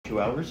2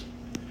 hours?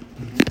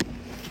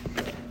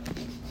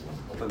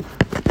 The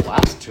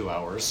last 2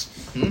 hours.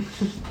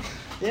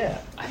 Yeah.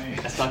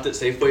 I stopped at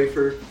Safeway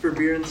for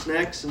beer and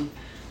snacks, and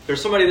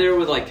there's somebody there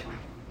with what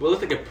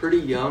looked like a pretty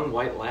young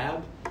white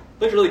lab.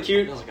 Looked really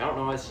cute. I was like, I don't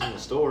know why this is in the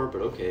store,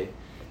 but okay.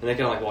 And they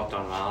kind of walked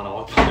on an aisle, and I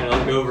walked by and I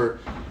look over,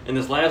 and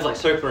this lab's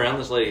circling around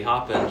this lady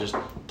hopping, just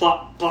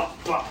plop,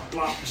 plop, plop,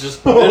 plop,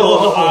 just middle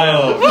of the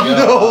aisle.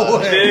 No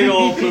way. Big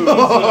old food.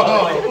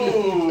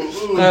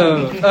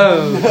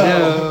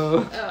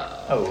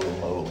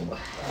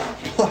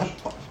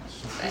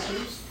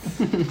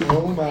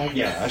 Oh my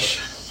gosh.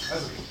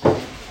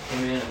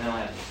 Came in, and now I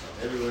had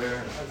stuff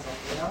everywhere.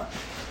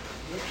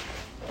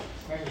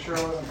 Making sure I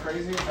wasn't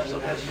crazy. I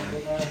hadn't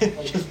been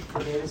there for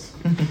days.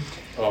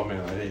 Oh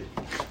man,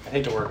 I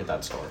hate to work at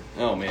that store.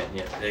 Oh man,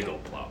 yeah, big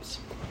old plops.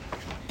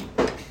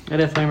 I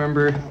definitely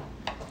remember,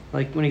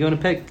 when you go into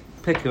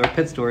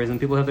pet stores and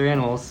people have their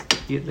animals,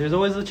 there's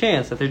always a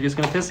chance that they're just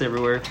going to piss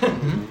everywhere.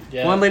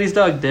 Yeah. One lady's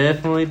dog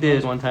definitely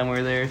did one time we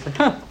were there. It's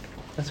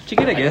that's what you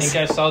get, I guess. I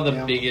think I saw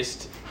the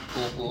biggest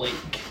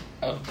lake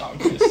of dog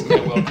piss in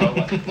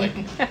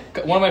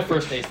Wilco. One of my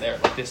first days there,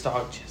 this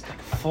dog just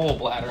full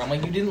bladder. I'm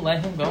like, you didn't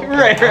let him go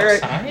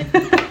outside?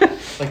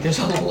 There's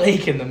a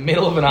lake in the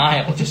middle of an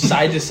aisle, just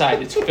side to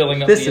side. It's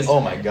filling up oh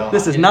my god.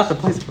 This is not the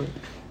place for it.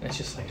 And it's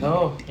just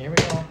oh, here we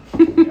go.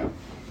 Yeah.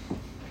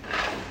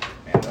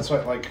 Man, that's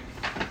what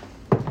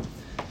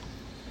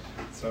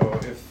So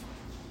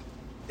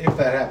if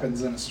that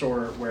happens in a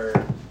store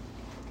where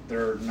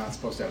they're not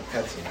supposed to have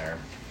pets in there,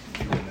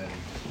 you can then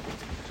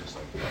just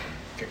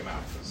kick them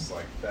out. It's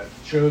that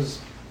shows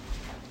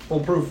full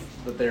proof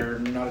that they're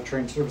not a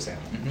trained service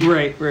animal. Mm-hmm.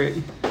 Right.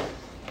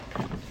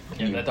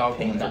 Yeah, that dog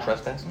paying will for not.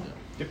 trespassing?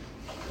 Yep.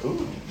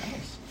 Ooh,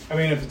 nice. I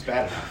mean, if it's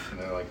bad enough and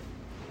they're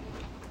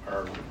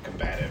are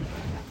combative,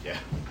 yeah.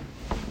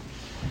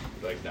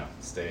 No,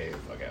 stay the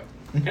fuck out.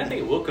 I kind of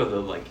think at Wilco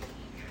though,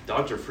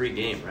 dogs are free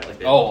game, right?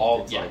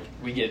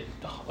 We get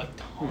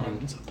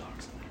tons of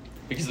dogs in there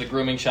because of the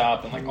grooming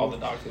shop and all the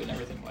dog food and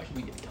everything.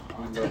 We get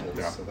tons.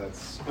 So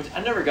that's. Which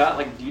I never got.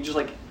 Do you just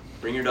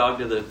bring your dog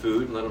to the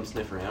food and let them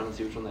sniff around and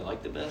see which one they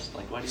like the best?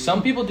 Why do you?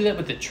 Some people do that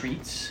with the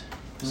treats.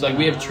 So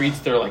we have treats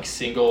that are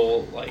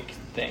single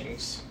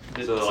things.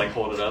 So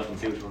hold it up and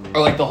see which one they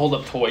Or they'll hold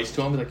up toys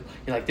to them.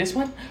 You like this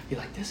one? You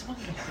like this one?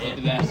 Yeah,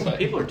 do that. But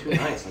people are too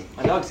nice.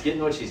 My dog's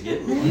getting what she's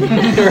getting.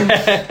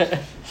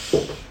 Right.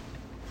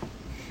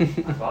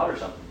 I bought her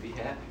something. Be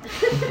happy.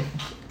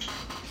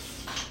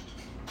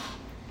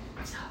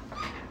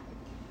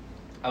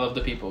 I love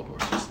the people who are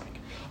just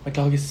my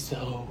dog is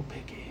so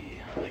picky.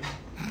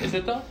 Is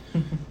it though?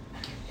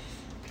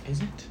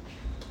 Is it?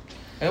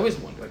 I always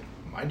wonder.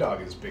 My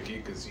dog is picky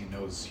because he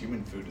knows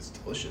human food is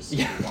delicious.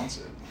 Yeah. He wants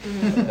it.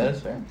 That's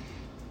fair.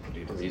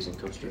 We're using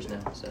coasters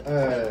now. If you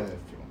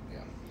want,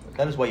 yeah.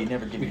 That is why you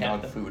never give We your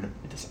have dog them. food.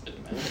 It doesn't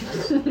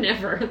matter.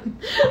 Never.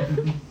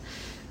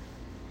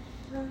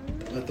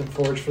 Let them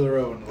forage for their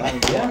own.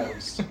 Yeah.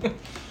 What's going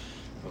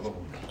on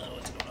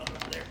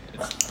over there?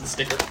 It's the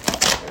sticker.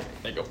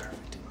 There you go.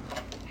 Perfect.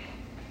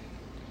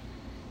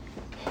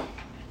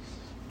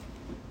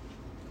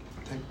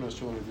 Take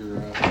most one of your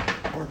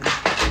orders.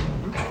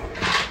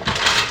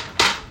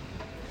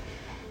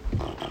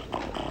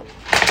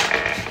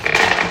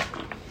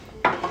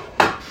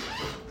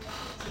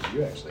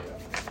 You actually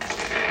have.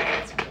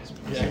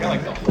 Yeah, I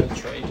got the whole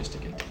tray just to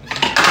get.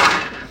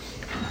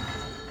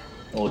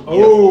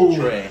 Oh,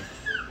 tray.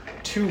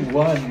 2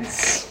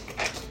 1s.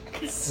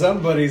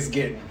 Somebody's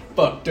getting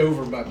fucked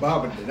over by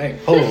Bobbin today.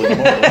 Holy moly.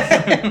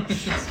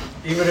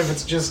 Even if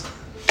it's just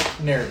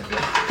narratively.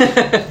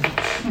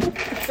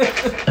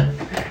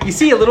 You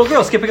see a little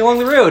girl skipping along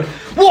the road.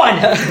 1!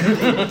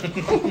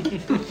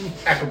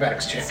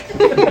 Acrobatics check.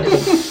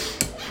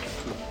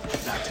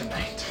 Not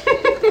tonight.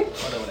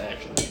 That would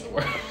actually be the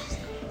worst.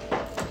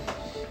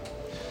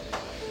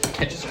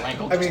 I just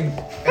wrangled. I mean,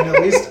 and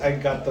at least I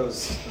got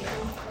those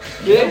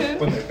Yeah.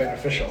 when they're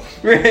beneficial.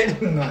 Right.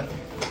 Not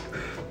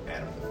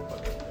bad.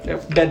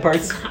 Yep. Bad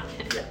parts.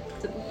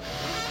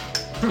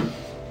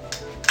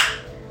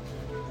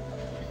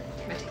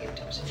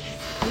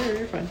 Yeah,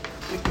 you're fine.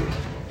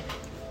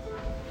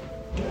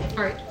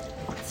 Alright,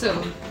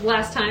 so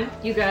last time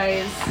you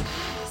guys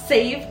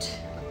saved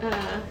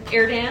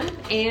Erdan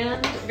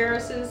and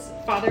Vairos'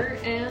 father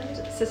and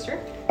sister.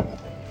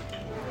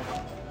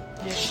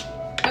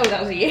 Oh,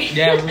 that was a yay.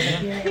 Yeah, we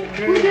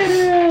We did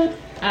it!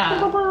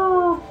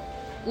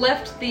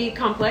 Left the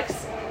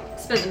complex,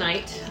 spent the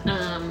night.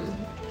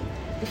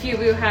 A few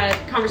of you had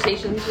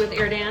conversations with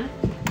Erdan,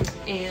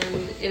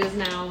 and it is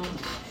now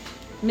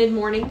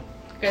mid-morning.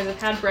 You guys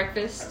have had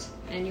breakfast,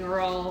 and you are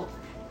all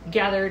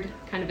gathered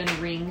kind of in a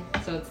ring.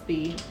 So it's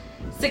the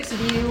 6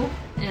 of you,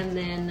 and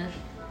then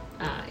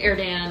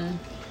Erdan,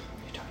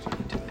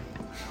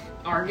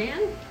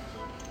 Argan,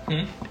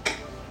 and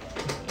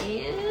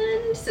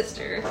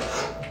sister.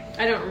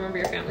 I don't remember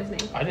your family's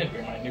name. I didn't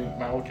bring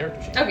my old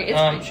character sheet. Okay, it's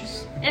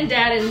fine. And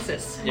dad and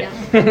sis. Yeah.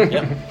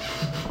 Yep.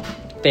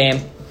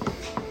 Bam.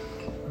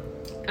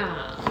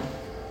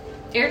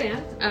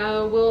 Erdan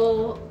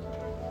will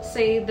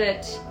say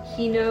that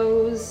he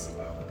knows,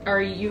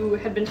 or you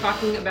had been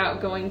talking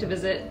about going to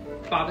visit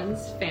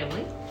Bobbin's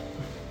family,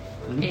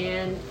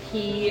 and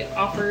he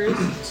offers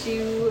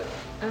to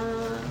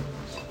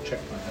Check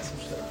my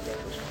message there.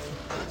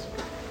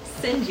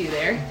 send you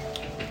there.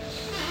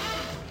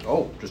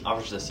 Oh, just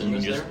Offers to send You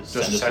us can there.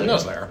 just send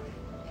us there.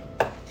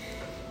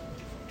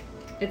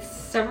 It's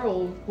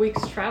several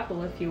weeks'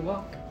 travel if you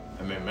walk.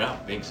 I mean, yeah,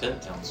 being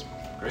sent sounds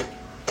great.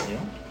 Yeah.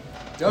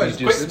 Oh, I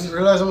didn't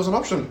realize it was an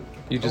option.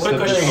 You just Quick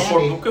have question, to,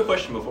 before, quick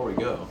question before we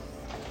go.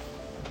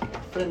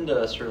 Friend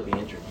Shirley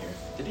Intern here.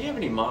 Did he have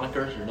any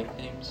monikers or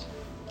nicknames?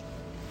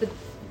 The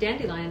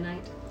Dandelion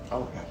Night.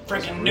 Oh, yeah.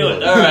 Freaking knew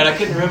it. All right, I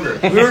couldn't remember.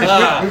 We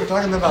were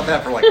talking about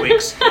that for like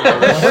weeks.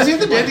 Was he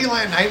at the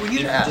Dandelion Night? We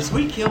need to ask. Did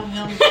we kill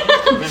him?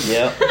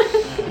 Yeah.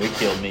 We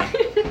killed me.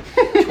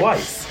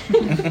 Twice.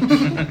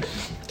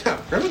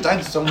 Grandma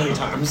died so many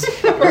times.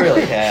 It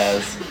really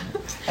has.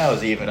 I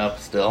was even up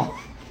still.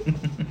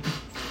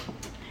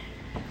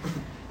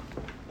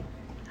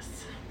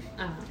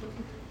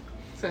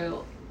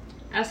 So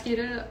I'll ask you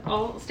to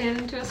all stand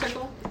into a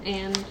circle,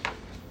 and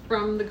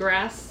from the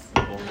grass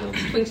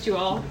betwixt you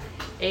all,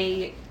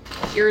 a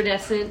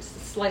iridescent,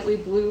 slightly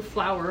blue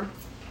flower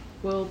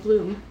will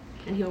bloom,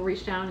 and he'll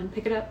reach down and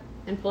pick it up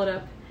and pull it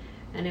up,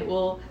 and it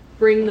will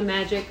bring the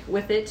magic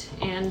with it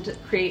and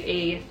create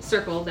a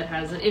circle that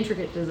has an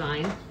intricate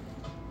design,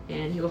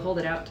 and he will hold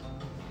it out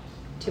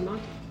to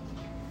Monty.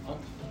 Oh,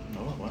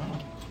 wow.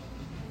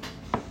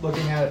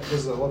 Looking at it,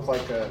 does it look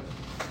like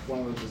one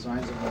of the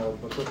designs in the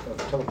booklet of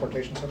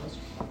teleportation circles?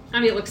 I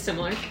mean, it looks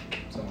similar.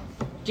 So,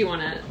 Do you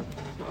want to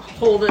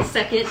hold a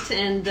second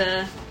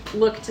and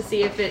look to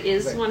see if it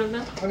is Wait. one of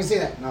them? let me see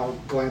that, and I'll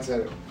glance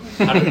at it.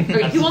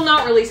 Okay, he will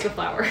not release the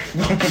flower.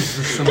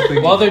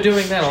 something. While they're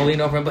doing that, I'll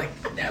lean over and be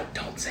like, "No,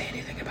 don't say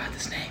anything about the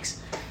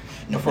snakes."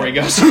 Before he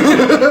goes.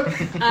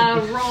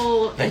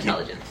 Roll Thank you.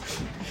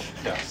 intelligence.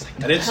 Yeah.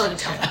 And it's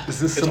Intelligence. Is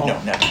this It's some,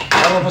 No, no.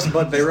 all of us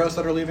but Vairos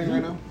that are leaving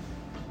right now.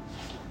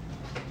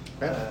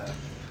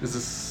 is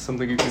this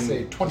something you can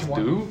Say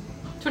 21. do?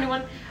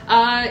 21.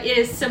 It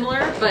is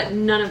similar, but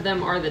none of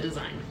them are the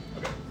design.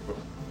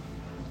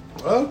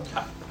 Well,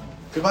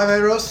 goodbye,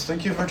 Vairos.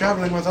 Thank you for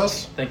traveling with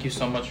us. Thank you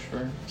so much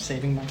for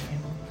saving my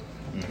family.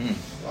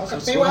 Mm-hmm. Welcome.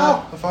 That's Be what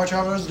well. the far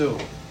travelers do.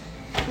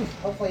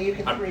 Hopefully you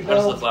can How does the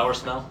rebuild. flower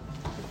smell?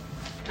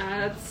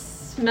 It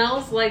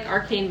smells like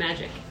arcane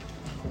magic,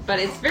 but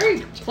it's very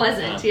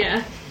pleasant.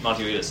 Yeah.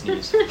 Monty, we just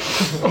sneeze.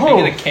 Can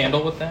I get a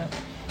candle with that?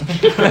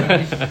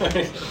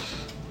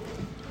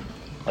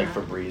 Like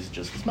Febreze,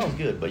 just smells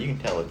good, but you can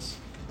tell it's.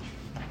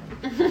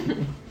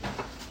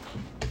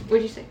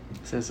 What'd you say?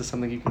 So is this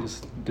something you can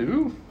just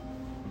do?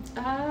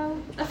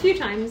 A few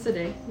times a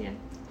day. Yeah.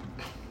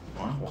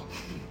 Wow.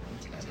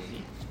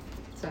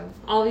 So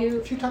all of you,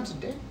 A few times a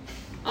day.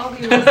 all of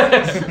you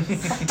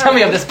must. Tell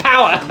me of this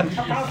power!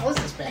 How powerful is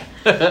this bag?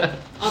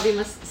 All of you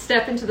must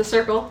step into the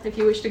circle if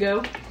you wish to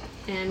go.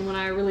 And when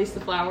I release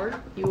the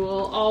flower, you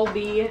will all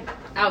be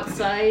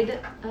outside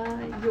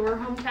your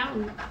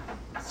hometown,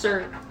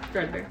 Sir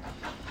Threadbare.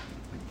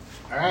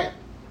 All right.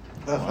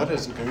 Oh, that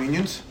is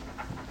inconvenient.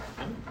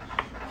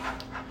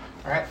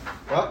 All right.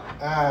 Well,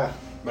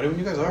 Ready when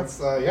you guys are. let's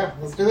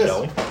let's do this.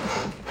 Shall we?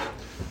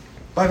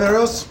 Bye,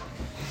 Vairos.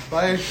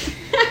 Bye.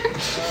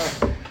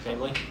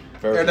 Family?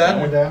 Your dad?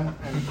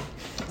 And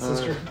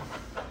sister,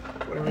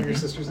 whatever your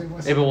sister's name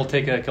was. Abel will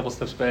take a couple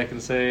steps back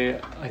and say,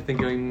 I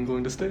think I'm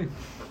going to stay.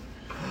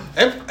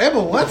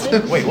 Abel, what?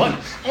 Wait, what?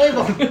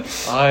 Abel.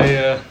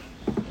 I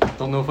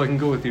don't know if I can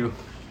go with you.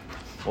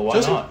 Well, why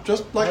just, not?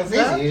 just like That's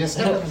that? easy. You just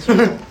step in the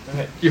circle.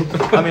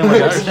 I mean,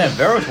 like, I understand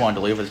Vairos wanted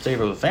to leave for the sake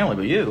of the family,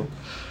 but you.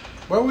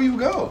 Where will you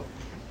go?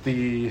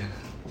 The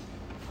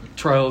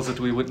trials that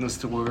we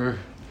witnessed were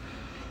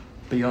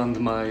beyond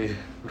my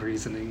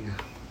reasoning.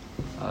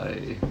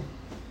 I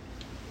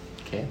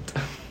can't.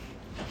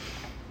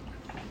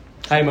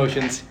 High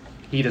emotions.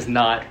 He does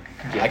not.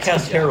 I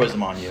cast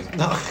heroism on you.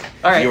 No. All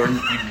right. You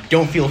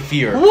don't feel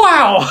fear.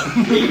 Wow!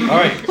 All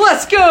right.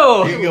 Let's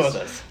go! You can go with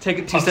us. Take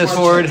it 2 steps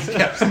forward.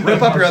 Yeah,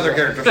 rip up your other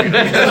character.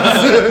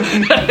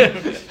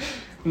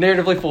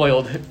 Narratively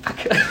foiled. You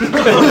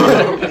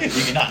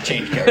cannot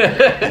change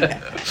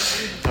character.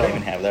 I don't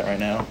even have that right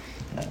now.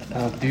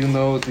 No. Do you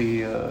know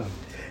the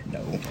No.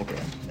 Okay.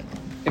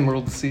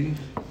 Emerald Sea?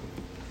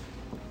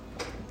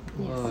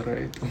 Yes. All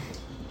right.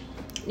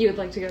 You would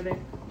like to go there?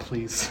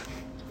 Please.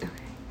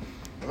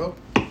 Well,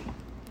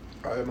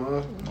 I'm,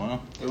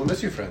 Well, we will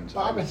miss you, friends.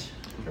 Bobbin.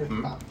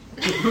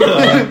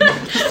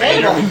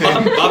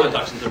 Bobbin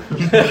talks into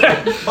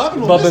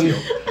Bobbin will Bobbin,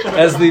 miss you.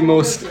 as the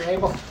most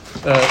Abel.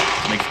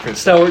 makes Chris.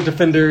 stalwart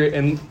defender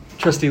and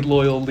trusty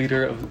loyal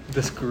leader of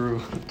this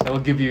crew, I will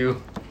give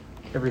you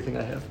everything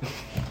I have.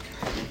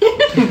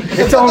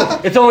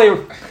 It's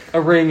only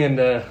a ring and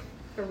A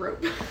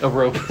rope. a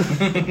rope.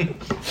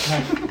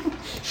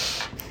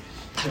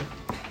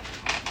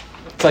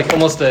 It's like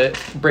almost a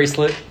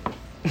bracelet.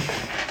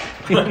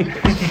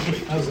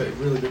 That was a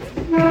really good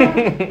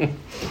one.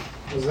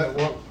 Was that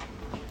what?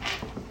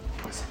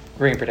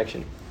 Ring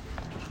protection.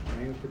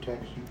 Ring of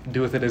protection.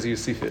 Do with it as you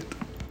see fit.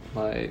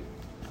 My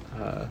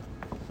What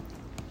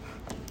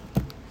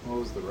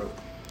was the rope?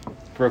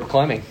 Rope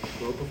climbing.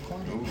 Rope of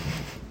climbing.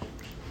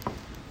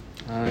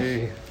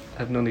 I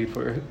have no need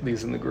for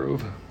these in the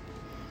grove.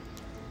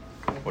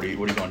 What are you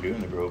going to do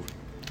in the grove?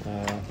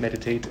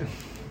 Meditate,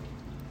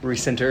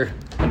 recenter,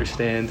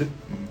 understand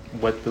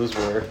what those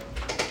were,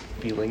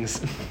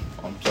 feelings.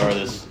 I'm sorry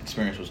this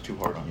experience was too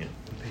hard on you.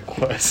 It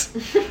was.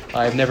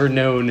 I've never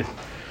known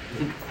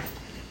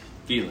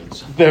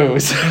Feelings.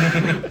 those.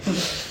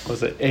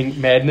 Was it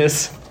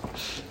madness?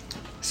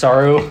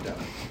 Sorrow?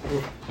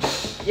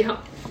 Yeah.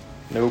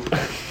 Nope.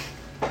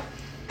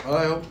 Well,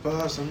 I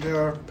hope someday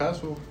our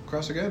paths will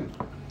cross again.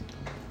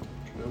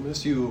 I'll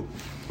miss you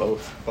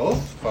Both.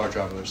 both, far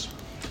travelers.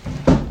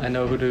 I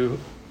know who to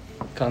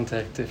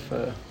contact if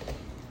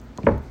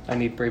I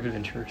need brave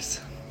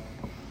adventurers.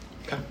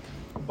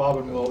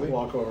 Bobbin will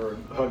walk over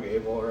and hug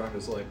Abel around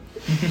his leg.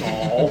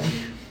 Aww.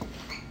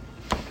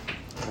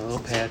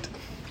 Oh, Pat.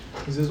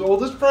 He's his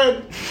oldest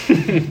friend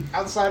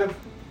outside of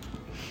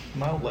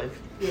Wildlife.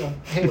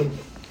 Halen.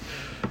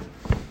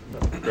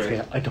 Great.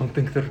 Yeah, I don't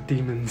think they're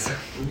demons.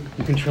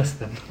 You can trust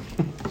them.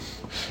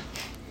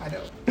 I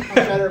know. I'm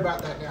better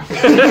about that now.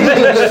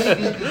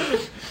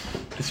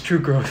 It's true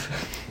growth.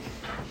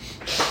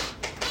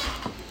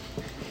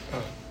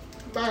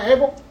 Bye,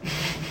 Abel.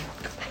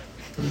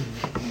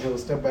 And he'll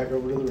step back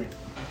over to the ring.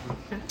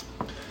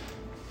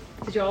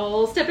 Did you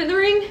all step in the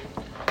ring?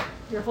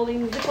 You're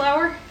holding the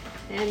flower,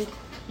 and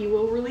he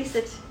will release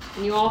it.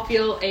 And you all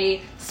feel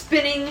a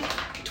spinning,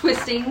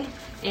 twisting,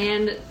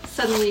 and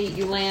suddenly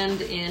you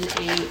land in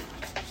a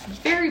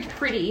very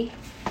pretty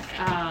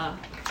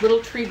little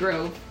tree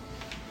grove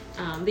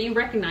that you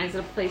recognize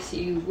at a place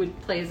you would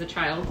play as a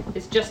child.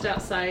 It's just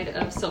outside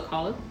of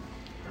Silkhollow.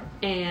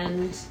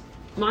 And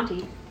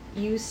Monty,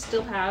 you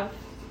still have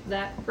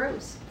that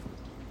rose.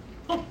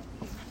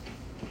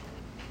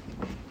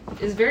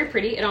 It's very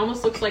pretty. It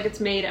almost looks like it's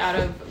made out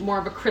of more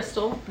of a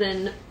crystal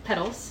than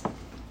petals.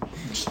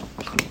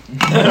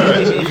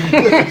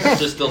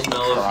 Does it still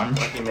smell of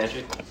fucking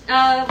magic?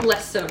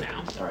 Less so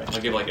now. Alright,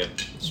 I'll give like a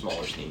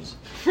smaller sneeze.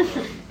 I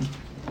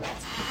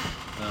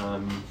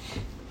don't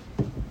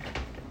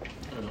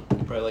know.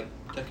 He'd probably like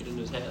tuck it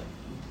into his hat.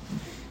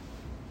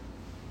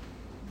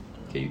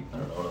 Okay. I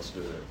don't know what else to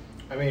do with it.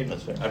 I mean,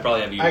 That's fair. I'd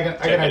probably have you. I check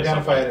can at some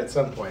identify point. it at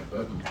some point,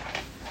 but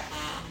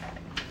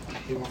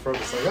people from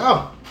it's like,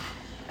 oh,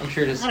 I'm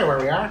sure it is. I know where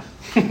we are.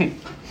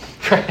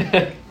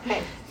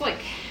 It's like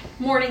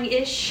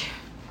morning-ish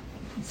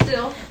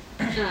still.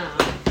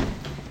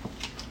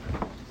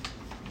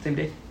 Same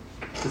day?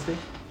 This day?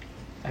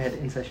 I had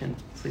in-session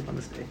sleep on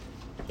this day.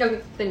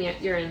 Okay, then yeah,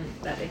 you're in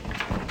that day.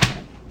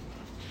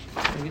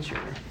 Making sure.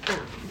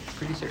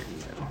 Pretty certain,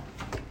 though.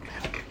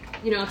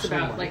 You know, it's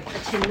about like a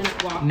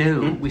 10-minute walk.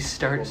 No, we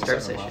start Well, the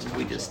session. second last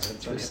We one, just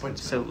so it was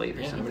it's so late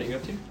or Yeah, what are you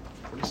something. up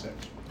to? 46.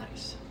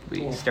 Nice.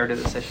 We started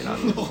the session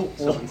on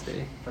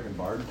Wednesday. Fucking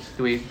bard.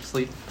 Do we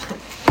sleep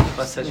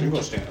last You session? go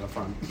stand in the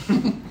front.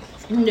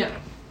 No.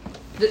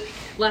 The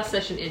last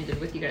session ended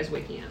with you guys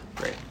waking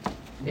up. Right.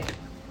 Yeah.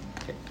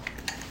 Okay.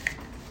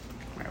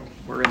 Right,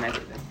 we're in that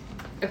then.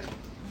 Okay.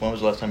 When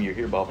was the last time you were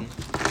here, Bobbin?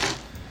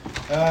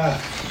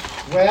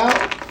 Well,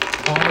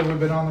 how long have we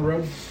been on the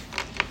road?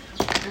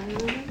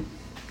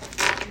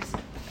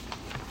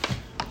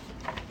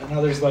 I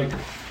know there's like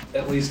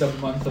at least a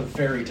month of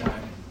fairy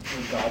time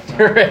or god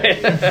time.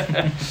 Right.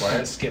 Why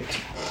I skipped.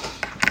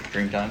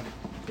 Dream time?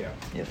 Yeah.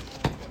 Yep.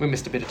 We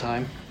missed a bit of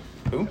time.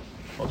 Who?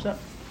 What was that?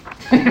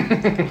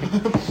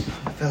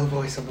 A fellow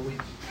voice of the week.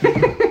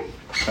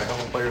 I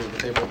don't players at the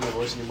table with my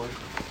voice anymore.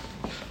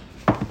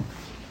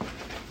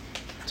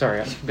 Sorry,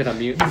 I've been on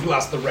mute. You've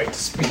lost the right to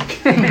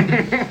speak.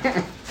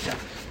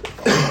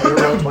 We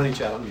were on money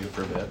chat on you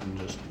for a bit and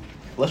just.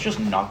 Let's just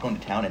not go into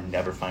town and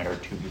never find our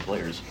 2 new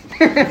players.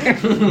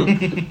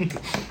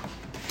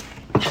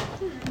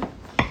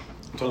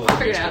 Totally I'll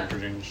figure it out.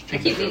 change I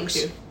keep meaning jokes.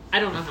 to. I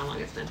don't know how long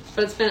it's been,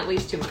 but it's been at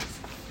least 2 months.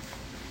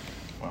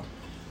 Wow.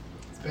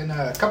 It's been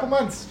a couple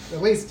months,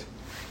 at least.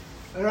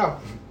 I don't know.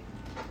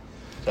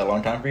 Is that a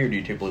long time for you, or do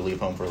you typically leave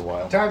home for a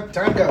while? Time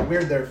got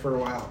weird there for a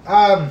while.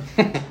 I'm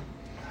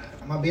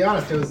gonna be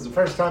honest, it was the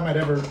first time I'd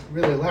ever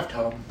really left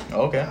home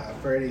Okay.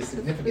 for any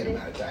significant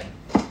amount of time.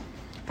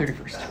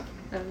 31st.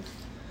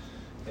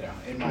 You know,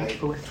 in my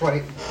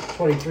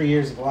 23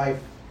 years of life.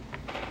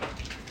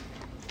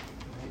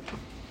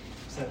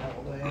 Is that how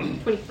old I am?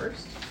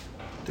 21st.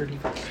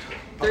 31st.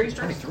 31st.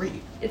 23.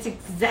 It's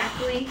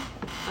exactly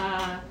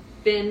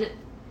been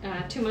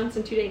 2 months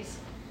and 2 days.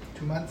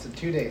 2 months and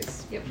 2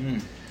 days. Yep.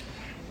 Mm.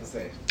 Let's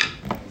say.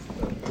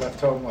 I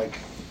left home like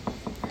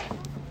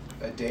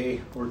a day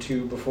or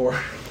two before.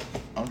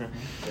 Okay.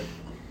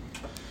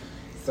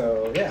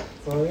 So yeah.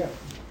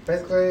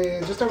 Basically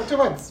just over 2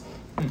 months.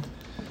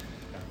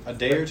 A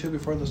day or two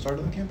before the start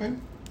of the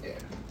campaign? Yeah.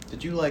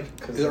 Did you like.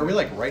 'Cause Are we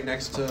like right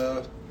next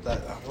to that.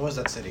 What was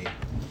that city?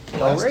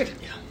 Oh, right.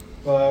 Yeah.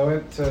 Well, I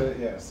went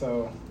to,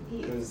 so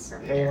it was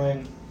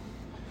hailing.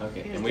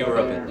 Okay, Yes, and we were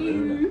up there. in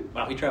Luna.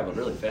 Wow, we traveled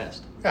really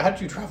fast. Yeah, how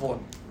did you travel in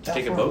that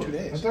Take a far boat. in 2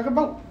 I days? took a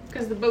boat.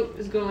 Because the boat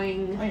is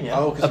going. Oh, yeah.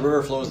 Oh, because the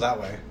river flows that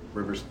way.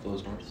 river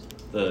flows north.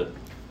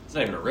 It's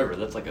not even a river.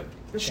 That's like a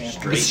The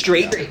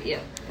straight. Yeah.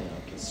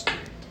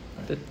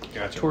 The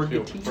Gotcha.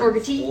 Torgetea.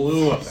 Torgetea.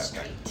 Flew up that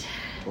guy.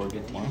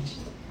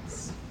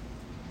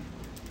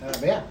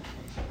 But yeah.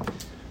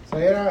 So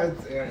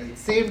it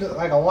seemed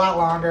like a lot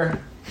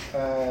longer,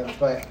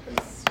 but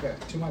it's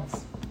 2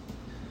 months.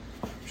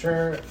 I'm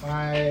sure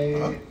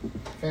my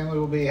family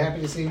will be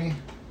happy to see me.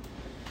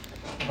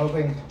 I'm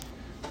hoping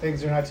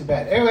things are not too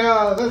bad. Anyway,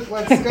 let's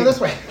go this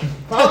way.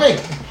 Follow me.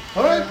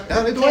 All right,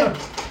 down the way.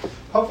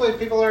 Hopefully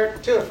people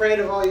aren't too afraid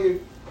of all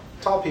you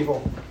tall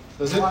people.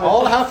 Is it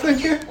all halfling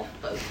here?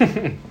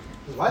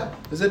 What?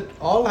 Is it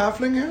all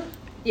halfling here?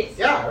 Yes.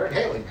 Yeah, we're in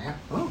Haley, man.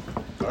 Oh,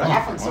 all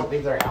Halflings right. don't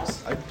leave their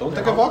house. I don't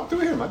think I've walked through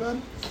here. My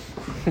bad.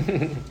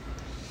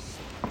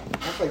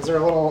 Halflings are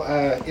a little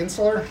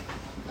insular.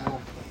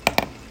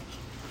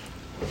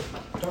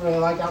 Don't really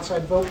like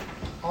outside folk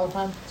all the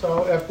time.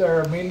 So if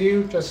they're mean to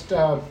you, just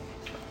If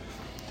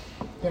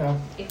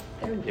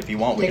you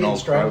want, we can all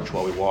crouch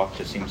while we walk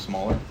to seem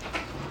smaller.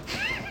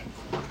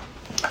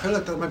 I feel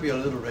like that might be a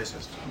little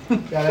racist.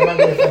 yeah, they might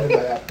be offended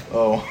by that.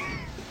 Oh.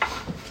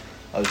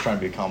 I was trying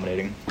to be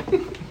accommodating.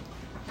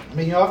 I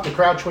mean, you'll have to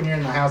crouch when you're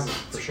in the houses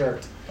for sure.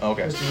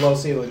 Okay. Just low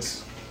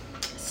ceilings.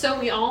 So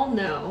we all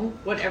know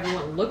what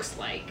everyone looks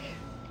like.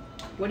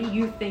 What do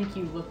you think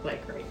you look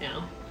like right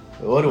now?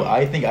 What do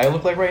I think I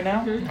look like right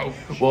now?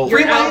 Mm-hmm. Well,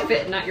 Your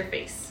outfit, not your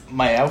face.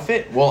 my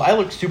outfit? Well, I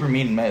look super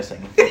mean and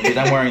menacing because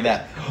I'm wearing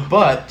that.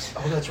 But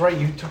Oh, that's right.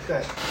 You took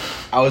that.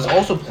 I was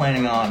also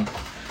planning on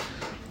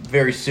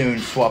very soon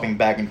swapping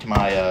back into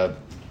my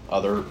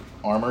other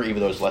armor,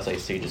 even though it's less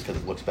AC just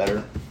because it looks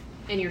better.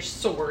 And your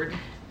sword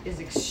is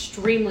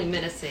extremely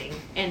menacing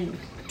and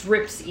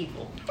drips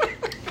evil.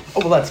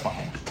 Oh, well, that's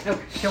fine.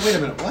 Okay. Yeah, wait a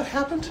minute. What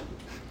happened?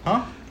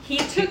 Huh? He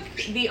took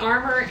the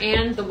armor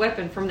and the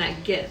weapon from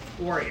that Gith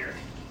warrior.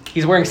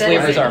 He's wearing That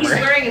is- slaver's armor. He's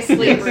wearing a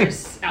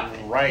slaver's outfit.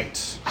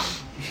 Right.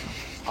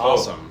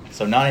 Awesome.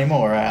 So not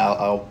anymore.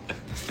 I'll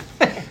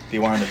be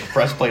wearing the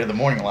breastplate of the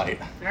morning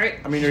light. All right.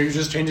 I mean, are you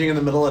just changing in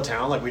the middle of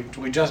town? Like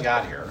we just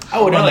got here. I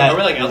would have Are done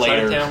we like that outside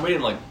later. of town?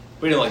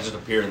 We didn't just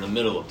appear in the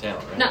middle of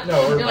town, right? No,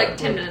 No, you're like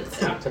 10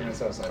 minutes out. 10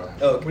 minutes outside.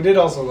 Oh, okay. We did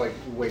also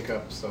wake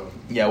up, so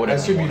Yeah, I whatever.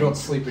 assume you don't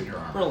sleep in your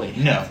We're armor. only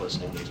No. half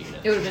listening to Gina.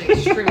 It would have been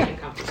extremely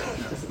uncomfortable.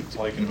 That's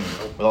all you can do.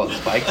 With all the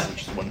spikes, it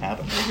just wouldn't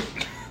happen.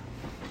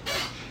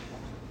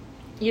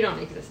 You don't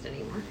exist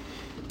anymore.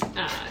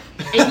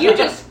 And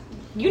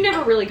you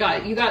never really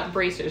you got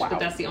bracers, but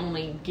that's the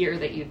only gear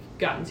that you've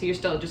gotten. So you're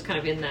still just kind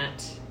of in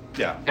that.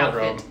 Yeah,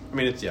 Outfit. I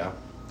mean, it's a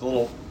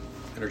little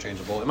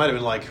interchangeable. It might have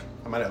been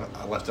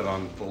I left it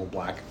on the little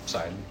black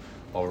side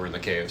while we were in the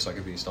cave, so I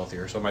could be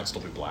stealthier. So it might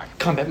still be black.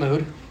 Combat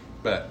mode.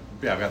 But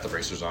yeah, I've got the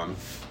bracers on.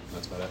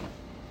 That's about it.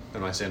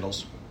 And my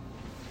sandals.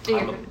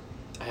 And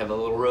I have a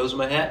little rose in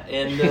my hat,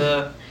 and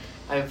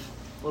I have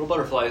little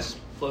butterflies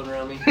floating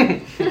around me.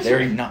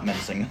 They're not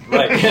menacing.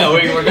 Right, yeah,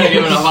 we're going to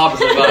give it an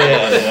opposite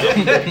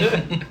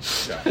vibe.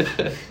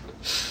 Yeah.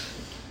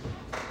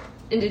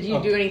 And did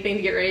you do anything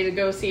to get ready to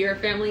go see your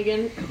family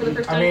again for the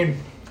first time? I mean,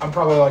 I'm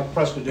probably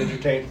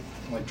prestidigitate,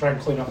 try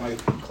and clean up my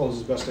clothes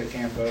as best I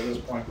can, but at this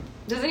point.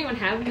 Does anyone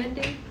have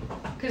mending?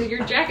 Because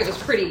your jacket was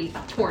pretty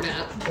torn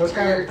up. It was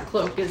Your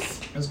cloak is.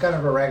 It's kind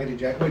of a raggedy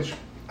jacket, which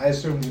I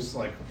assume is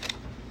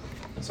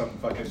some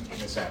fucking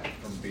mishap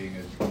from being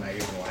a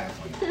naive little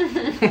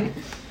halfling.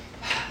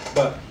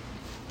 But,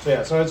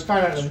 so it's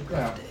kind of,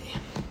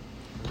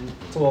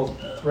 it's a little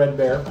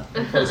threadbare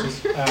in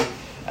places. But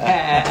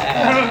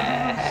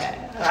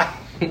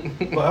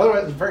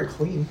otherwise, it's very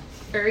clean,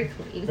 Very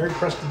clean. very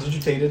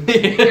prestidigitated.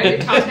 You got your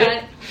top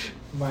hat.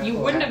 My You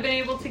little wouldn't hat. have been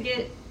able to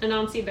get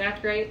Anansi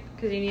back, right?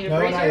 Because you need a No,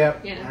 brazier? not yet.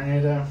 Yeah. I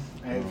need to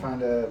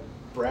find a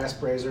brass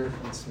brazier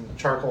and some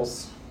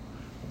charcoals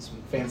and some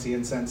fancy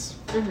incense.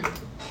 Mm-hmm.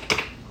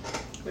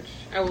 Which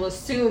I will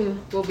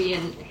assume will be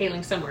in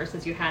Hailing somewhere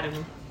since you had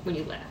him when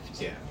you left.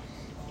 Yeah,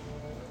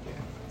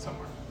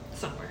 somewhere.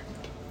 Somewhere.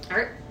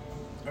 Alright.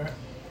 All right.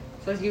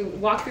 So as you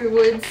walk through the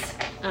woods,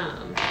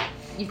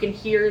 you can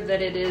hear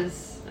that it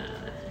is.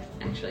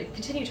 Actually,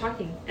 continue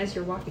talking as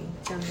you're walking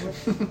down the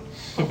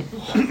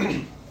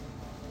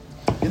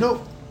wood.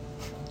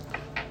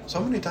 So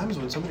many times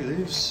when somebody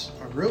leaves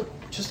our group,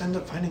 we just end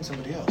up finding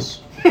somebody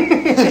else.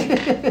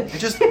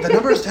 The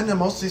numbers tend to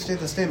mostly stay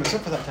the same,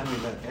 except for that time we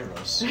met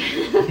Vairos.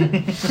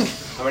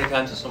 How many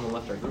times has someone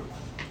left our group?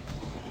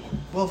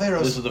 Well,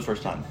 Vairos. This is the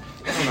first time.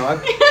 I don't know.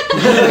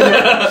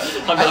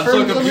 I'm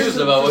so confused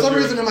about For what some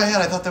reason in my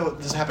head, I thought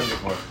this happened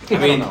before.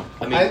 I don't know.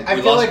 I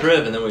we feel lost like-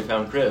 Kriv, and then we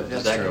found Kriv.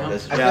 Does That's that true. count?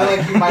 That's- I feel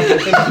like you might be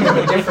thinking of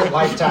a different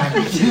lifetime, a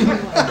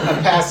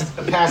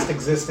past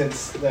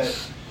existence that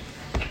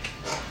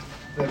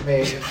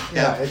may.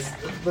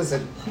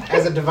 Listen,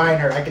 as a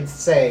diviner, I can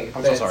say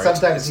I'm so that sorry.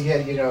 sometimes you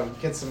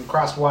get some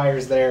crossed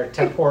wires there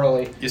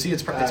temporally. You see,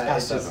 it's past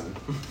it's just- 7.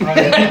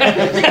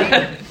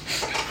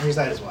 There's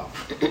that as well.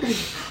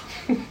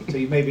 So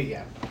you maybe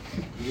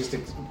You're just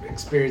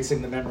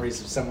experiencing the memories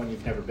of someone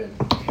you've never been.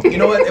 You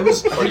know what? It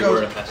was. I Or think you I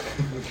were was, a pest.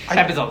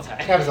 Happens all the time.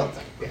 Happens all the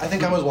time. Yeah. I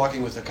think I was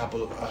walking with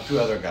a few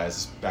other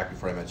guys back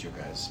before I met you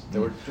guys. It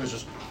was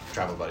just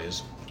travel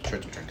buddies,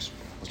 shared some drinks.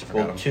 Must have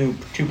forgot Well, 'em.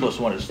 two plus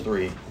 1 is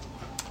 3,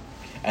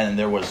 and then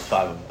there was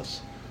 5 of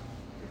us.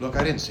 Look,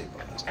 I didn't see it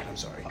last night. I'm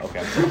sorry.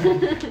 Okay.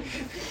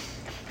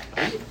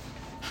 Are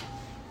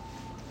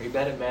you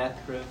bad at math,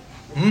 Chris?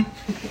 Hmm?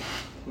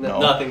 No.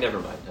 Nothing. Never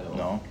mind.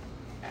 No.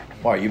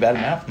 Why, are you bad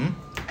at math? Hmm?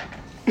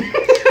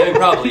 I mean,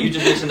 probably. You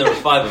just mentioned there were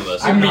 5 of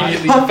us.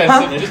 Immediately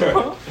defensive.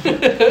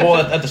 Well,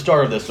 at the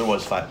start of this, there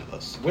was 5 of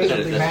us.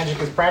 Wizardly magic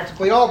is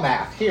practically all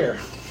math. Here,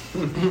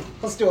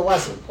 let's do a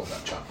lesson. Pull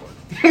that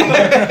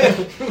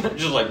chalkboard.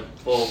 Just like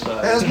full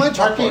size. That's my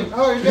Marquis. chalkboard.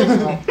 Oh, you're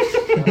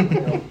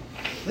good.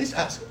 At least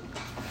ask.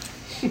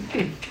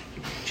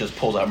 Just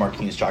pulls out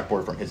Marquin's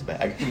chalkboard from his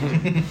bag.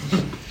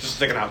 Just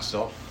sticking out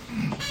still.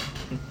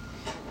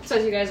 So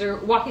as you guys are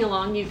walking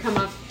along, you come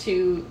up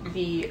to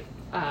the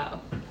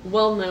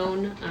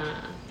well-known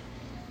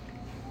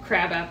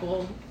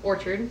crabapple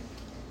orchard,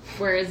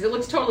 whereas it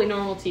looks totally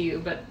normal to you,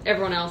 but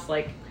everyone else,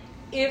 like,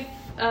 if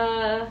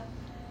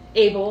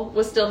Abel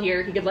was still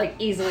here, he could, like,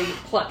 easily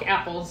pluck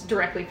apples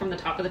directly from the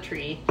top of the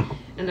tree,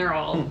 and they're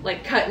all,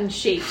 like, cut and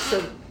shaped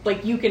so,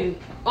 like, you can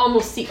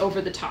almost see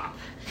over the top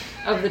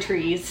of the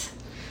trees.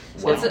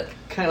 So it's a,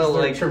 Kind of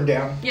like trimmed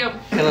down, yep.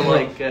 kind of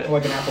like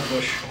like an apple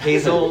bush.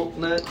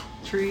 hazelnut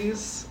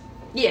trees.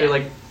 Yeah. They're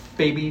like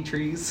baby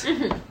trees.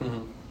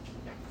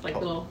 Like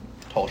little.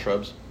 Tall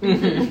shrubs.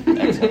 And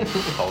Excellent.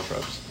 Tall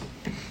shrubs.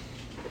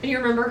 you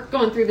remember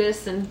going through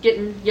this and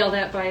getting yelled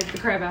at by the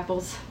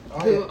crabapples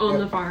who own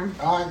the farm.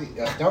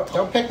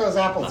 Don't pick those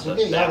apples. You'll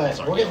get yelled at.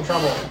 We'll get in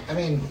trouble. I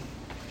mean,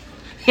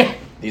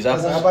 These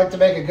apples? I'd like to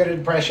make a good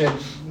impression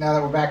now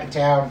that we're back in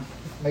town.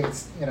 Make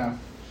it, you know.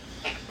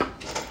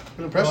 An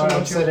I impression, don't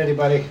don't upset you?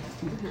 anybody.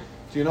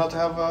 Do you not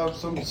have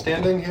some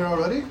standing here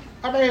already?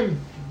 I mean,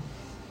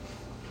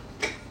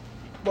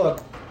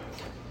 look,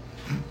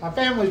 my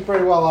family's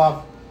pretty well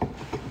off,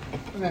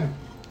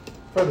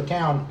 for the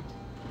town,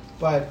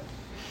 but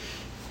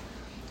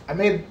I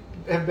may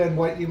have been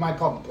what you might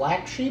call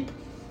black sheep.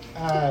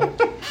 Kind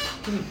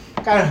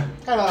of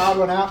odd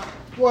one out.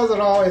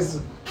 Wasn't always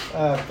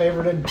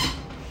favorited.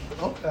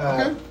 Oh,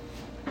 okay.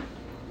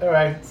 All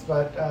right,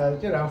 but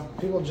you know,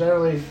 people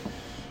generally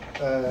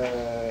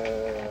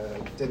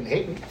didn't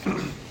hate me.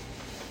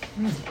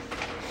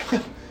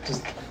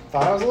 Just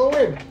thought I was a little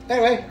weird.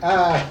 Anyway,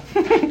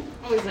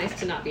 Always nice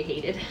to not be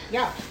hated.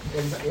 yeah,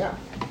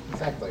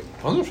 exactly.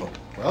 Wonderful.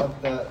 Well,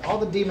 All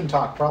the demon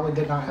talk probably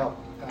did not help.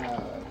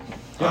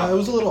 yeah, it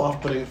was a little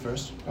off-putting at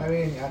first. I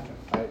mean,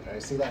 I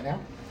see that now.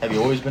 Have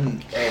you always been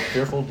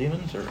fearful of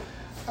demons? Or?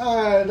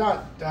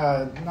 Not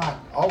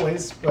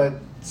always, but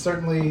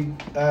certainly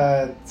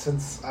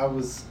since I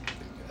was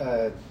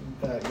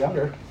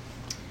younger.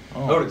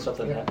 Oh, did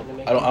something happen to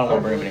me? I don't want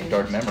to bring up any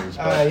dark memories,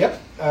 but Yep.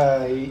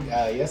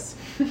 Yes.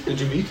 Did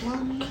you meet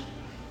one?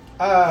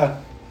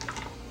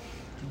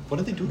 What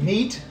did they do?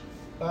 Meat.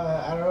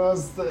 I don't know.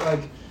 It's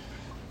like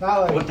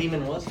not like What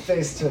demon was it?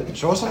 face to.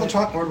 Show us on the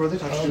chalkboard where they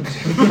touched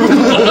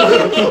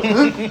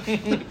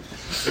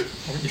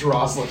you.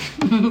 Draws like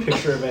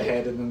picture of a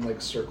head and then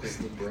like circles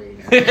the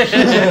brain.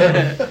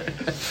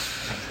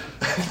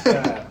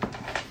 I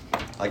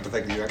like to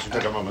think that you actually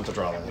took a moment to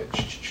draw that.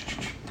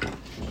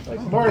 Like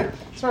more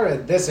sort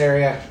of this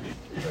area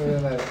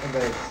in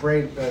the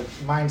brain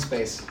mind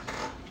space.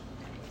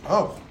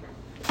 Oh,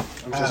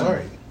 I'm so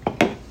sorry.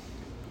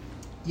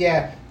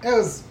 Yeah, it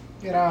was,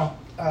 you know,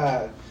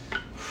 a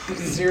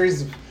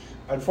series of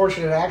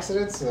unfortunate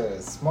accidents.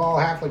 A small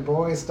halfling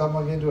boy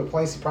stumbling into a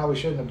place he probably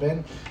shouldn't have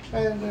been,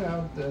 and you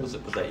know, Was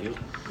that you?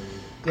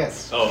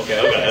 yes. Oh,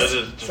 okay. That's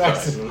a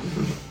surprise. you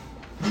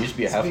used to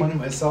be a Speaking to halfling?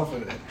 myself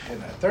in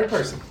a third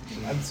person.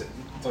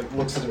 Like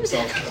looks at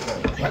himself.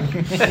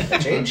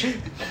 What? Change.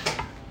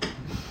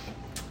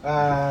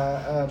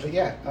 But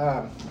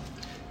yeah.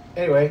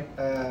 Anyway,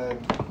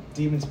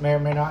 demons may or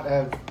may not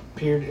have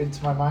peered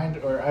into my mind,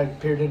 or I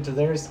peered into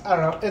theirs. I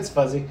don't know. It's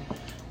fuzzy.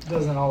 It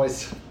doesn't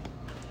always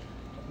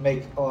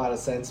make a lot of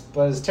sense,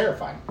 but it's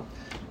terrifying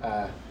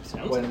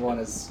when one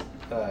is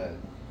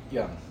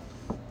young.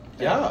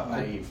 Yeah, and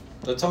naive.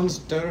 That sounds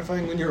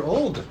terrifying when you're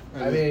old.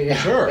 I mean, yeah,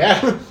 sure. Yeah.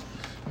 Let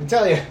me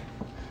tell you,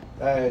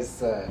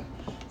 it's a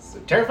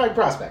terrifying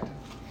prospect.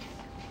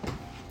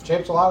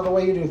 Shapes a lot of the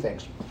way you do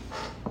things.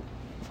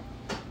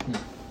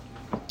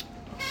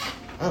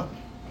 Oh.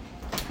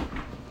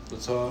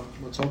 Let's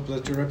hope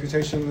that your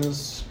reputation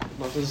is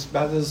not as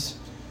bad as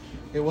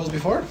it was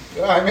before.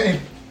 I mean,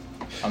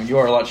 You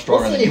are a lot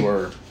stronger We'll than see. you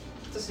were.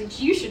 So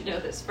you should know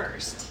this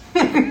first.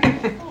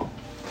 it's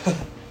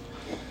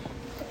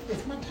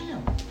my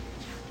town.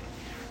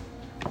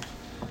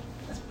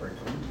 That's pretty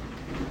cool.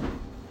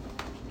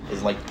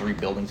 There's like 3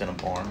 buildings and a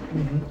barn.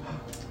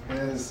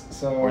 Is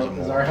Where's it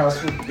is more? our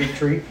house with the big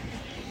tree?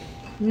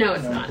 No,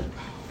 it's No.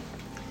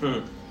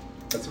 not.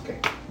 That's okay.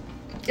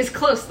 It's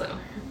close though.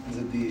 Is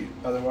it the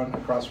other one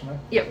across from it?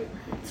 Yep,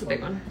 it's a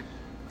big one.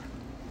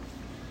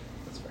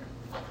 That's fair.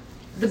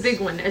 The big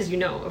one, as you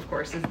know, of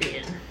course, is the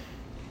inn.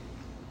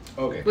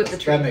 Okay, With the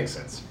tree. that makes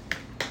sense.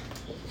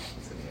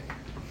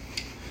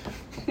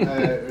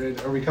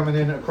 Are we coming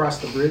in across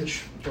the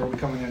bridge, or are we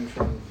coming in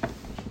from?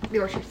 The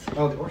orchards.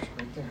 Oh, the orchard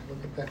right there.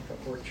 Look at that,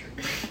 the orchard.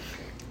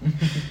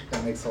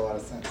 That makes a lot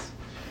of sense.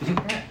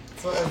 Alright,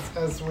 so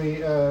as we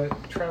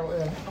travel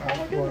in,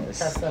 we'll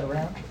pass that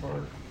around.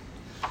 Or...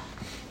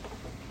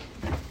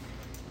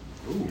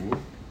 Ooh.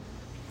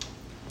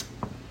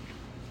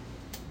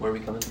 Where are we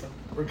coming from?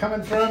 We're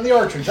coming from the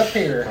orchards up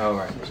here. Oh,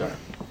 right. Sorry.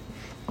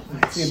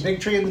 See a big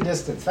tree in the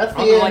distance. That's the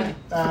Oh, inn.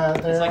 like-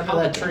 There like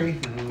under that Holiday. tree.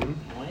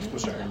 Mm-hmm.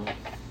 Sorry.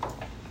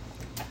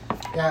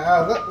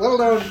 Yeah, little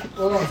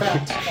known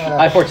fact.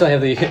 I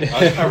fortunately have the.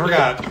 I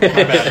forgot. My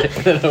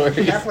bad. No worries.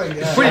 Halfling,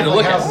 It's pretty to halfling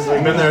look at. houses are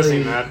I've been there,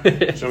 seen mostly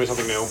that. Show me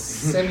something new.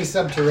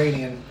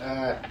 Semi-subterranean.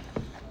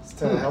 It's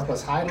to help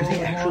us hide a Do they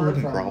little actually more live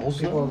in from grovels,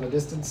 people though? in the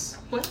distance.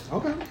 What?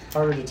 Okay.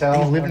 Harder to tell.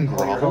 They live in when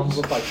all your grovels? homes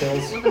look like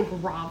hills. Live in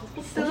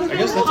grovels. They live I in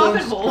guess that's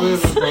hobbit what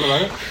holes. thought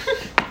about it.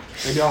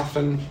 Maybe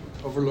often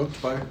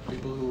overlooked by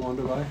people who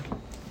wander by.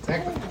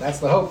 Exactly. That's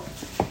the hope.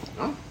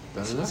 Oh,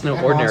 better It's enough. no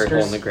ordinary hole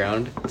monsters. in the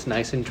ground. It's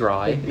nice and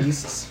dry Big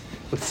beasts.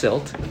 with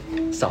silt,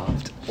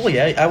 soft. Well,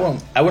 yeah,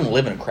 I wouldn't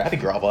live in a crappy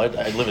grovel.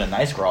 I'd live in a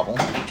nice grovel.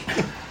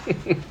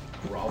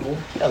 Grovel.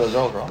 Yeah, those are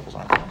all grovels,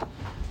 aren't they?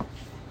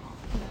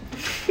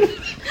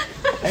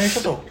 I mean,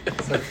 it's also,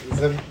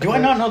 do I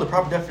not know the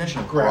proper definition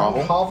of ground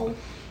grovel? hovel?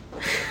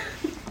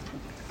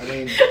 I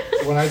mean,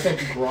 when I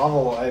think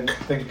grovel, I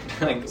think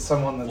Like,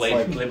 someone that's Lay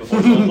like, before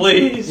someone,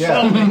 please.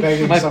 yeah, help me.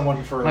 begging My-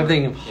 someone for. I'm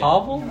thinking of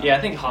hovel. Yeah, I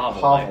think hovel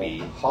might hovel. be.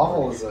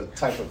 Hovel is a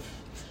type of.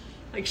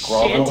 Like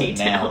Grovel shanty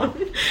now. town.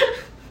 Here's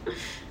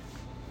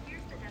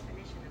the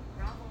definition of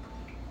grovel.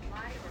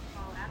 Lie or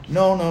fall out.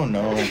 No.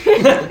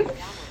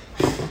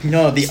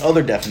 No, the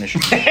other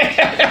definition.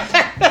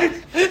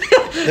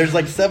 There's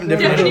like 7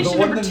 different. Definition the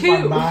one number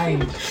in my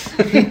 2.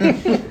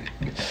 mind.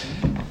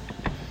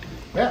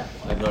 Yeah.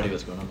 I have no idea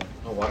what's going on there.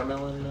 Oh,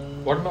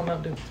 watermelon. Watermelon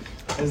Mountain Dew.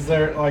 Is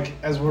there like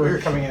as we're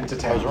coming into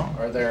I was town? wrong.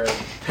 Are there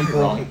people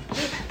Wrong.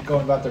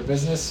 going about their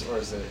business, or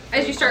is it?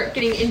 As you start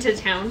getting into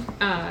town,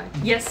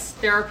 yes,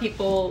 there are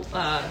people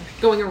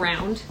going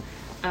around.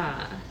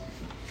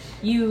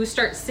 You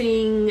start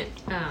seeing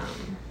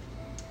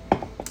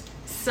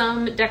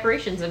some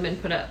decorations have been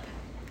put up,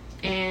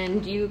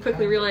 and you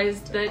quickly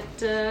realize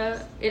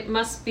that it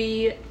must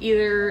be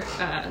either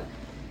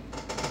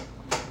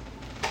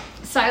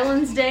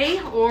Silence Day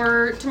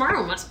or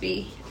tomorrow must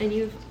be, and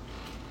you've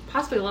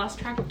possibly lost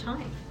track of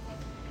time.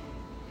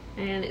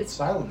 And it's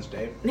Silence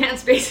Day.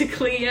 that's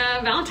basically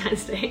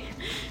Valentine's Day.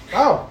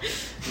 Oh,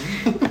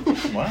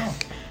 Wow.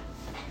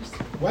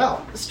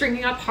 well.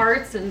 Stringing up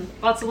hearts, and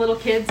lots of little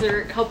kids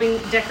are helping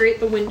decorate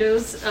the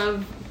windows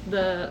of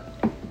the.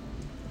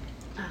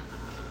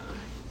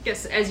 I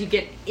guess as you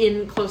get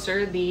in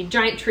closer, the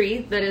giant tree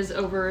that is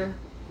over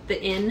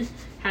the inn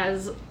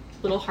has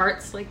little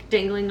hearts like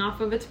dangling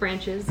off of its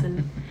branches,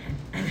 and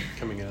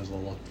Coming in as a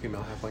little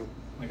female halfling.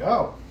 Like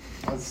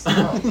that's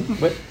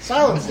What?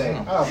 Silence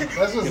Day. Oh, this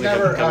was Coming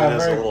never in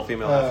as a very little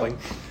female halfling.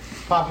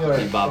 popular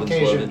In Bobbin's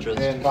world occasion interest.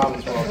 in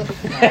Bobbin's world.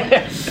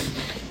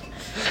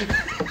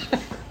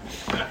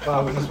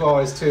 Bobbin was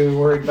always too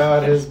worried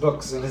about his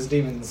books and his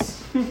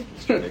demons.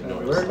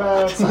 Worried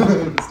about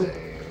Silence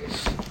Day.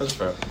 That's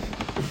fair.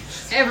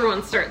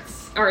 everyone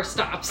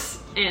stops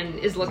and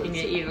is looking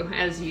at you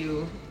as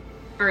you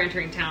are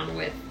entering town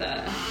with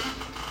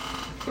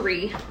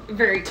 3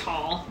 very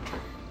tall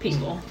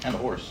people And a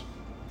horse.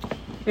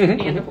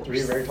 and a horse.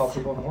 3 very tall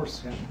people on a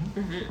horse. Yeah.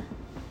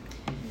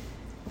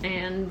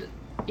 And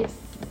yes,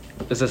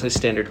 Is this a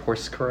standard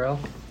horse corral,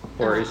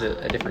 or is it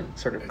a different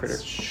sort of critter?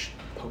 It's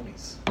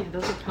ponies. yeah,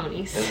 those are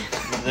ponies.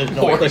 There's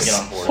no way they can get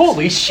on horse.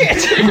 Holy shit!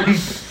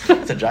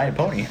 It's a giant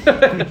pony.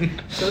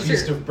 Those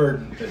Beast are of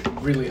burden that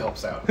really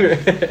helps out.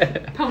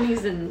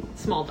 ponies and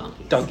small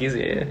donkeys. Donkeys,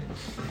 yeah.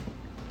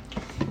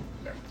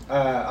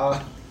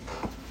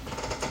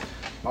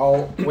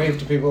 I'll wave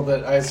to people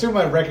that I assume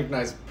I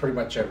recognize pretty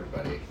much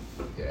everybody.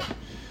 Yeah.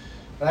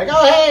 Like,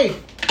 oh hey,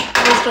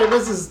 Mr. and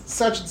Mrs.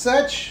 Such and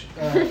Such.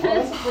 Oh,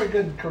 that's a pretty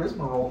good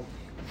charisma roll.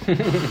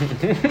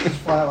 Just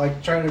flat,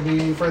 like trying to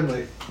be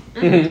friendly.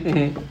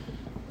 I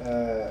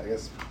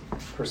guess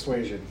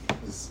persuasion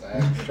is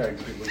I'm trying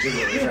to be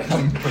legitimately friendly.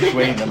 I'm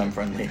persuading them I'm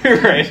friendly.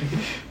 Right.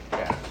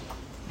 Yeah.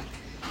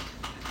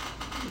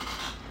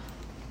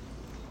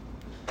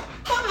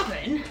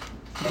 Bobbin,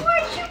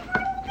 why'd you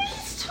bring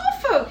these tall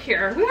folk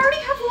here? We already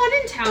have one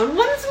in town.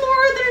 One's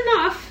more than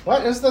enough.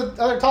 What is the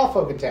other tall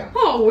folk in town?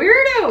 Oh,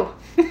 weirdo.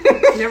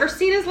 Never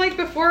seen his like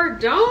before.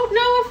 Don't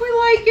know if we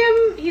like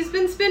him. He's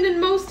been spending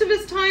most of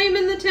his time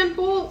in the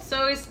temple,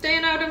 so he's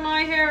staying out of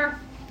my hair.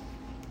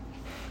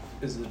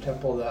 Is the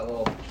temple that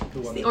little the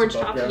It's one the that's orange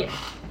above top, ground?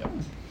 yeah.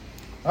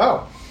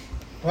 Oh,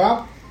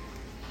 well,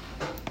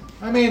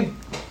 I mean,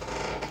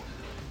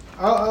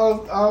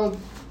 I'll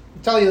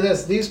tell you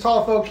this: these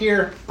tall folk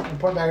here, and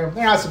point back at them,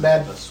 they're not so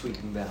bad. A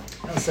sweeping bow.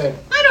 I'll say,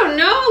 I don't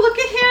know. Look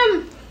at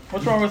him.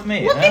 What's wrong with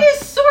me? Look huh? at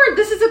his sword.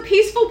 This is a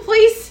peaceful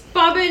place,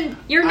 Bobbin.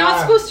 You're not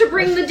supposed to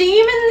bring the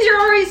demons you're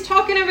always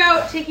talking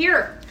about to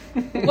here.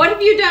 What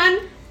have you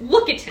done?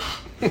 Look at him.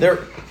 There,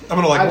 I'm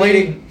gonna like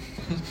lady.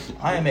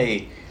 I am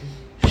a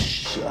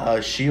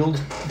shield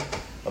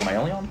of my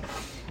alien.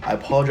 I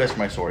apologize for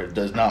my sword. It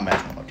does not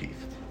match my motif.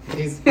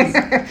 He's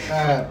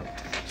I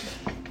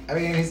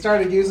mean, he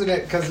started using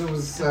it because it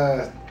was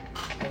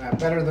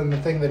better than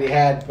the thing that he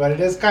had, but it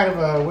is kind of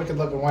a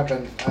wicked-looking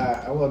weapon,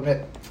 I will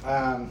admit.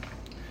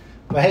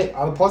 But hey,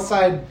 on the plus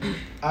side,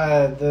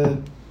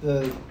 the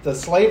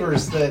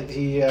slavers that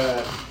he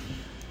I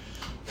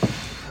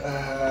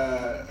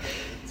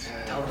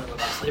don't remember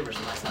about slavers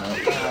last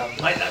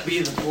night. Might not be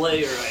the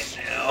play right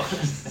now.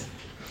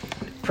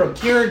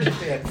 procured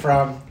it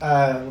from,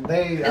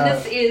 they. And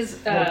this is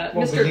what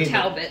we Mr. need.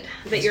 Talbot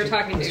that you're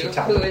talking Mr. to,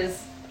 Talbot. who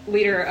is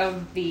leader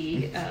of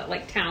the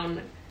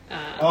town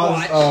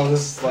watch.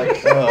 This is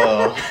like.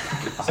 Oh.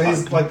 So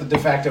he's like the de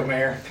facto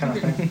mayor kind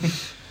of thing.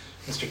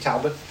 Mr.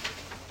 Talbot.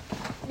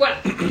 Well,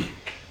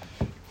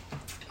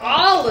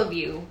 all of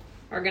you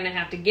are going to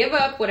have to give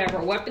up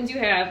whatever weapons you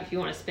have if you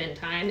want to spend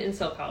time in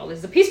Silkhollow. This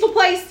is a peaceful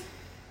place.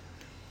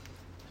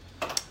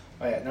 Oh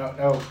yeah,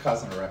 no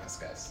causing a ruckus,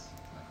 guys.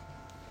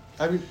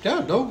 I mean, yeah,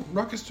 no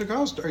ruckus to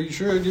cause. Are you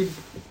sure you'd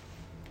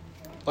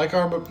like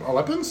our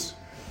weapons?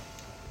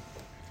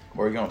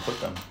 Where are you going to put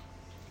them?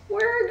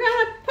 We're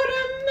going to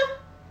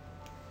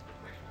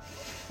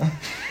put them...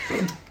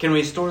 Can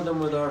we store them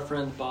with our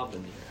friend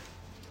Bobbin here?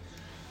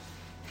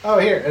 Oh,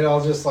 here, and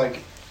I'll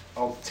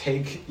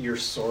take your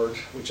sword,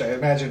 which I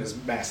imagine is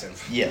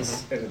massive.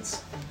 Yes. And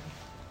it's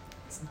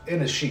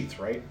in a sheath,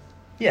 right?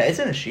 Yeah, it's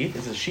in a sheath.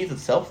 Is the sheath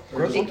itself?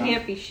 Gross It looking?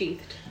 can't be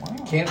sheathed. Wow.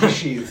 Can't be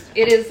sheathed.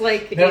 It is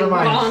like Never a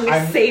mind. long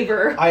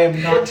saber. I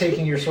am not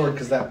taking your sword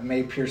because that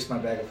may pierce my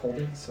bag of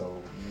holding, so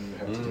you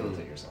have to deal with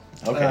it yourself.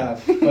 Okay.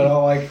 But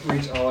I'll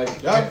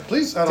Yeah,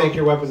 please. take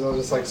your weapons. I'll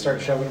just start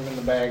shoving them in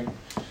the bag.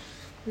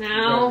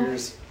 Now, Grab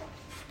yours.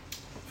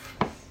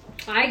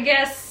 I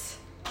guess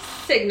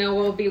Signa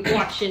will be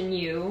watching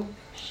you.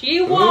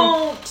 She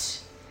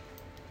won't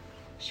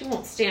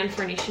stand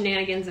for any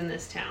shenanigans in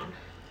this town.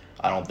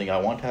 I don't think I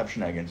want to have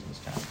shenanigans in this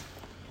town.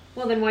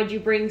 Well, then why'd you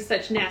bring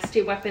such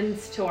nasty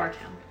weapons to our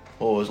town?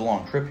 Well, it was a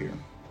long trip here.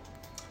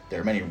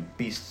 There are many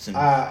beasts and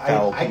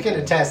foul I people. can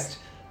attest.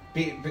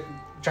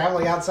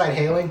 Traveling outside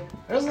hailing,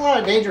 there's a lot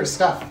of dangerous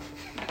stuff.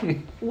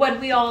 What'd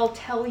we all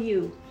tell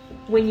you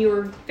when you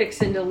were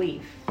fixing to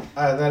leave?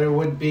 That it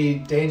would be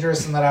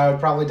dangerous and that I would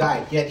probably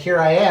die. Yet here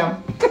I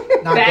am,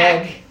 not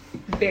Back. dead.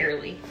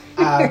 Barely.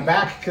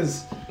 Back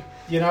because,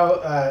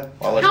 Well,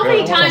 let's How go.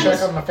 many I wanna check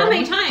times? on my How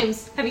many family.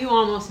 times have you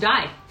almost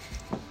died?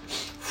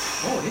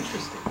 Oh,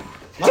 interesting.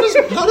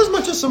 Not as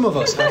much as some of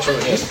us,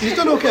 actually. He's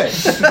done okay.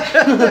 This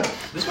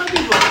might be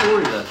before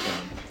he left town.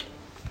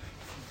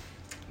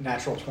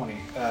 Natural 20.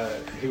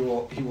 He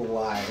will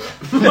lie.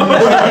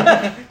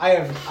 I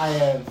have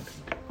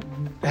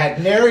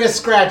had nary a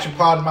scratch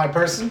upon my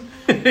person.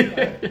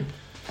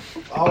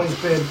 Always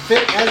been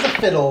fit as a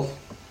fiddle.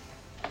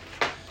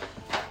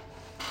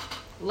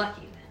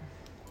 Lucky then.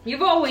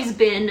 You've always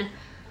been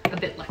a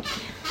bit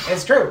lucky.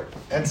 It's true.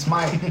 That's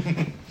one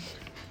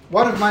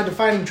of my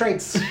defining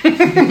traits. Lucky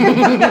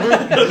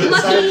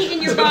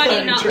in your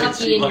body, not traits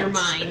lucky in you your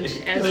might mind,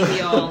 say. as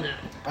we all know.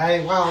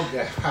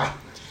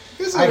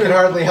 I could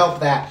hardly help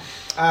that.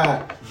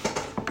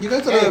 You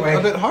guys are Anyway.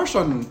 a bit harsh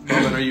on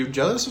Bobbin. Are you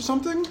jealous of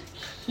something?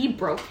 He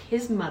broke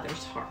his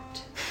mother's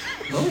heart.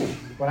 Oh,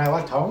 when I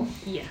left home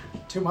Yeah.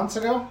 2 months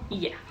ago.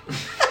 Yeah.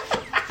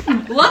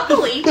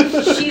 Luckily,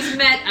 she's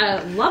met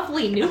a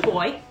lovely new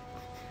boy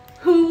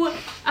who,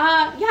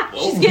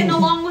 she's getting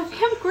along with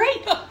him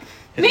great.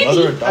 His Maybe.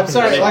 mother adopted I'm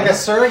sorry, him. like a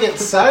surrogate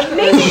son.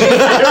 Maybe.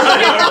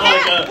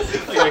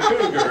 like a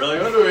cougar.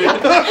 Like, what are we?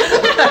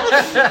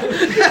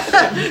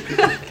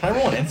 Can I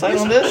roll an insight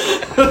on this?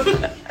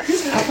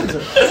 She's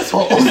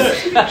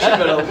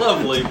been a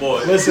lovely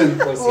boy. Listen.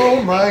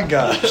 Oh my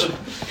gosh.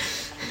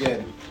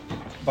 Again,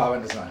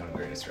 Bobbin does not have the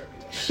greatest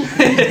reputation.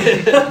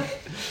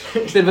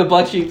 Bit of a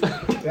black sheep.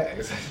 Yeah,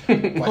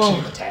 exactly.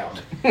 Watching the town.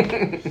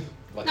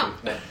 No.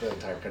 Not the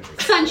entire country.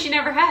 Son she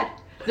never had.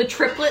 The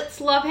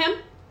triplets love him.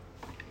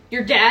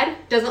 Your dad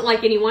doesn't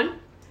like anyone.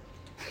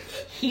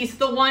 He's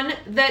the one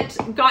that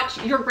got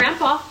your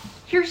grandpa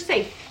here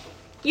safe.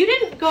 You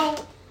didn't go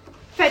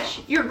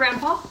fetch your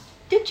grandpa,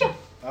 did you?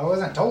 I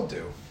wasn't told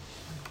to.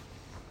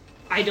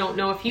 I don't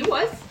know if he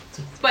was,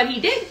 but he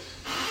did.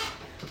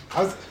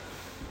 I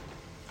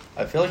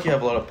feel like you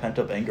have a lot of pent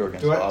up anger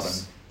against Bobbin.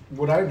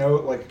 Would I know,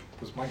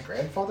 was my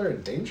grandfather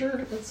in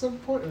danger at some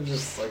point? Or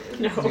just No.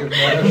 you know what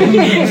I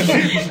mean?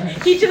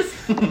 He just,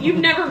 you've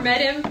never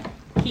met him.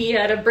 He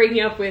had to bring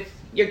you up with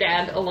your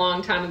dad a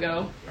long time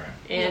ago. Right.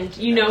 And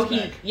He lived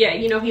he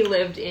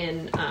lived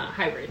in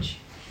Highbridge.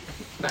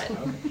 But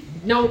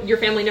no, your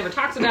family never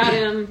talks about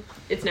him.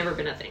 It's never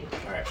been a thing.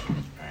 All right.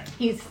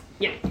 He's,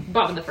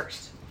 Bobbin the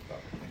First.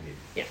 Indeed.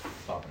 Yeah.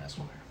 Bobbin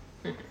Esquire.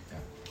 Mhm.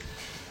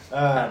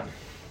 Yeah.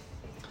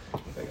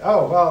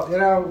 Oh, well,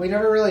 we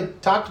never really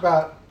talked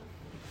about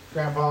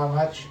Grandpa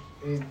much.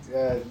 He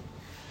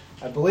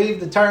I believe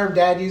the term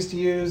Dad used to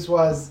use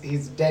was,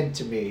 he's dead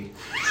to me.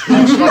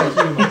 Much like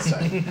you, my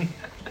son.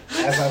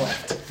 As I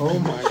left. Oh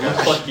my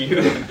gosh. Fuck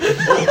you.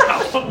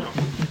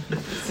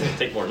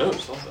 Take more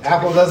notes. Also.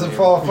 Apple doesn't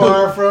fall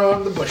far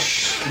from the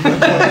bush.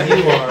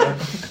 You are.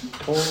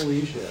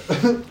 Holy shit.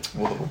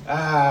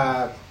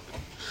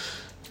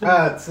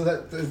 So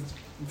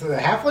the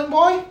halfling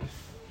boy?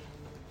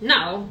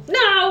 No.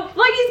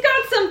 Like he's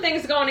got some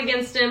things going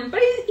against him,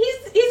 but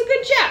he's a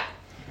good chap.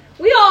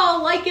 We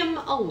all like him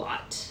a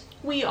lot.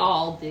 We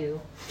all do.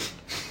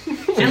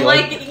 And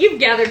like you've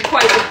gathered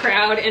quite the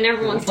crowd, and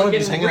everyone's Fun if looking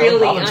he's hanging out really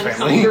with Bobbin's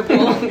family.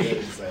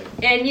 uncomfortable.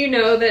 And you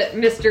know that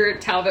Mr.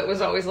 Talbot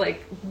was always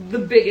like the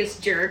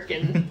biggest jerk,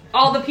 and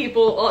all the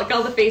people, like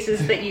all the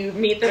faces that you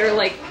meet that are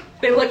like,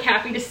 they look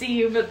happy to see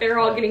you, but they're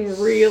all getting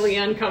really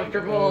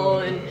uncomfortable,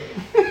 and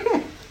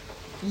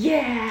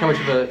yeah. How much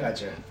of a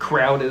Gotcha.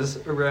 crowd is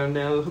around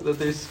now that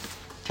there's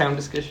town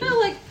discussion?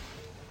 Like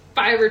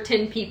 5 or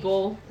 10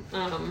 people.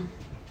 Alright.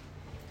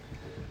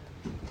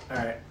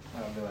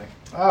 I'll be like,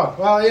 oh,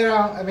 well, you know,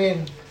 I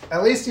mean,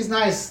 at least he's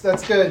nice.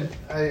 That's good.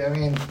 I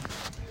mean,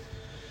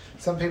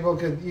 some people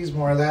could use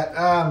more of that.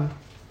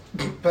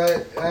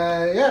 But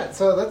yeah,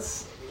 so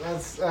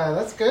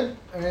that's good.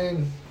 I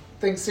mean,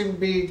 things seem to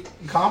be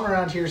calm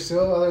around here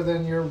still, other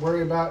than you're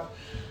worried about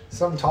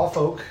some tall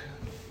folk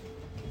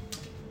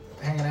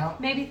hanging out.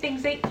 Maybe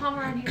things ain't calm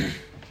around here.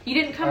 You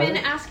didn't come Are in they?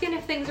 asking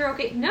if things are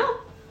okay. No.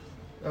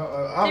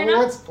 They're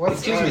not. What's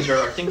Excuse me, sir.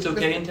 Are things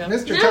okay in town?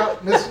 Mr. No.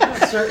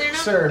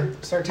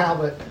 Sir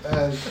Talbot,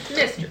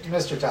 Mr.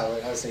 Mr.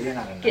 Talbot. I say you're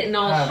not in. Getting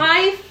all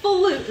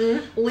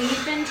highfalutin,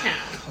 leaving town.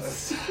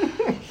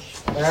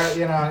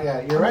 You know, yeah,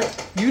 you're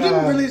right. You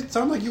didn't really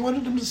sound like you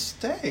wanted him to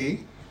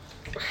stay.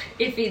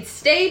 If he'd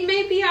stayed,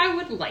 maybe I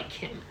would like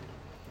him.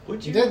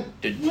 Would You you?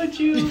 didn't. Would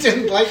you? You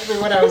didn't like me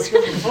when I was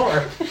here before.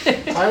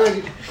 Why would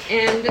you?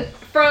 And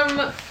from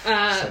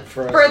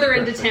for us, further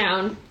it's into perfect.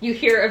 town, you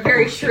hear a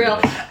very shrill,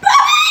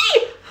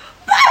 Bobby!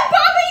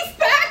 Bobby's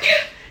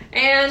back!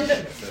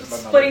 And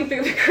splitting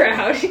through the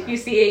crowd, you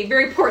see a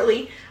very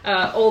portly,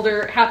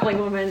 older halfling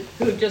woman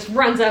who just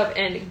runs up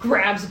and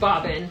grabs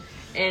Bobbin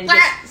and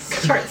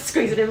just starts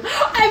squeezing him.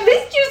 I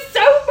missed you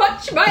so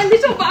much, my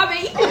little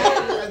Bobby!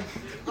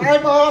 Hi,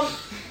 Mom.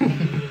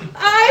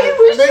 I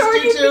was missed sure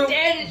you you'd too. be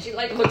dead. And she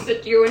like looks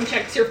at you and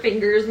checks your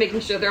fingers, making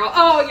sure they're all.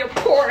 Oh, your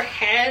poor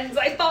hands!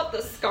 I thought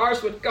the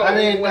scars would go I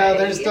mean, away.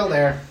 they're still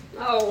there.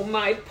 Oh,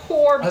 my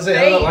poor I say,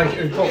 baby.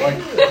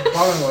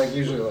 Bobbin, like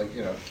usually, like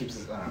keeps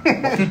his. I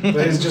don't know.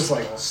 But it's just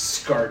like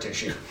scar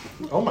tissue.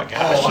 Oh my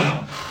gosh.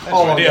 wow. That's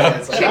All an of idea. it.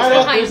 It's like, Checks I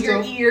don't behind think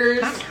your so.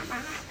 ears.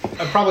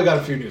 I've probably got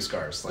a few new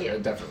scars. Like Yeah. I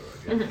definitely.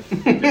 Yeah.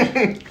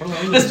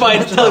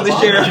 Despite telling the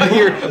sheriff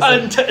you're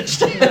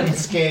untouched.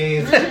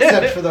 Unscathed,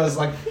 except for those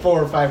like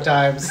 4 or 5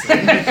 times. One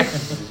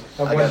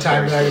got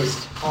time very that I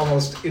was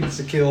almost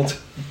insta-killed.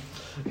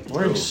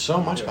 Learning so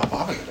much about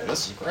Bobbin today.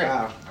 This is great.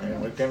 Wow. I mean,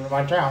 we came to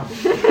my town.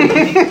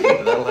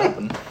 That'll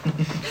happen.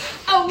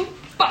 Oh,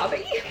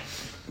 Bobby.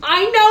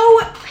 I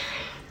know.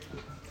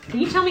 Can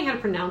you tell me how to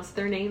pronounce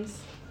their names?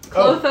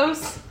 Oh.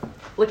 Clothos?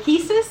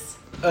 Lachesis?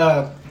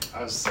 I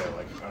was saying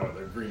like, I don't know,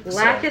 they're Greek. so,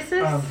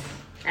 Lachesis?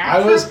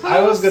 I was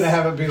Atropos? gonna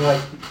have it be like,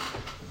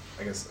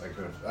 I guess I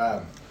could.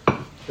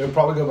 They would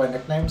probably go by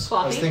nicknames.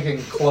 I was Floppy?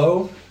 thinking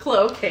Clo,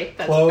 Clo, okay,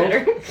 that's Clo,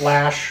 better.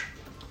 Flash,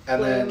 and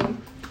Clo. then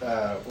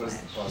what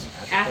is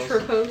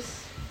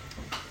Atropos?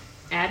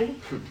 Addie?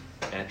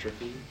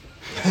 Atrophy.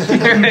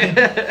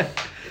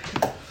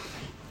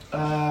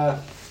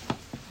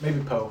 Maybe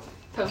Poe.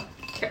 Poe.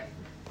 Okay.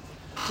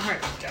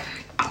 Alright.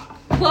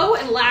 Clo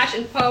and Lash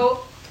and Poe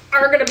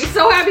are going to be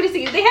so happy to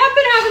see you. They have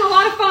been having a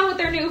lot of fun with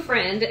their new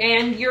friend,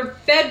 and your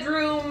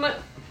bedroom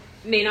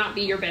may not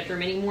be your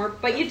bedroom anymore,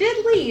 but you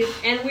did leave,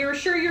 and we were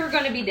sure you were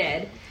going to be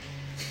dead.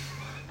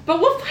 But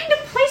we'll find a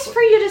place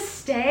for you to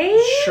stay.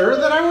 Sure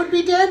that I would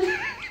be dead?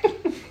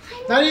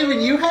 Not even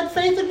you had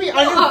faith in me?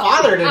 I knew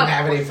Father didn't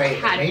have any faith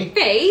in had me.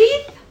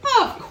 faith,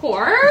 of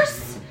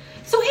course.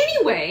 So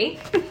anyway,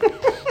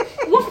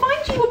 we'll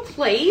find you a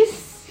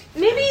place.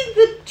 Maybe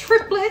the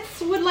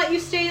triplets would let you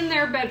stay in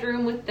their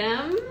bedroom with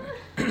them.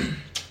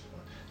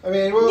 I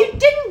mean, well, You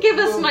didn't give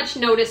us well, much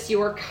notice you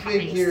were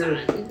coming,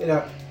 here, son. you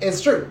know, it's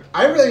true.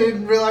 I really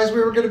didn't realize we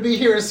were going to be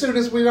here as soon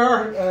as we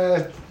are,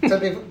 to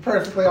be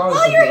perfectly honest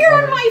Oh, with you're you. here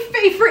on Mother. my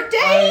favorite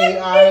day.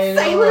 I It's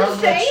know Sailor's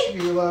how Day.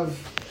 much you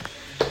love.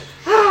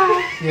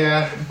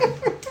 Yeah.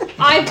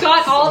 I've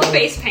got all the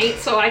face paint,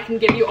 so I can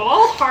give you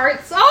all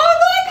hearts. Oh,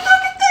 look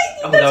at the,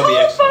 Oh, the that would be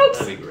tall excellent. folks.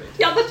 That'd be great.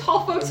 Yeah, the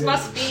tall folks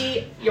must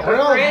be your I don't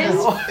know,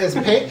 friends.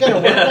 is paint going to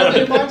work on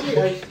you, Monty?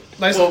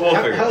 Nice, We'll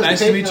figure it out. nice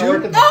to meet you. Oh, you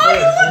look so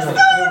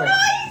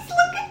nice.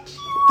 Look at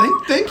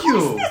you. Thank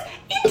you.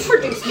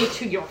 Introduce me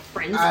to your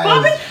friends, I-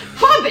 Bobbin.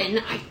 Bobbin,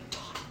 I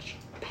taught you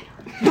better.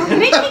 You're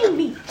making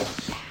me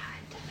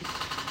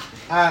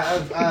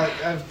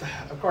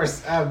Of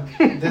course,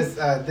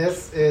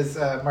 this is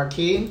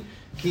Marquine.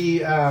 He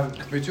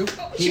Me too.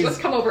 She must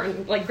come over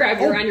and like grab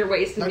you around your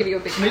waist and give you a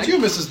big Me hug. too,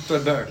 Mrs.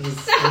 Threadbare.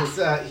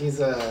 he's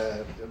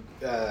a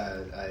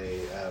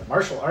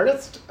martial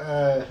artist.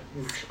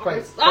 He's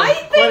quite I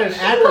quite an think he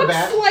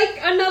acrobat. looks like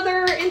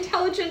another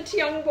intelligent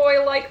young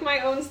boy like my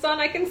own son.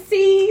 I can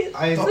see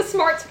the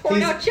smarts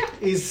pouring out you.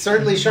 He's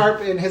certainly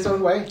sharp in his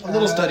own way. A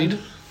little studied.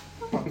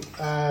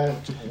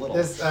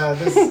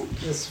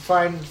 This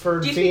fine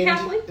furred Do you speak fiend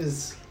Kathleen?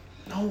 is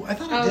No, I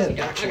thought Oh, I did,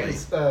 yeah, actually.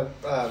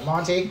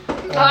 Monty.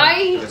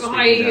 I've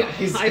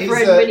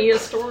read many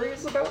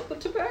stories about the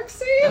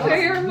tabaxi.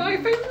 They are my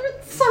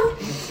favorites.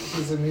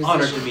 He's a musician.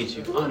 Honored to meet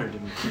you. Honored to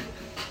meet you.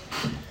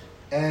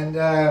 And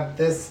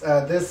this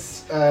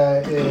is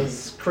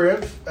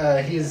Kriv.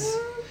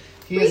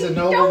 He is a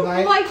noble don't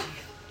knight. like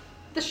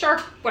the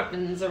sharp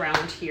weapons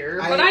around here,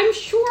 but I- I'm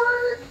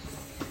sure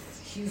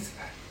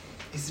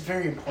He's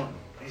very important.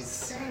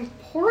 He's they're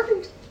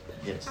important.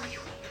 Yes.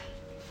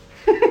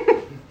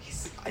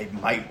 I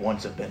might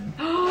once have been.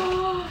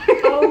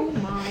 Oh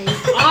my!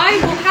 I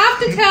will have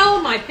to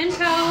tell my pen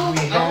pal. we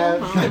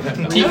have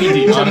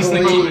TBD, honestly,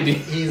 generally,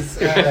 TBD. He's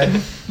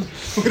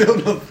We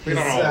don't know. he's,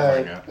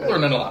 We're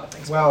learning a lot of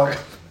things. well,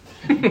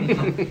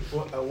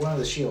 one of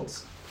the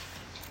shields.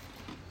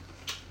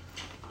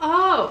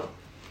 Oh,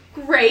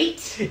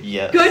 great!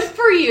 Yes. Good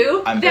for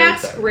you. I'm very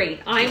That's excited. great.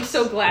 I'm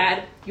so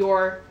glad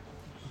you're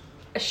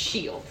a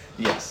shield.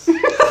 Yes.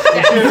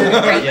 That's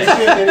great.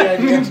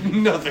 Yes.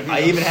 Nothing.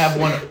 I even have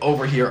one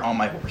over here on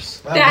my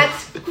horse.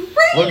 That's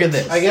great. Look at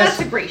this. I guess-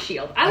 That's a great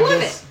shield. I love it.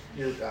 guess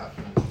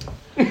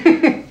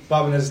You're,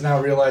 Bobbin is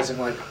now realizing,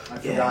 like, I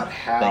forgot Thank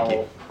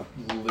how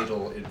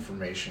little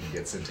information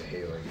gets into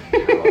hailing.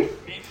 And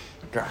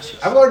Gosh.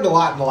 I've learned a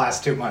lot in the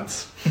last 2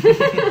 months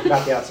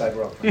about the outside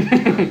world.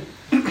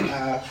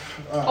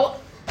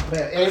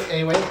 But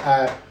anyway,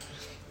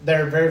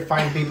 they're very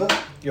fine people.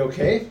 You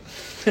okay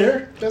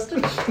there,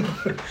 Justin?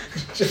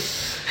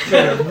 Just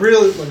got a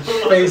really like,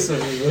 face of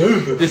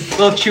This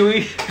little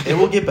chewy. It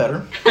will get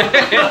better.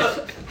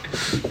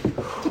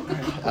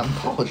 I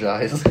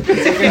apologize.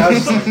 Okay, I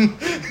was just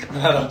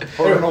like,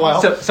 for a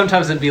while. So,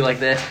 sometimes it'd be like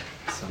that.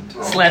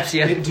 Slaps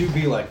you. It do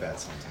be like that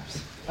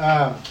sometimes.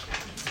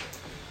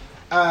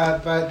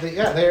 But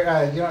they're they've very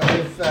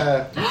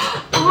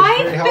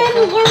I've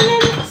helpful. been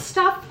learning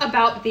stuff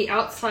about the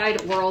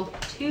outside world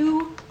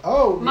too,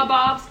 Oh, my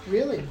bobs.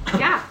 really?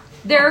 Yeah,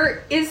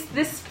 there is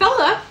this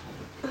fella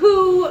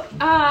who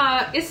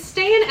is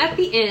staying at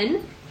the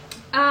inn.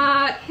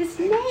 His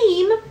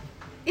name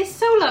is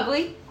so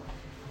lovely.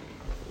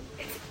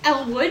 It's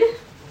Elwood.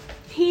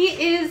 He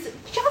is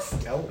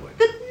just Elwood.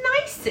 the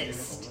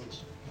nicest.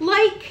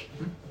 Like,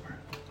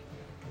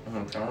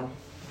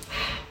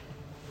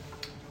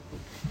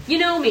 you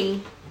know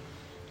me.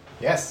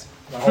 Yes,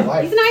 my whole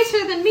life. He's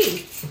nicer than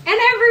me. And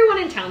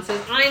everyone in town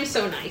says I'm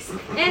so nice.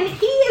 And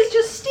he is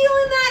just stealing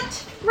that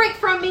right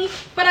from me.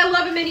 But I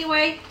love him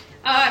anyway.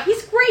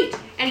 He's great.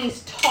 And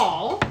he's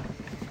tall.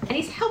 And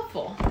he's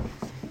helpful.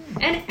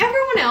 And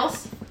everyone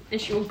else, and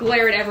she will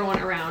glare at everyone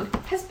around,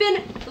 has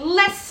been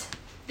less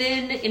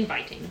than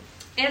inviting.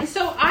 And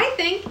so I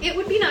think it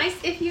would be nice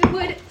if you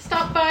would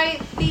stop by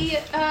the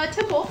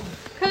temple.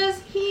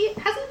 Because he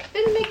hasn't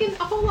been making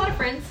a whole lot of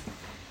friends.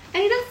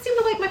 And he doesn't seem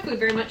to like my food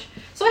very much.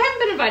 So I haven't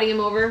been inviting him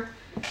over.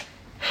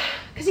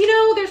 Because,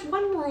 there's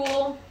one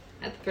rule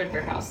at the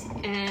Threadbare house.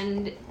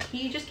 And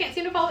he just can't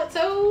seem to follow it.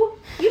 So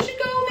you should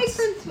go make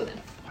friends with him.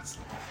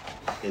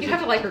 You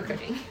have to like her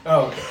cooking.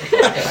 Oh, okay.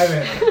 I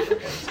mean,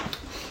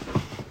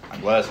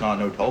 I'm glad it's not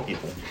no tall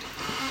people.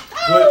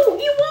 Oh,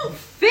 you won't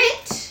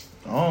fit.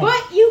 Oh,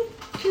 But you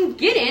can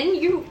get in.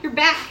 Your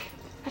back.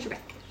 How's your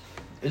back?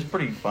 it's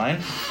pretty fine.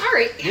 All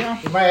right. Yeah.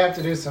 we might have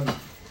to do some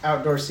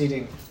outdoor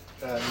seating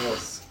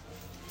meals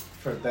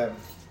for them.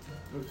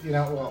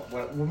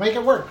 We'll make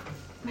it work.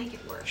 Make it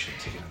work. Should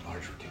have taken a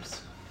large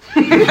reduce.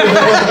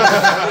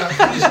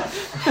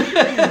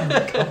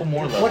 A couple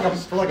more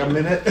levels. For like a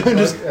minute.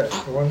 Just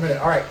for 1 minute.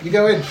 All right, you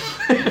go in.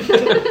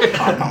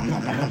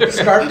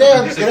 Start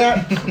dance. Get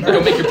out.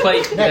 Go make your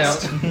plate.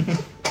 Next.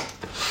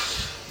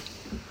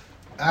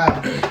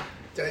 Down.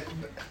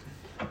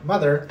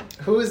 Mother,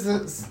 who is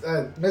this?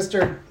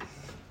 Mr.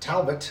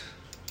 Talbot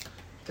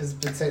has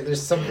been saying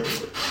there's some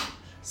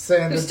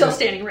saying Who's that still there's-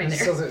 standing right who's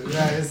there. still-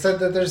 it said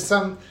that there's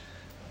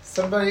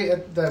somebody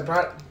that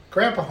brought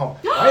Grandpa home.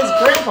 Why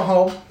is Grandpa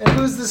home? And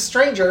who's this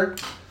stranger?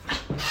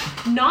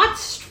 Not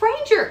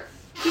stranger.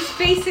 He's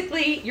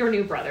basically your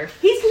new brother.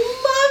 He's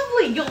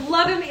lovely. You'll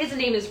love him. His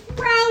name is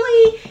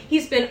Rowley.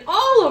 He's been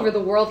all over the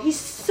world. He's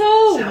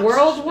so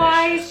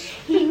world-wise.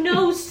 He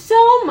knows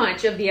so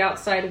much of the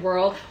outside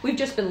world. We've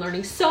just been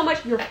learning so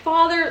much. Your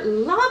father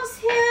loves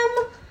him.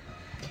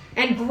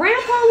 And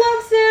Grandpa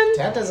loves him.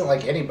 Dad doesn't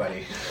like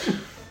anybody.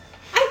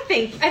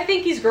 I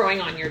think he's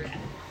growing on your dad.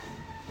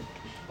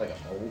 Like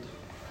I'm old.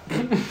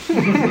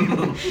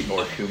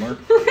 Or humor.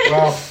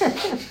 Well,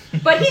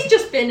 But he's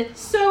just been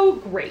so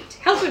great.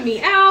 Helping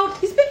me out.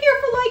 He's been here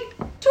for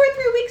like 2 or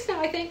 3 weeks now,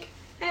 I think.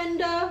 And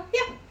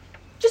yeah,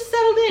 just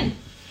settled in.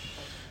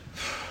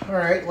 all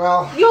right.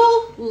 Well,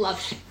 You'll love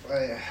him. 2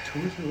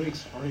 or 3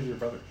 weeks. How old is your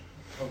brother?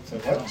 Oh, so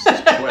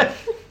what?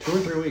 2 or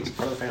 3 weeks,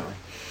 part of the family.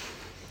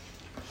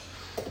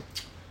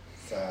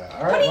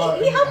 All right.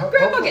 But he helped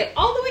Grandpa get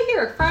all the way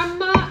here from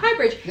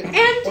Highbridge.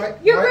 And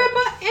your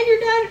grandpa and your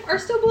dad are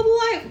still both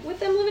alive with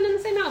them living in the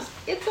same house.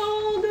 It's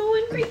all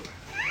going great.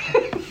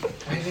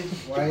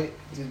 Why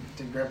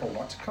did Grandpa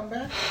want to come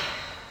back?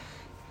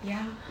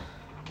 Yeah.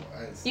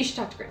 You should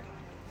talk to Grandpa.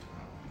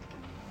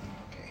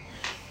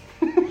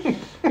 Okay.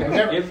 You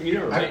never met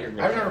your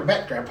grandpa. I've never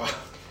met Grandpa.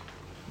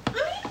 I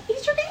mean,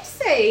 he's your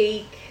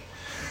namesake.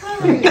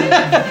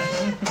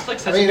 It's like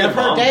such I mean, a good I've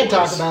heard mom Dad voice.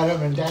 talk about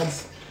him, and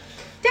Dad's.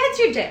 Dad's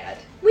your dad.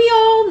 We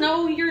all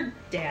know your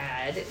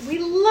dad. We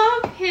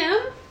love him.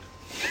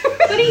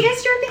 But he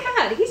is your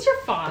dad. He's your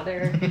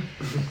father.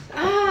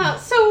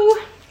 So...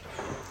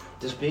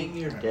 Does being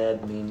your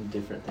dad mean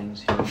different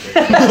things here?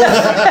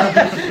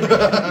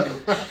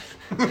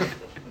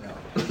 No.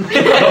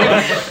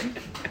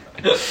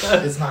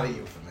 It's not a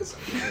euphemism.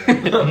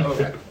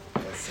 Okay.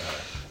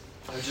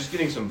 I was just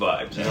getting some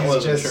vibes. I He's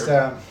wasn't just,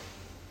 sure.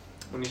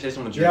 When you say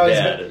someone's you your know,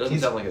 dad, it doesn't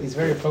he's, sound like he's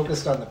very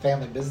focused on the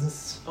family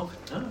business. Okay.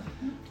 Oh.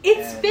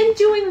 It's been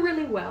doing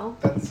really well.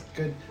 That's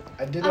good.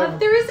 I did.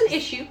 There is an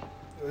issue.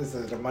 Is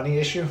it a money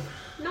issue?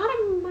 Not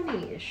a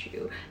money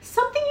issue.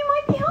 Something you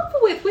might be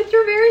helpful with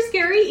your very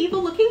scary,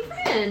 evil-looking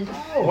friend.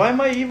 Oh, why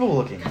am I evil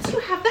looking? Because you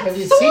have that Have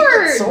you seen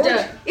that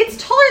sword? It's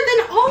taller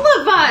than all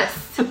of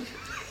us.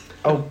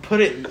 Oh,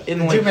 put it in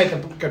You like. do make a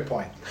good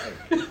point.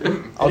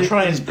 I'll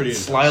try It's and pretty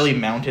slyly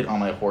mount it on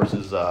my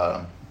horse's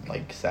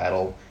like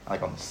saddle,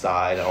 like on the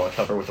side. I'll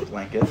cover it with a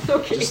blanket.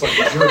 Okay. Just like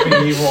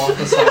dripping evil off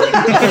the side.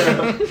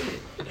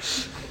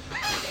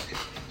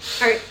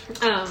 All right.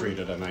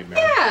 Created a nightmare.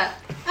 Yeah.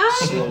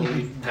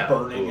 Slowly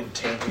burning and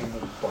taking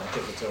the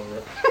blanket that's over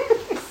it.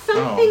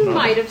 Something no.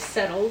 might have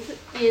settled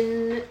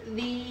in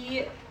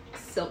the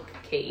Silk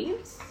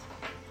Caves.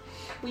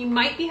 We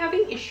might be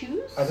having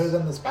issues Other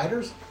than the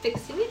spiders?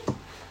 fixing it.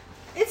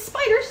 It's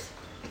spiders.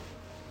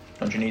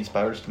 Don't you need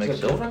spiders to make Is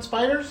it silk? different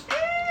spiders?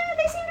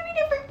 They seem to be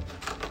different.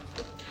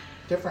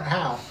 Different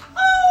how?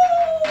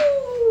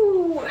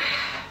 Oh!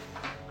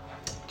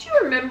 Do you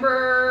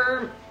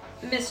remember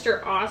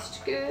Mr.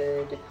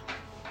 Ostgood?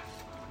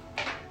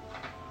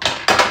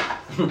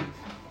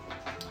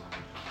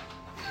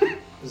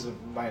 Is it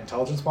my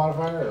intelligence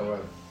modifier or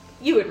what?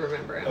 You would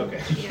remember him.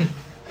 Okay. Yeah.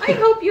 I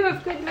hope you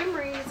have good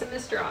memories of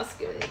Mr.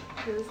 Osgood,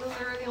 because those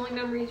are the only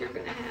memories you're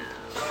going to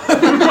have.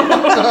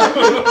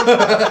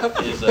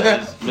 Is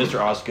Mr.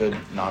 Osgood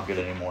not good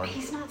anymore?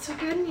 He's not so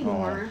good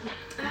anymore.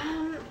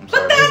 I'm But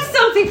sorry. that's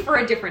something for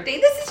a different day.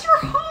 This is your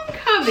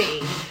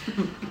homecoming.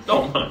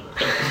 Don't mind.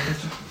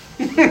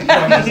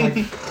 I was like,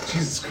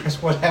 Jesus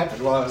Christ, what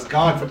happened while I was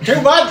gone for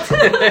 2 months?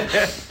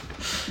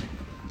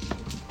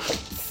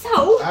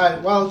 So,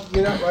 Well,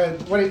 you know,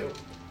 what do you...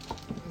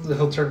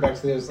 He'll turn back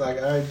to the others like,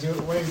 what do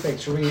you think?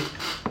 Should we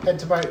head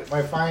to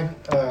my fine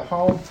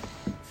home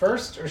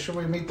first, or should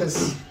we meet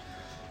this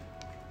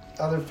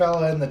other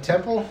fella in the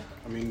temple?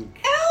 I mean,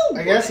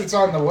 I guess it's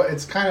on the...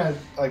 It's kind of,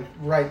 like,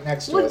 right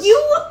next to would us.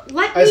 you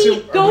let I me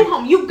assume- go are we-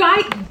 home? You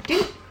guys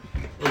didn't,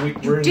 we're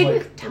you in didn't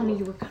like... tell me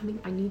you were coming.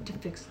 I need to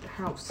fix the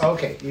house.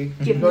 Okay, you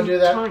Give go me do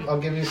that. time. I'll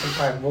give you some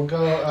time. We'll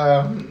go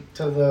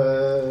to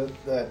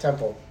the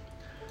temple.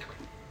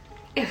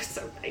 It was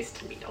so nice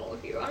to meet all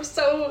of you. I'm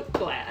so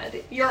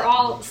glad. You're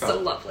all so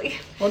lovely.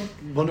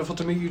 Wonderful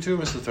to meet you too,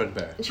 Mr.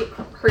 Threadbare. And she'll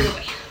hurry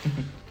away.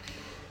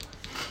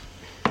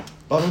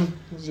 Bobbin,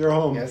 this is your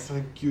home. Yes. I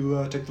think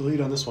you take the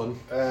lead on this one.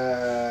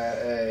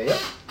 Yep.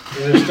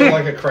 There's still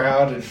like a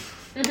crowd and...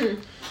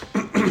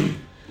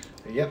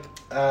 Yep.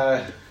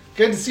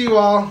 Good to see you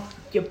all.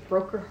 You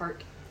broke her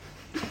heart.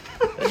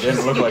 It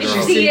didn't look like You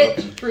her. see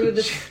it through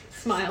the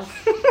smile.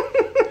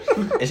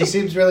 She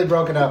seems really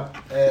broken up,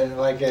 and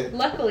like it.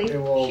 Luckily, It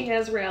will- she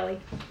has Rally.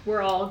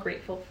 We're all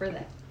grateful for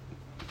that.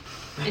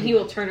 And he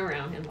will turn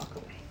around and walk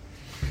away.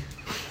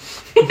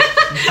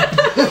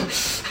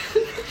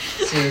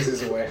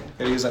 Seizes away.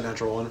 Gotta use that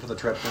natural one for the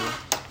trip now.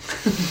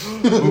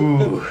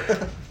 Ooh.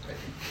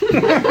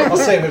 I'll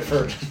save it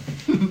for.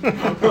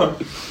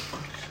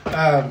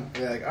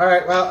 Be like, all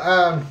right,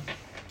 well,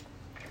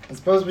 I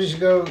suppose we should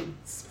go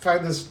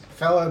find this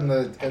fella in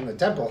the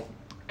temple.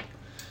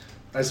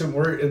 I assume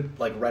we're in,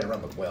 like right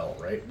around the well,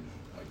 right?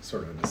 Like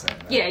sort of in the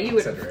center. Yeah, you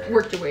would center area. have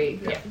worked your way.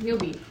 Yeah. Yeah, you'll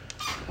be.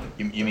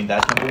 You mean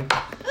that temple?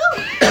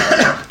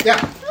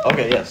 Yeah,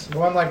 Okay, yes. the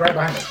one like right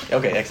behind us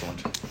Okay,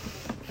 excellent.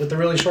 with the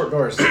really short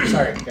doors.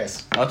 Sorry,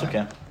 guys. Oh, that's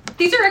okay.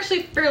 These are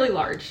actually fairly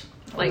large.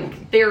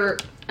 Like they're.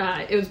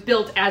 It was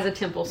built as a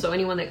temple, so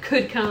anyone that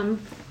could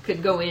come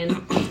could go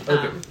in.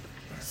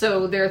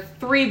 So there are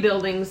 3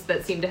 buildings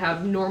that seem to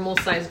have normal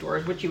sized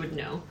doors, which you would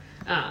know.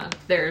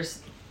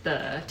 There's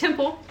the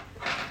temple.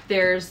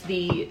 There's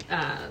the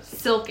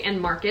silk and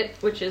market,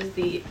 which is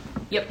the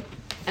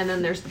and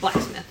then there's the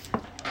blacksmith.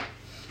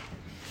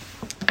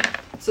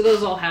 So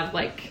those all have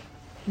like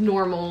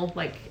normal,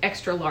 like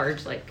extra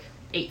large, like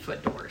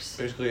 8-foot doors.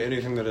 Basically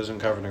anything that isn't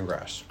covered in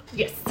grass.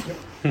 Yes.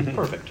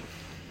 Perfect.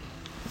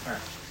 All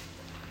right.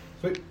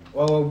 Sweet.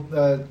 Well,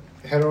 we'll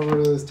head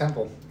over to this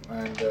temple,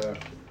 and the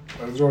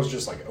door's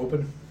just like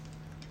open.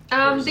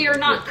 They are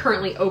not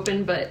currently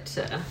open, but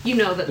you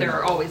know that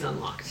they're always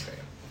unlocked.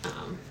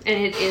 And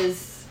it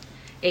is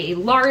a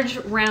large,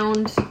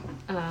 round,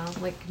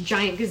 like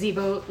giant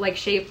gazebo-like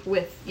shape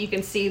with, you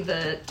can see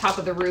the top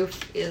of the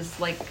roof is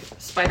like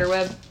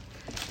spiderweb.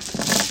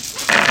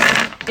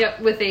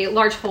 Yep, with a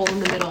large hole in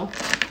the middle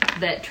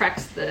that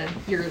tracks the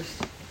years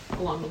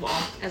along the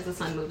wall as the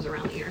sun moves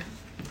around the year.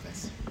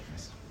 Nice.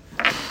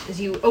 As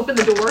you open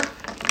the door,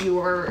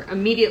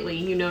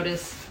 you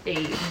notice a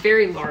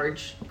very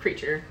large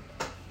creature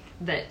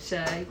that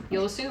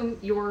you'll assume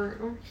your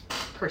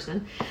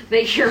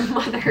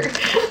mother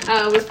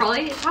was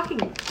probably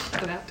talking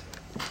about.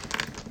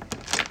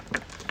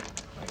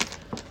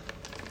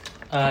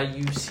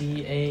 You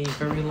see a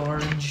very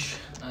large,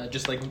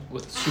 just like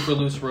with super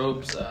loose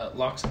robes,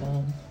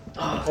 Loxamon.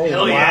 Oh,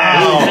 hell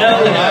wow.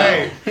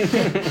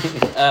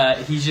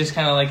 yeah. He's just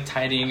kind of like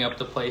tidying up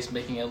the place,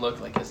 making it look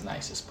like as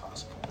nice as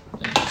possible.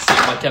 And just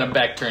like kind of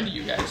back turned to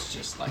you guys,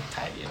 just like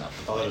tidying up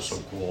the place. Oh, that is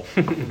so cool.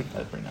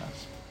 That's pretty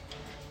nice.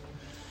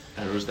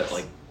 I noticed that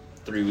like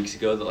 3 weeks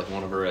ago that like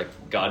one of her like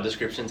god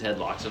descriptions had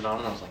Loxodon,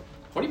 and I was like,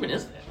 what even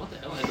is that? What the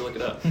hell? I had to look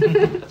it up.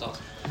 That's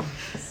awesome.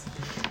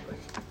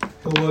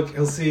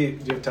 He'll see,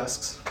 do you have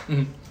tusks?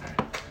 Mhm.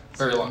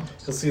 Very long.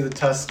 He'll see the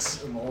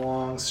tusks and the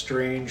long,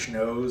 strange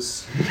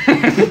nose,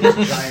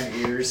 giant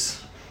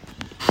ears.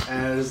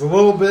 And there's a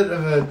little bit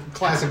of a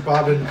classic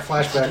Bobbin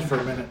flashback for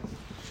a minute.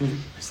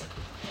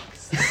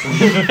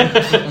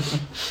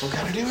 What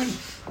kind of demon?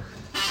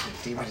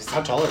 Demons.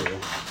 How tall are you?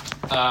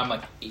 I'm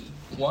like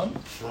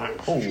 8'1".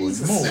 Holy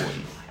moly.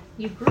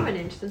 You grew an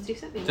inch since you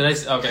sent me. Did I?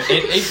 Okay,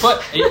 8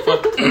 foot. 8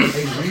 foot.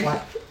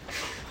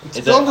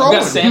 Is Still that, I've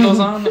got sandals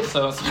on,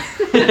 so it's,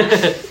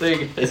 there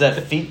you go. is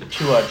that feet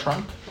to a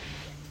trunk?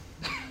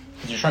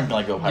 'Cause your trunk can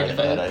like go higher Yeah,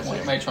 than that, I if I point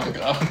assume. my trunk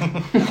up.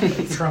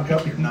 Shrunk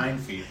up, you're 9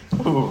 feet.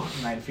 Ooh.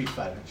 9 feet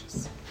 5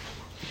 inches.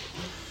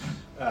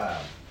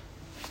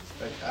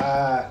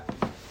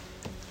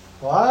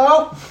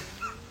 Hello?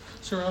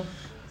 Sure.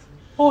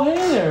 Oh, hey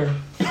there.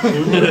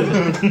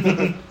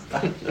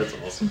 That's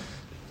awesome.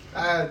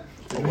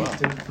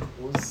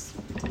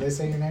 Did they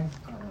say your name?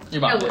 I don't remember.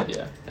 Your mom Elwood. did,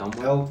 yeah.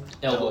 Elwood.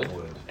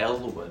 Elwood.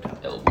 Elwood.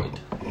 Elwood.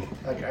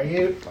 Like, are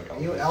you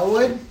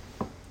Elwood?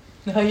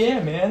 Oh yeah,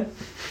 man.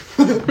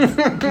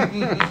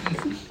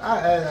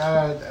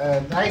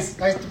 Nice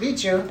to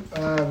meet you.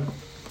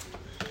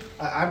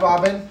 I'm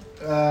Bobbin.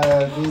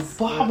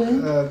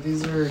 Bobbin?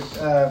 These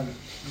are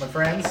my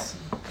friends.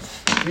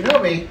 You know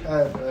me.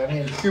 I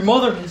mean, Your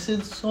mother has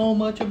said so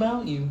much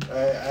about you.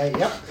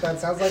 yep, that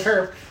sounds like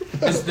her.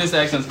 This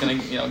accent's gonna,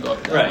 go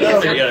up. Right. Yeah,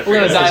 so you gotta We're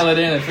gonna figure dial it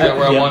in and figure out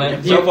where I want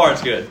it. So far,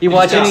 it's good. You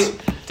watch any?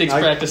 Takes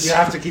practice. You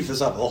have to keep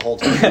this up the whole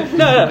time.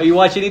 No. You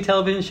watch any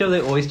television show? They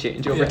always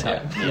change over Yeah,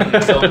 time. yeah.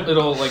 So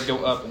it'll like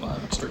go up and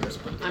extremes.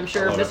 But I'm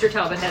sure Mr.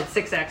 Talbot had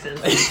 6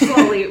 accents,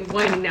 slowly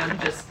winding down to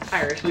just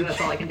Irish, because that's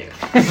all I can do.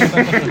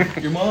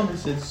 Your mom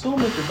has said so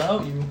much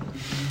about you.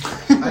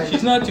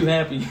 She's not too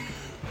happy.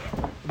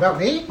 About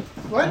me?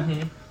 What?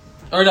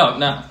 Mm-hmm. Or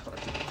no.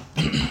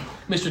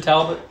 Mr.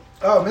 Talbot.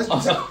 Oh, Mr.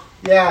 Also,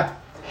 Yeah.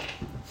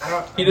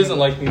 he doesn't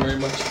like me very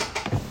much.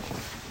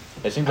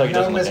 It seems like I've it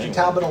doesn't known like Mr. anyone.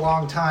 Talbot a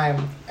long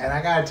time, and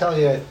I gotta tell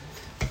you,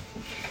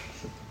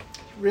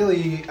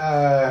 really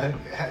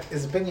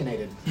is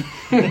opinionated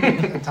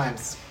at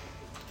times.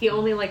 He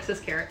only likes his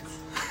carrots,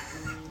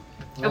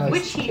 of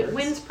which he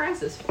wins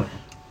prizes for.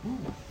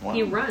 Wow.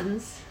 He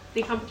runs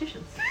the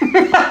competitions.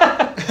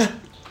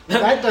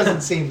 That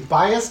doesn't seem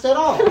biased at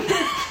all.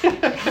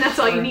 That's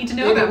all you need to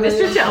know about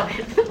Mr.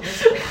 Talbot.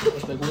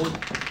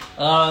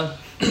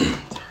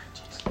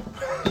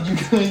 Did you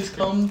guys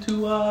come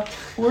to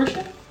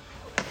worship?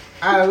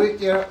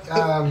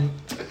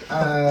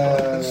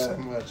 So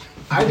much.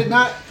 I did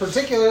not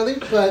particularly,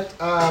 but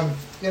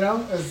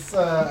it's,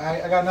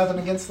 I got nothing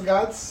against the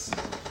gods.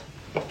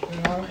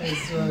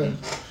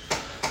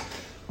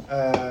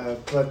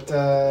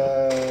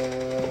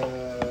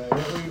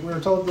 We were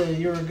told that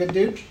you were a good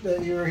dude,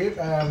 that you were here,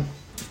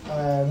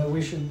 that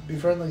we should be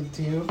friendly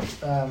to you.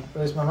 At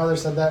least my mother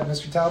said that.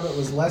 Mr. Talbot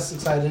was less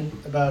excited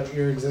about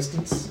your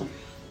existence.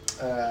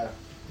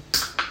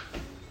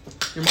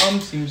 Your mom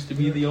seems to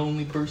be the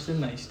only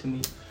person nice to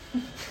me.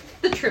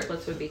 The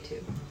triplets would be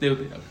too. They would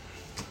be.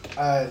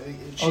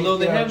 She- Although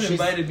they haven't she's-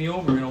 invited me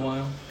over in a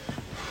while.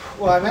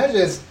 Well, I imagine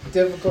it's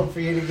difficult for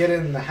you to get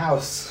in the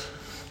house.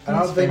 I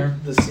don't That's think fair.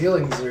 the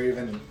ceilings are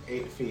even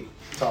 8 feet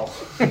tall.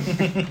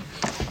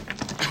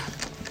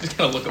 Just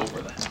gonna look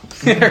over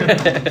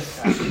that.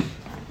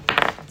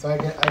 So I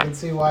can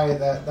see why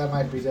that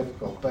might be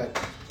difficult. But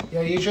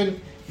you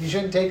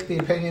shouldn't take the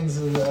opinions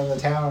of the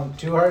town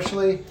too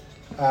harshly.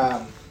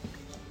 I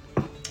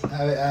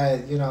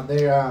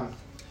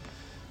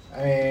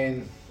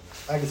mean,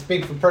 I can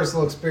speak from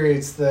personal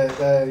experience that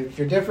if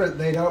you're different,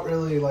 they don't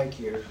really like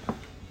you.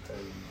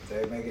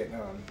 They make it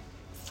known.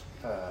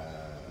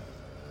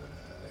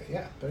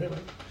 Yeah, but anyway.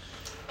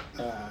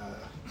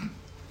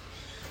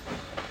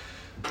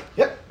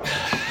 Yep.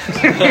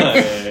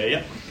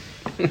 Yeah.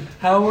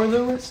 How are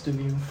the rest of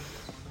you?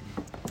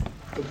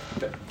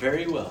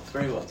 Very well.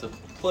 Very well. It's a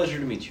pleasure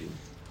to meet you.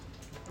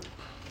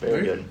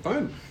 Very good.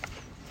 Fine.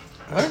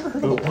 I never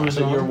heard Who of is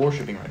it you're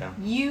worshipping right now?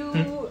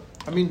 You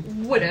I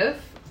mean, would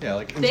have. yeah,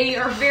 like They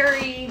are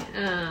very,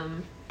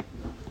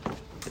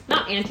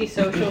 not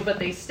antisocial, but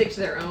they stick to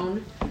their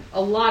own.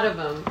 A lot of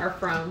them are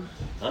from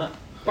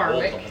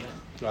Barwick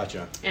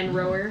Gotcha. and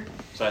Rower.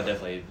 So I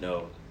definitely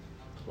know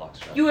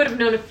Lockstrap. You would have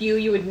known a few.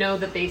 You would know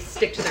that they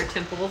stick to their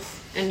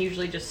temples and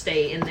usually just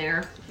stay in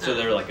there. So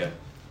they're like a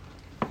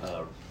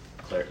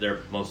they're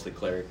mostly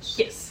clerics.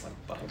 Yes.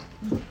 Like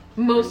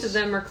Most of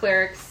them are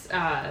clerics.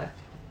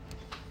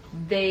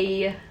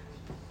 They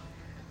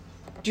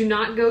do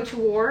not go to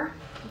war.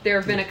 There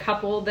have been a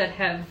couple that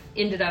have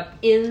ended up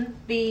in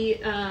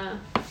the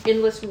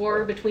endless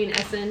war between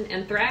Essen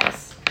and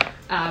Thrax,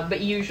 but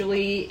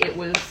usually it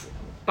was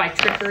by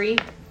trickery,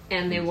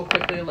 and they will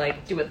quickly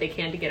do what they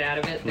can to get out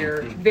of it.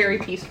 They're very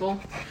peaceful.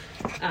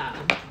 I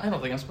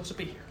don't think I'm supposed to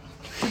be here.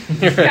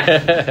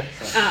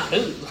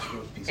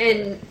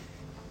 And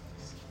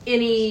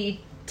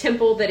any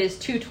temple that is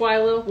to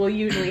Twyla will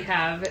usually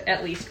have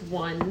at least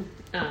one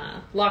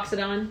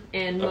Loxodon,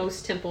 and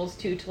most temples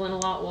to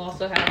Telinalot will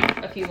also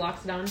have a few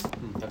Loxodon.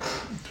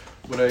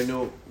 What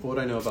would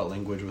I know about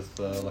language with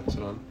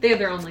Lexodon? They have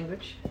their own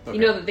language. Okay.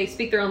 You know that they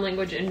speak their own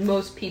language, and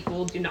most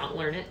people do not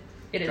learn it.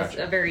 It is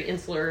Gotcha. a very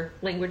insular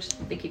language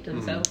that they keep to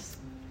themselves.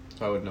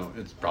 So I would know.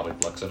 It's probably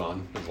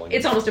Lexodon as language.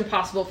 It's almost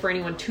impossible for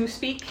anyone to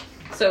speak.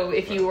 So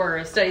if you are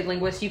a studied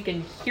linguist, you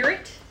can hear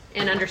it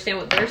and understand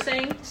what they're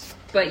saying,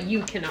 but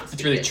you cannot speak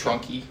It's really it.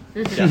 trunky.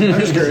 Yeah, I'm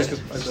just curious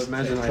because I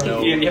imagine I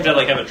know. You have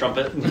to have a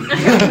trumpet.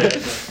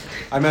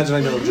 I imagine I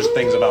know just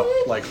things about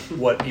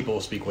what people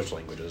speak, which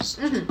languages.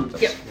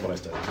 That's Yep. what I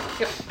study.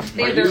 Yep.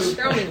 They have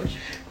their own language.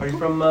 Are you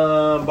from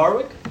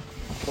Barwick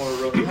or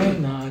Rohier?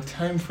 I'm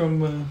not. I'm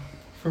from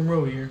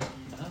Rohier.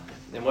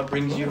 And what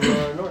brings you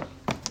north?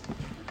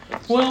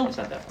 Well, It's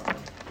not that far.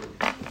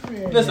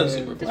 That's not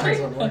super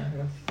far.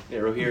 Yeah,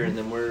 Rohier, and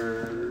then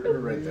we're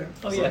right there.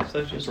 Oh yeah, so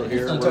it's just We're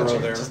here. Don't We're touch over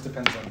it. there. It just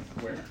depends on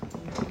where.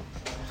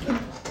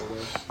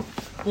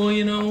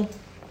 Well,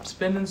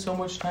 spending so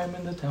much time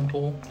in the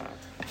temple,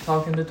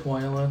 talking to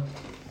Twyla.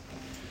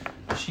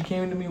 She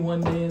came to me one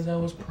day as I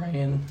was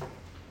praying.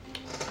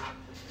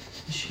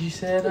 She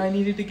said I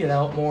needed to get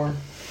out more.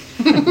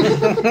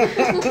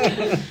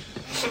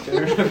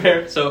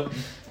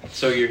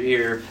 So you're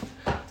here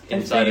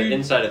inside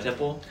a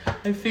temple.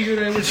 I figured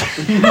I would.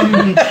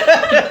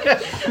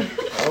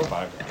 Oh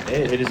my god.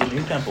 Hey, it is a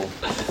new temple.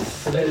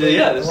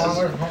 Yeah, this is Long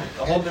way from home.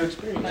 a whole new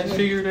experience. I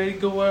figured I'd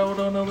go out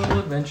on a little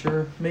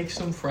adventure, make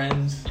some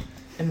friends,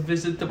 and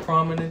visit the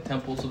prominent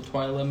temples of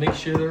Twyla. Make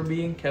sure they're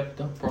being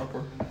kept up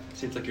proper.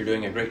 Seems like you're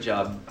doing a great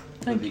job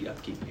Thank with the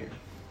upkeep here.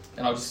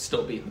 And I'll just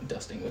still be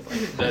dusting with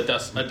a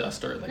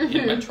duster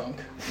in my trunk.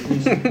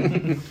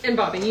 And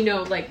Bobbin,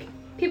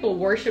 people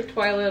worship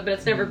Twyla, but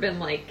it's never been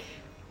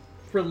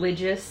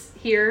religious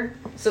here.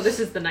 So this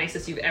is the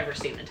nicest you've ever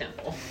seen the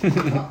temple.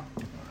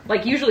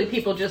 Usually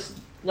people just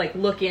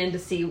look in to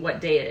see what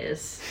day it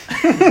is.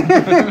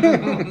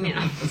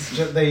 Yeah.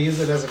 They use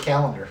it as a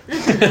calendar.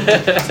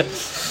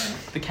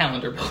 The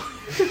calendar bill.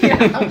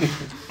 Yeah.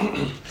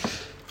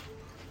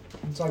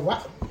 It's like,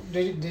 wow,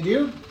 did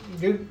you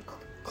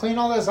clean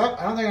all this up?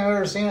 I don't think I've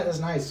ever seen it this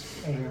nice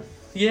in here.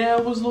 Yeah, I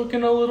was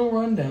looking a little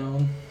run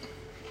down.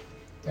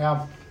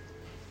 Yeah.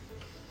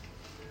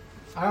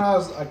 I don't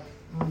know,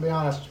 I'm gonna be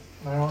honest.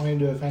 I don't mean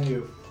to offend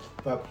you,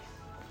 but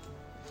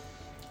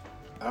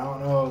I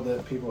don't know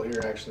that people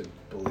here actually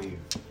believe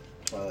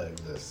Twilight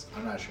exists.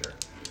 I'm not sure.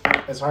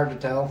 It's hard to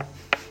tell.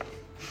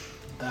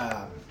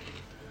 At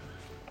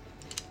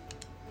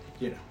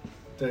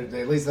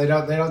least they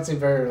don't seem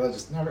very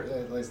religious. Never,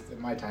 at least in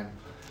my time,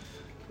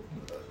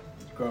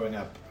 growing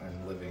up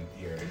and living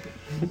here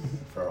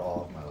for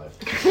all of my life.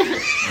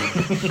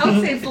 I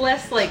would say it's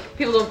less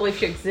people don't believe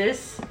she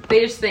exists. They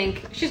just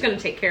think she's going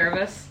to take care of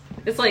us.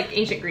 It's like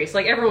ancient Greece.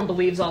 Everyone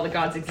believes all the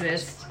gods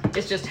exist.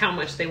 It's just how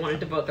much they want to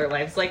devote their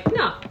lives. No,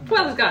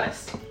 Twyla's got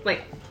us.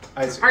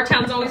 I see. Our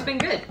town's always been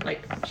good.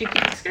 She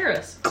takes care of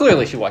us.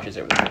 Clearly, she watches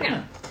everything.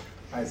 Yeah.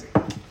 I see.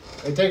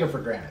 They take it for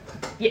granted.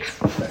 Yeah.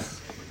 That's,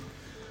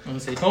 I'm gonna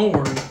say, don't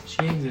worry,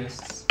 she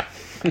exists.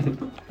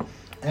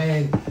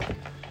 and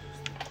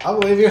I'll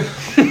believe you.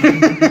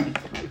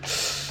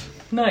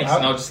 Nice.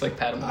 And I'll just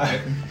pat him on the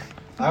back.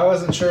 I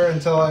wasn't sure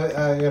until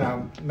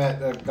I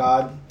met a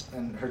god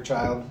and her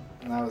child,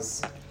 and that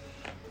was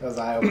an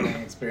eye-opening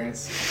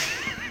experience.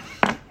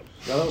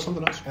 Yeah, that was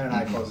something else. And an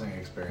eye-closing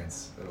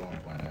experience at one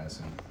point, I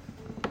assume.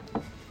 I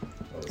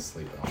was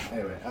sleeping.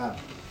 Anyway,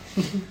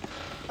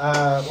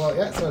 well,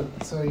 yeah.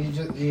 So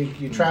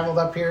you traveled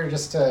up here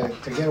just to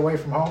get away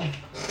from home.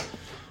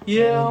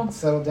 Yeah. And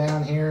settled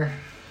down here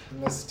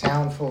in this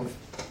town full of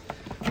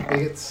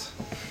bigots.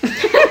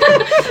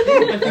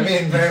 I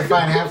mean, very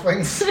fine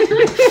halflings.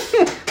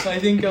 I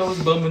think I was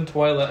bumming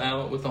Twyla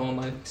out with all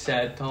my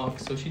sad talk,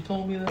 so she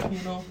told me that,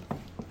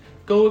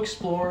 go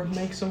explore,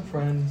 make some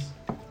friends,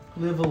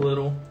 live a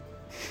little.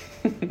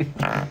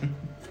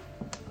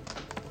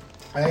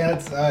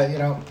 It's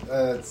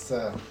it's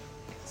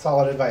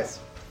solid advice.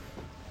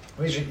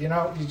 We should, I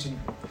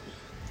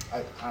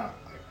don't know,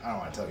 I don't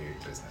want to tell you your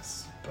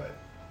business, but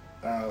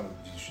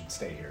you should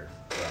stay here.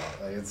 Well,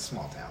 like, it's a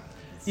small town.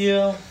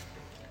 Yeah.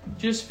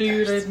 Just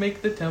figured I'd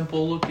make the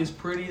temple look as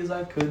pretty as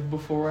I could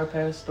before I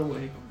passed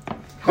away.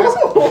 Passed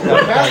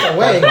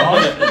away.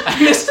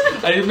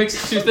 I did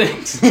mix two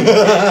things. Till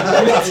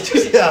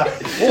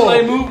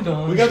I moved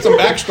on. We got some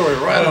backstory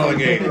right on the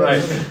gate.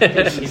 Right.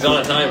 He's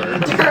on a timer.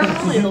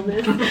 Terminal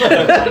illness.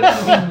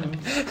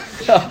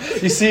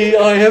 You see,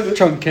 I have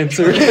trunk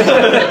cancer.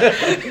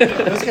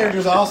 This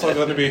character's also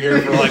going to be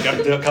here for like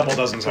a couple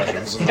dozen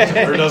sessions.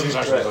 Or a dozen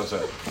sessions,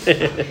 that's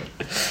it.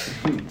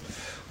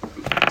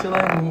 Till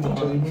I move on.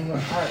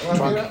 Alright, well,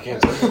 Trunk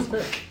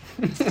cancer.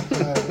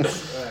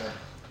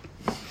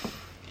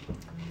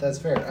 That's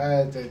fair.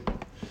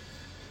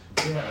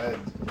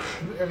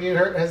 Have you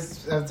heard?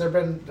 Has there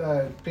been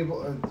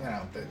people?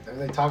 Have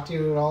they talked to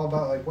you at all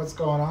about like what's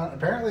going on?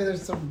 Apparently,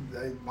 there's some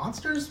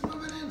monsters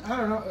moving in. I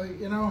don't know. I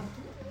don't know.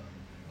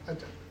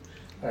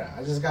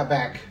 I just got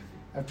back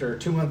after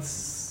 2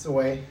 months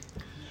away,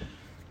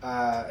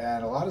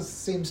 and a lot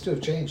seems to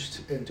have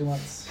changed in 2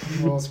 months. I'm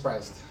a little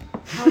surprised.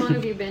 How long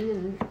have you been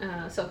in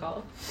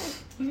Silkhollow?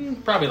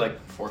 Probably like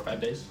 4 or 5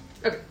 days.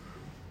 Okay.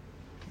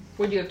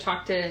 Would you have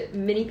talked to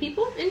many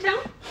people in town?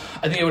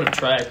 I think I would have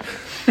tried.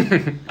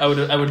 I would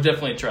have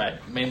definitely tried.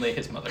 Mainly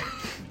his mother.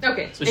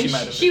 Okay. So and she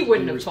might have she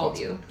wouldn't been have told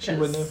you. She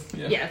wouldn't have.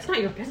 Yeah, it's not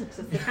your business.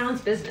 It's the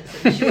town's business.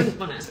 And she wouldn't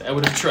want to. I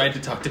would have tried to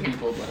talk to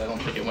people, but I don't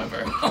think it went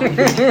very well.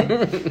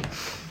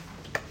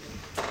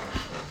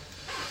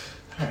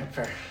 Alright,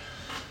 fair.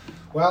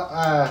 Well,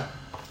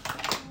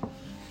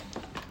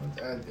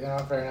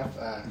 fair enough.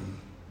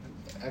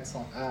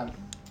 Excellent.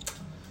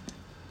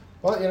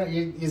 Well,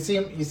 you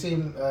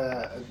seem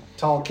a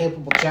tall,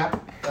 capable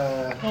chap.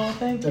 Oh,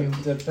 thank you.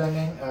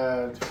 Depending,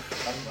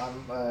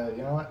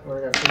 you know what?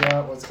 We're gonna figure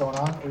out what's going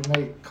on. We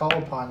may call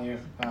upon you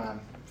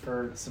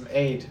for some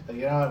aid.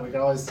 You know what? We could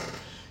always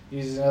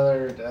use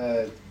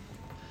another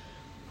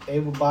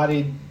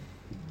able-bodied,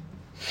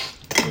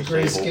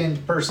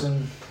 gray-skinned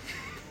person.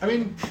 I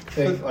mean,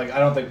 I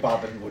don't think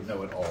Bobbin would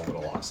know it all, but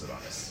I'll sit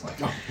on this.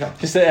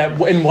 Just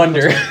in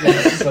wonder.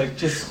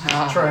 Just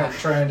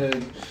trying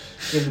to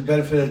give the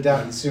benefit of the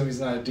doubt and assume he's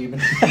not a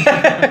demon.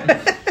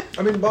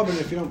 I mean, Bobbin,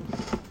 if you don't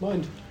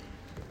mind.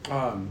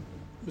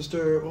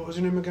 Mr. What was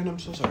your name again? I'm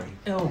so sorry.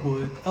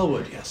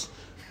 Elwood, yes.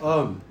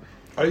 Are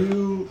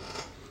you...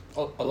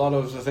 A lot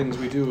of the things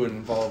we do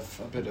involve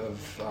a bit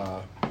of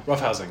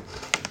roughhousing.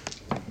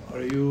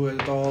 Are you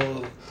at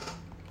all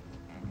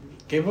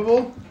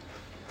capable?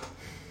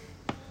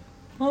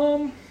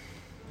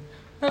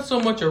 Not so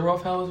much a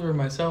roughhouser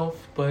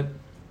myself, but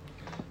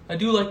I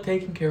do like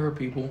taking care of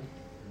people.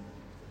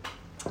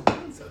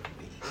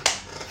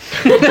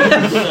 We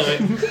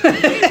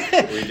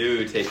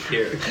do take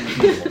care of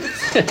people.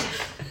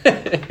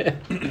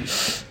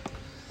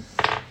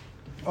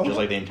 Just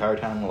like the entire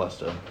town in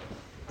Molesta,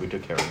 we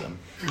took care of them.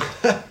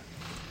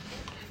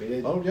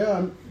 Oh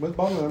yeah, with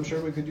Bobbin, I'm sure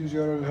we could use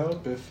your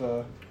help if.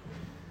 Well,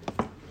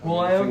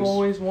 I have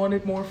always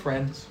wanted more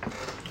friends.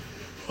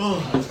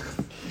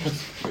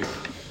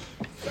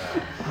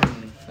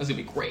 That's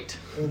gonna be great.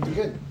 It would be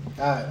good.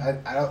 I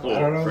don't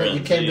know that you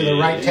came to the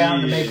right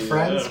town to make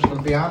friends,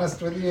 to be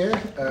honest with you here.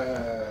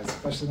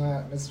 Especially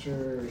not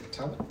Mr.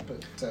 Talbot,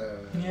 but...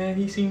 Yeah,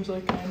 he seems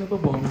like kind of a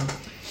bummer.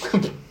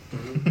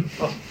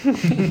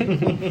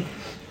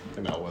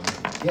 And that one.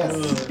 Yes.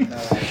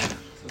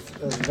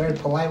 That's a very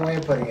polite way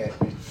of putting it.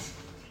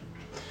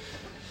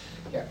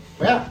 Yeah.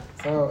 Well,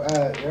 so,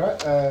 you know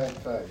what? I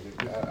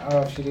don't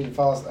know if she didn't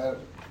follow us.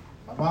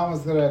 My mom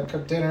was going to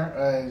cook dinner.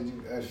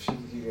 If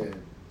you could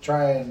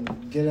try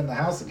and get in the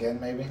house again,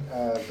 maybe.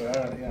 But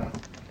I don't,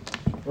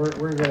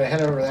 we're going to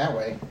head over that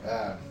way.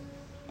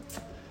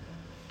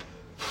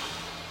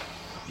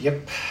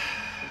 Yep.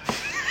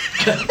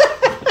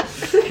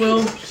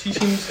 Well, she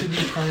seems to be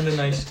kind of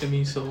nice to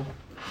me, so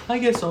I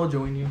guess I'll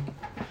join you.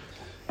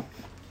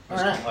 All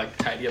Just right. gonna,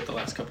 tidy up the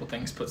last couple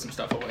things, put some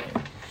stuff away.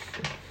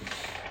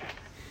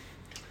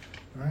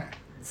 All right.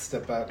 Let's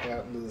step out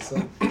into the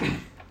sun.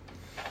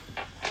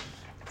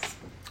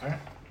 All right.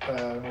 I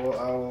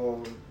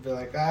will be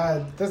like,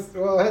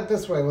 we'll head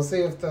this way. We'll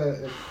see if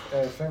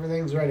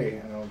everything's ready,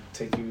 and I'll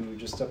take you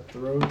just up the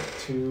road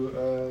to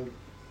a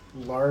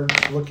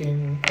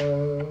large-looking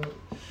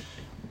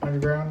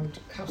underground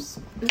house.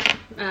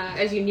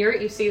 As you near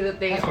it, you see that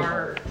they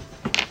are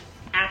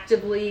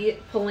actively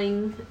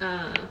pulling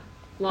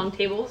long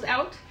tables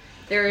out.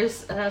 There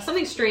is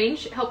something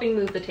strange helping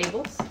move the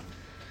tables,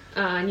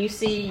 and you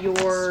see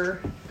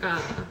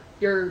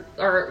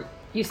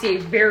you see a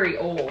very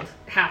old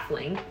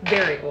halfling,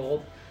 very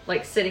old,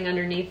 like sitting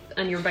underneath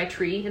a nearby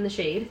tree in the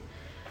shade.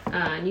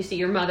 And you see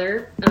your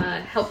mother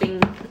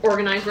helping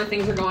organize where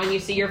things are going. You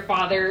see your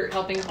father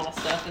helping haul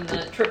stuff, and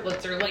the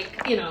triplets are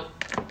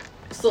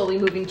slowly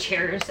moving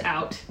chairs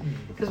out.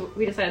 Because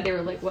we decided they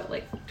were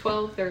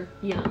 12? They're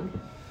young.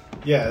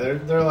 Yeah,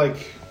 they're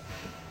like.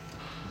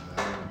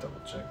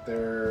 Double check.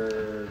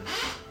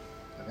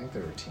 I think they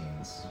were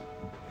teens.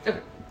 Okay.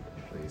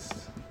 At least.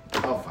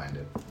 I'll find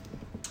it.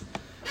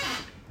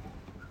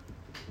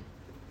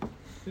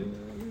 Did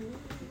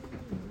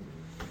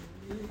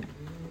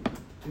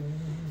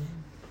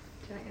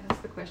I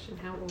ask the question,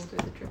 how old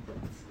are the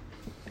triplets?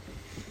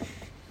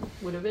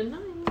 Would have been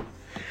nice.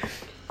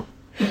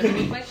 Doesn't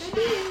look like I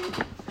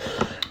did.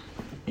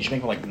 You should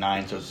make them like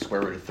 9, so it's the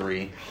square root of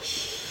 3.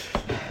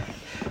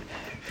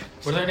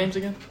 What are their names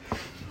again?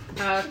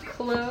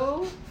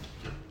 Chloe,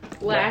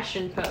 Lash,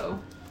 and Poe.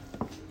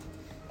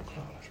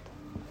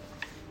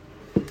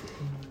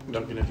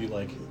 Duncan, have you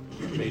like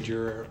made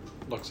your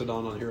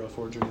Loxodon on Hero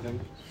Forge or anything?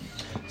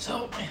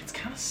 So it's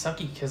kind of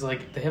sucky because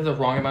like they have the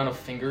wrong amount of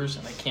fingers,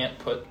 and I can't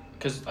put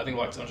because I think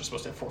Loxodons are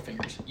supposed to have 4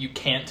 fingers. You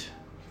can't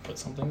put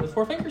something with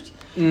 4 fingers,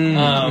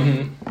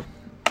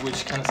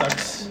 which kind of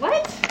sucks.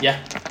 What? Yeah,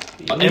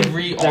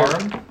 every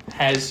arm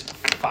has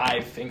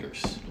 5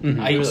 fingers.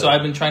 So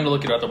I've been trying to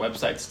look at other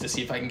websites to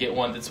see if I can get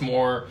one that's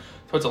more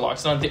towards a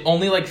Loxodon. The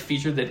only like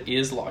feature that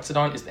is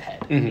Loxodon is the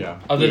head. Yeah.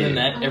 Other than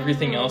that,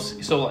 everything else.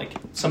 So like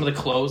some of the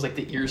clothes, like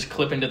the ears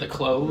clip into the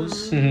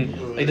clothes.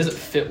 Like, it doesn't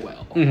fit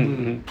well.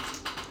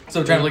 So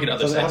I'm trying to look at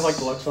other Does it sites.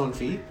 have like Loxodon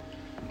feet?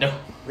 No.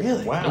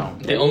 Really? Wow.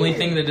 The only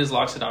thing that is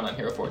Loxodon on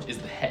Hero Forge is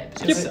the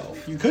head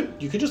itself. You could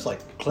just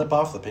like clip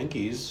off the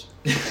pinkies.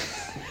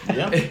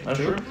 Yeah, that's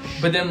true.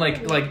 But then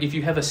like if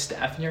you have a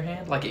staff in your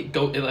hand, like it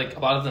like a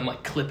lot of them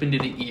like clip into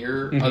the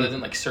ear other than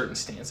like certain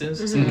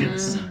stances. So it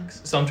sucks.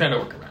 So I'm trying to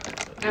work around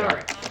it. But, All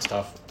right. It's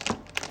tough.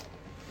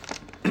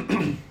 At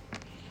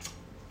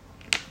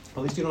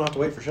least you don't have to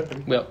wait for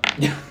shipping. Well,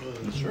 Yeah,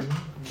 that's true.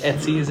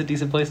 Etsy is a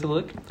decent place to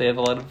look. They have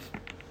a lot of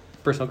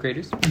personal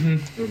creators. Or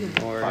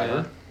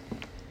Fiverr.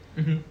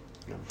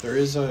 Yeah. There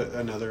is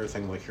another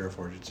thing like Hero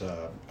Forge. It's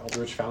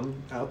Eldritch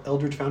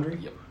Foundry.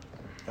 Yep.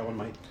 That one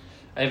might.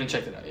 I haven't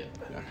checked it out yet.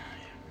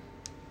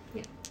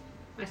 Yeah.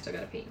 I still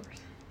gotta paint yours.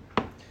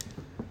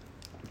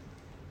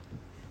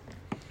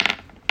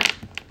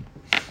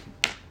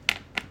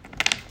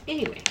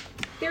 Anyway,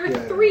 there are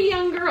 3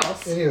 young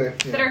girls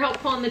that are help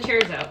pulling the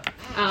chairs out.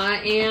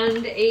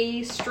 And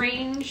a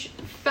strange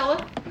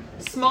fella,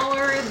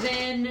 smaller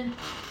than,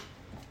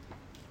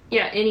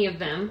 any of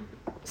them,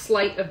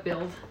 slight of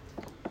build.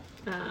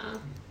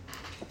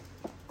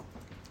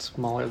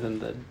 smaller than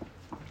the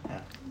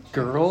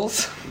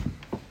girls.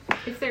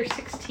 If they're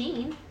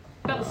 16,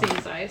 about the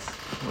same size.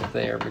 If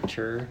they are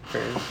mature,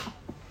 fair.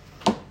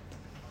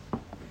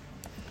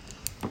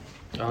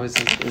 Oh, is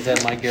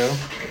that my go?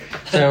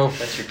 So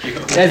That's your cue.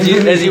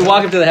 as you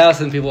walk up to the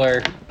house and people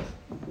are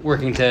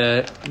working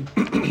to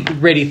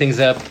ready things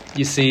up,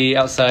 you see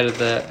outside of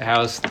the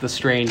house the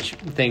strange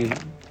thing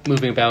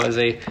moving about is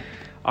a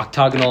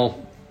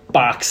octagonal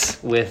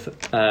box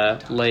with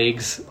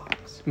legs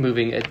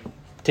moving a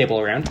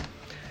table around.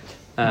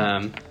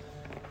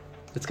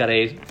 It's got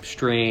a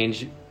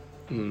strange,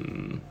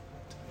 what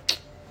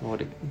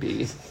would it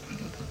be?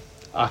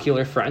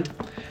 Ocular front,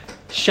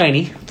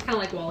 shiny. Kind of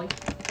like Wally.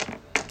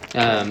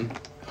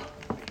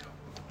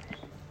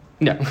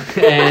 No,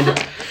 and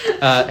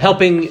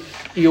helping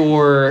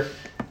your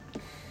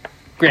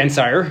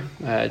grandsire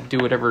do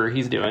whatever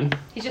he's doing.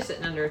 He's just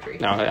sitting under a tree.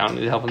 No, I don't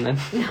need to help him then.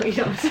 No, you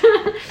don't.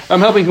 I'm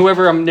helping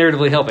whoever I'm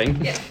narratively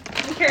helping. Yeah.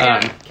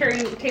 I'm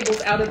carrying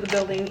tables out of the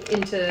building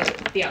into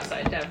the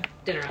outside to have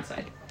dinner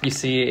outside. You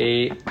see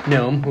a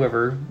gnome,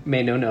 whoever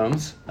may know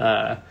gnomes,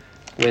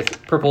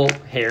 with purple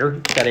hair,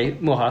 got a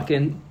mohawk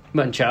and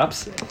mutton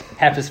chops.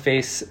 Half his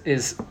face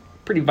is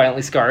pretty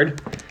violently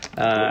scarred.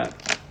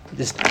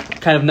 Just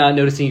kind of not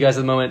noticing you guys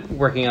at the moment,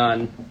 working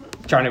on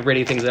trying to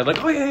ready things up.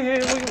 Like, oh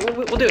yeah,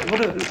 we'll do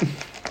it.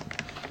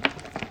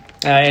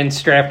 And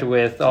strapped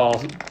with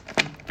all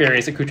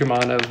various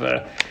accoutrement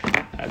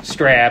of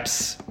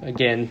straps,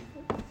 again,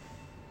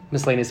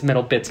 miscellaneous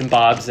metal bits and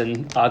bobs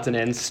and odds and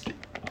ends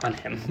on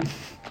him.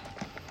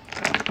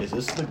 Is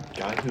this the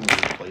guy who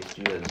replaced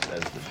you as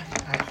the...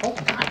 I hope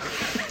not.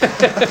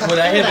 Would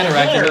I have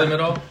interacted with him at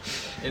all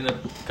in a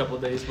couple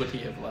of days? Would he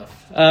have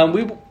left?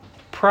 We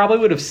probably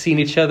would have seen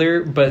each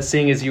other, but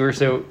seeing as you were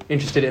so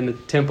interested in the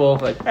temple,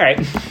 like, all right,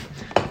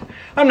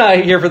 I'm not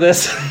here for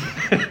this.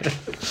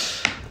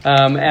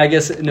 I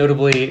guess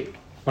notably,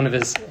 one of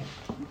his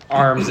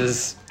arms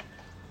is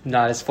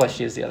not as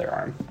fleshy as the other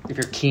arm, if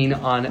you're keen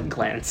on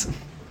glance.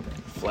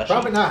 Fleshy?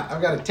 Probably not.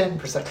 I've got a 10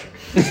 perception.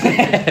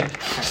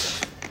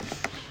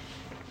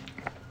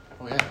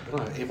 Oh yeah, we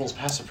don't have Abel's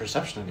passive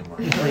perception anymore.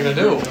 What are we gonna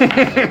do?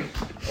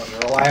 We'll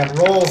rely on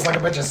rolls like a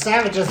bunch of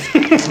savages.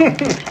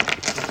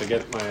 To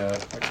get my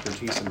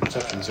expertise in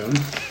perception soon.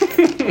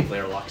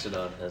 Player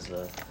Loxodon has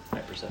a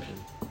high perception.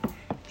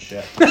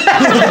 Shit. No.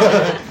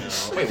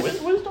 Wait,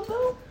 wisdom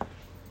though?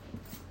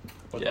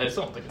 Yeah, I just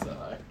don't think it's that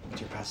high.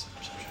 What's your passive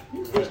perception?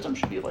 Wisdom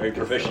should be like... Are you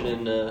proficient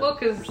in? Well,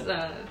 because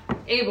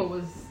Abel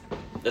was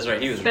That's right.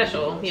 He was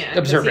special. Yeah.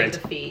 Observant. To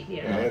see the feet.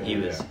 Yeah. He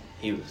was.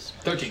 He was.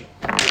 13.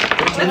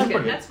 That's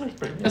good. That's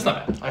That's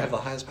not bad. I have the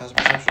highest passive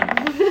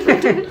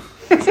perception.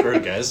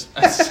 Screwed, guys.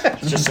 It's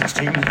just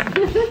 16.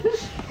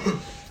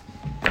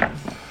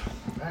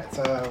 Alright,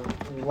 so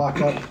we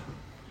walk up.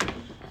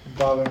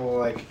 Bobbin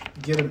will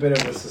get a bit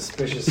of a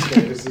suspicious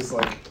stare as he's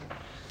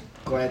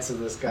glancing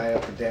this guy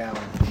up and down.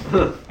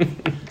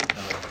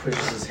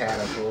 Pushes his hat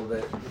up a little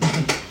bit.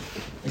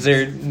 Is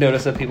there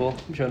notice of people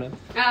showing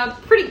up?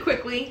 Pretty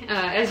quickly,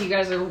 as you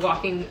guys are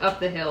walking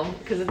up the hill,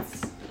 because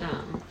it's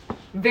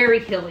very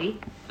hilly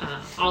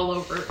all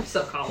over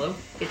Silkhollow.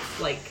 It's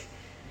like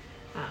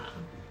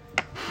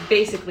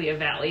basically a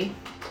valley,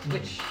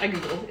 which I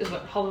googled is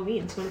what hollow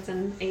means when it's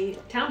in a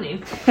town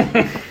name.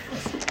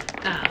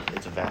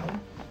 It's a valley?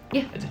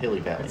 Yeah. It's a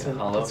hilly valley. It's in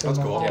hollow. That's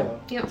cool. Yeah.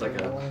 Yep. It's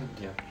like a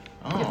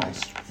Oh.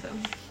 So,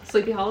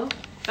 Sleepy Hollow.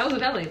 That was a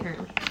valley,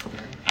 apparently.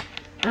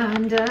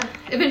 And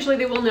eventually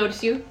they will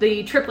notice you.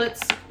 The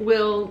triplets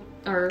will,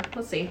 or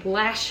let's see,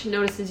 Lash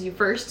notices you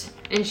first,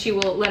 and she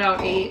will let out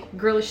a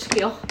girlish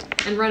squeal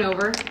and run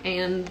over,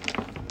 and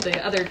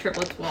the other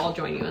triplets will all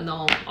join you, and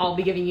they'll all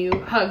be giving you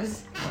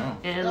hugs Wow.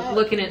 and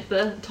looking at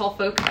the tall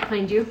folk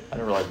behind you. I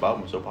didn't realize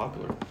Bobbin was so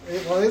popular.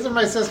 Well, these are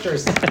my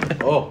sisters.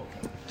 Oh.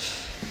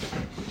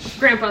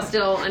 Grandpa's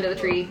still under the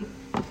tree.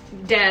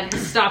 Dad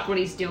has stopped what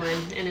he's doing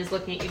and is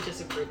looking at you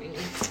disapprovingly.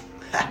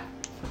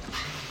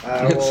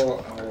 I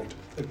will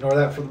ignore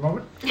that for the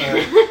moment.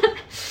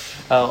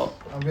 Oh,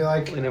 I'll be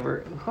like, lean over.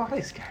 Who are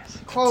these guys?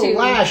 oh, Two.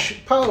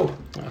 Lash, Poe.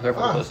 Whoever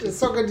Oh, close to- it's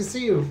so good to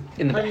see you.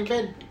 In the How you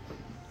been?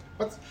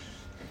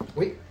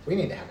 We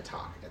need to have a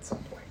talk at some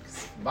point.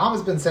 'Cause Mom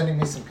has been sending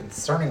me some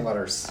concerning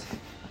letters.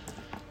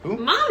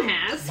 Mom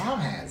has. Mom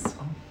has.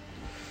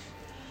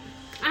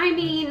 I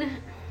mean,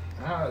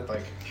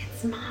 Like,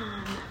 it's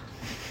Mom.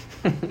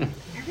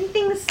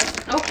 Everything's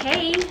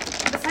okay,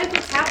 besides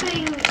what's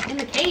happening in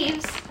the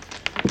caves.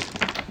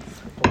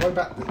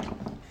 but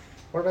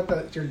what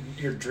about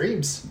your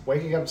dreams?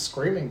 Waking up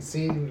screaming,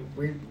 seeing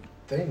weird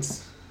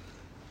things.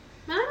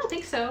 I don't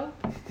think so.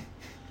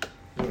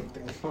 You don't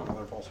think it's not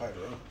another false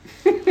hydra?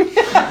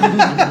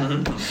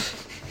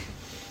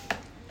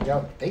 You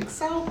don't think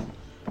so?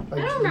 I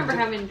don't remember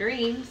having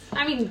dreams.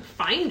 I mean,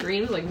 fine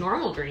dreams, like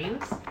normal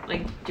dreams.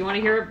 Like, do you want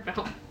to hear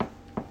about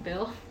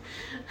Bill?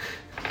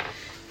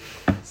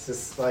 It's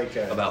just like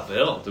About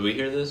Bill. Do we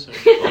hear this?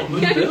 Oh,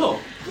 who's Bill?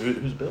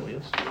 Who's Bill?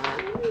 Yes.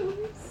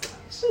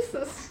 It's just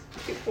this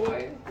cute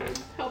boy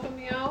helping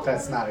me out.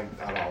 That's not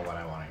at all what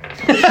I want to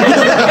hear.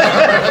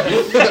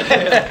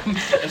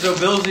 And so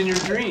Bill's in your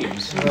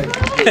dreams.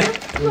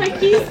 Like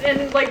he's,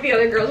 and like the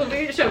other girls will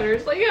be showing her,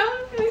 it's like, yeah,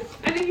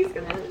 I think he's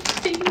gonna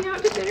take me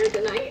out to dinner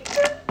tonight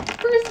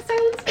for his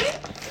silence day.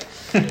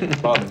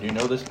 Bobbin, do you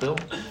know this Bill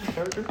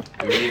character?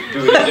 Do we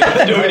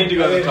need to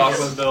go have a talk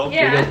with Bill?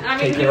 Yeah, I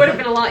mean, he would have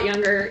been a lot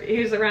younger. He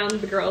was around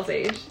the girl's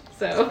age,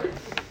 so.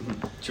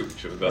 Should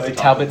we go have a Like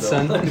talk with Talbot's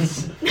Bill?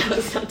 son? No,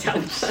 it's not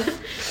Talbot's son.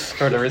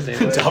 Or whatever his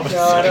name is. No, I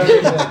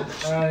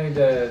don't need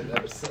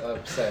to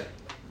upset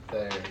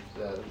their,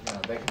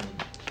 they can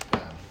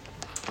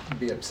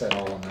be upset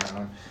all on their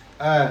own.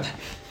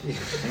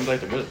 Seems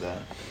like they're good at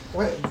that.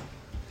 What?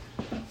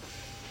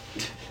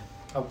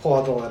 I'll pull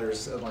out the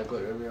letters and like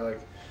look. I'll be like,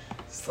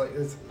 it's like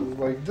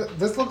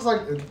this looks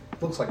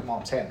like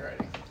Mom's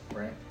handwriting,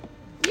 right?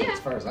 Yeah. As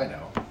far as I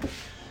know.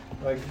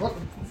 Like look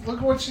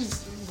at what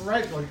she's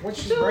writing. Like what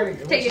she's So, writing.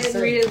 take it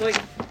and read it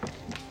like,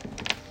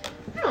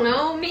 I don't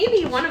know,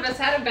 maybe one of us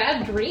had a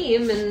bad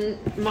dream and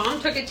Mom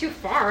took it too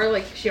far,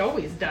 like she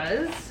always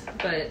does.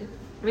 But,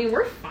 I mean,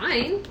 we're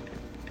fine.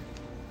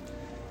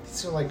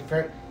 These are like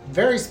very,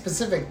 very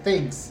specific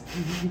things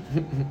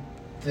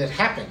that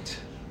happened,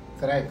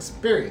 that I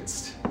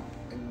experienced.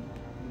 And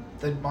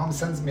then Mom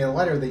sends me a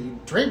letter that you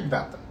dreamed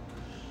about them.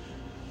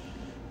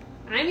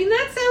 I mean,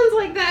 that sounds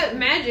like that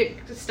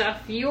magic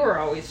stuff you were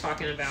always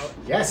talking about.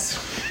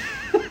 Yes.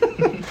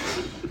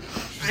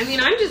 I mean,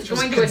 I'm just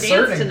going to a dance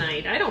concerning.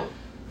 tonight. I don't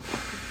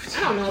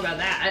know about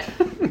that.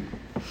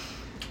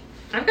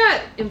 I've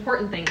got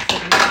important things to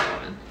think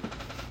about.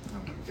 Oh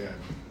my god.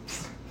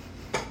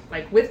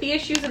 Like, with the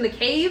issues in the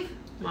cave,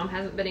 Mom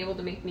hasn't been able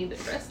to make me the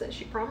dress that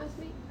she promised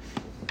me.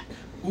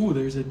 Ooh,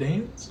 there's a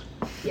dance?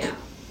 Yeah.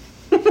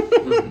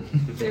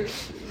 There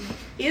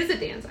is a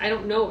dance. I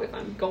don't know if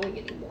I'm going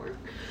anymore.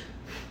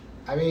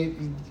 I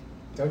mean,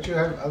 don't you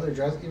have other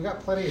dresses? You've got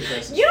plenty of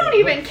dresses. You don't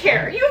even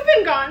care. You've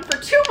been gone for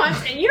 2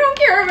 months and you don't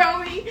care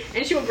about me.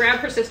 And she will grab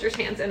her sister's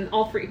hands and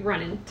all three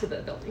run into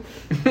the building.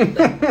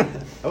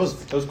 That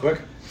was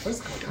quick. What's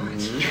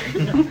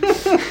going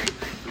on?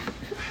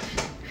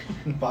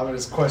 Bobbin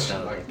is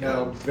questioning, like,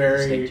 no, Snake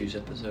very, Juice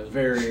episode.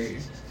 very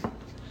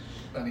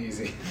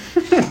uneasy.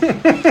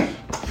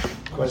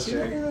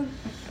 Questioning. Yeah.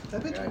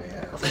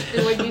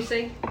 And what did you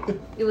say?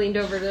 You leaned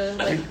over to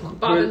like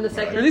Bobbin the Who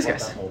are second. these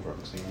guys?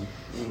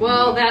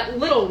 Well, that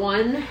little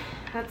one,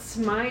 that's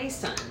my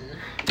son.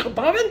 Oh,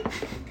 Bobbin?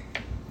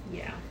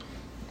 Yeah.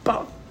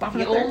 Bobbin The up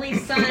there? only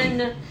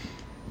son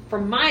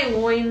from my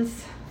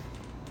loins.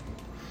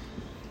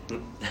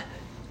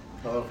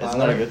 Hello, Isn't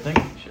that a good thing?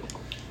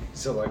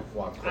 So, like,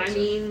 walk closer. I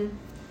mean,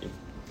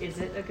 is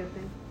it a good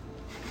thing?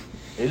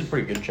 He's a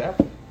pretty good chap.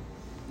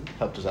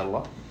 Helped us out a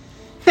lot.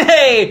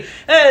 Hey!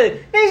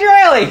 Name's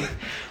Riley!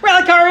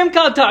 Riley Karim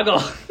Cog Toggle.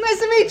 Nice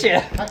to meet you.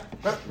 Hi,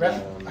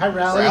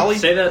 Rally. Rally?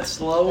 Say that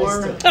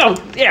slower. Oh,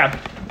 yeah.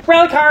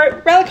 Riley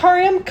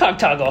Karim Cog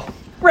Toggle.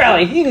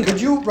 Rally, you can...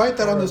 Could you write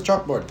that on this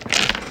chalkboard?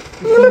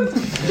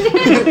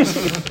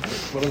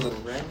 What is it?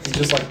 He's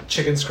just like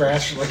chicken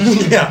scratch. Like,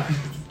 Yeah.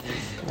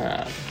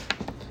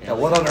 Yeah,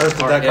 what on earth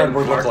did that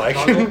cardboard look like?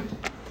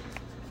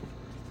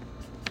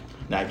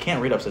 Now, I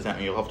can't read upside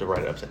down. You'll have to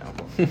write it upside down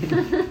for me.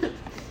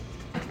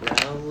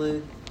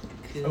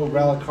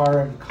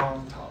 Relicarum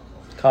Kong Toggle.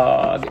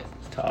 Cog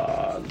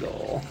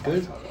toggle.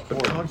 Good.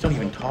 But cogs don't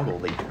even toggle,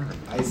 they turn.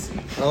 I see.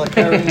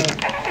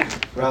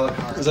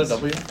 Relicarum. Is that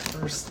W?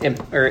 First. Im.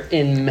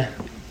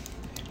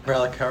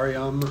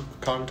 Relicarium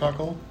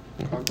Cogtoggle?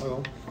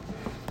 Cogtoggle?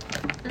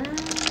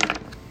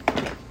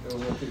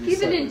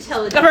 Give an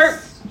intelligence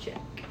Never. check.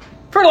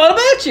 Heard a lot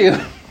about you.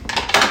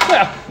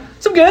 Well,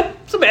 some good,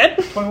 some bad.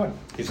 21.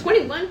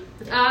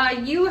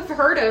 21. You have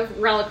heard of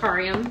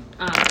Relicarium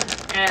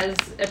as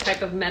a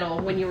type of metal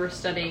when you were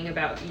studying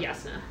about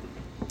Yasna.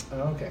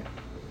 Oh, okay.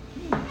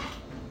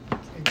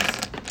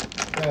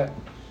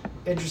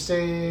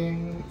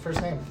 Interesting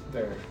first name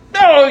there.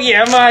 Oh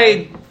yeah,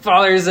 my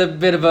father's a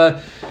bit of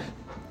a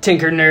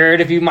tinker nerd,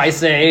 if you might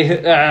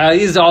say.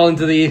 He's all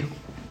into the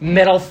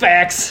metal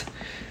facts.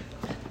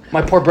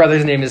 My poor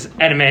brother's name is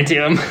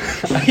Adamantium.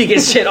 He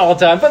gets shit all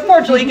the time, but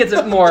fortunately he gets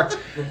a more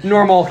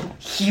normal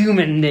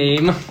human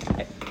name.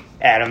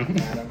 Adam. I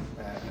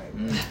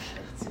can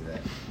see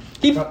that.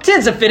 He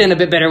tends to fit in a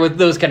bit better with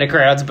those kind of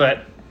crowds,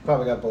 but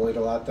Probably got bullied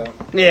a lot though.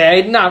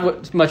 yeah,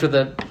 not much with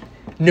the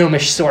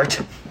gnomish sort.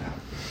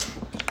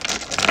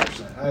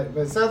 But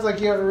it sounds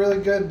like you have a really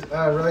good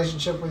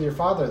relationship with your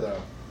father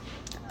though.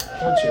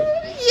 Don't you?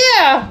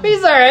 Yeah,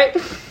 he's alright.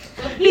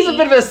 He's a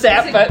bit of a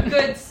sap, He's a but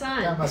good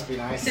son That must be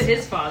nice. to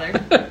his father.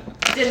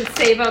 Didn't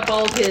save up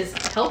all of his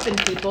helping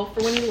people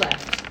for when he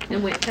left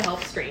and went to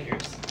help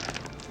strangers.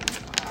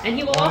 And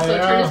he will also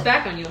turn his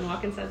back on you and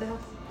walk inside the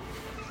house.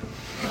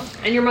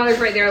 And your mother's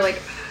right there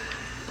like,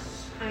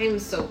 I'm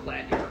so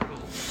glad you're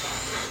home.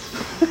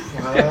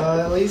 Well,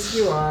 at least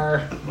you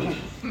are.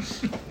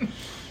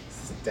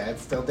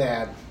 Dad's still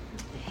dad.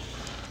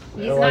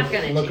 He's They'll, not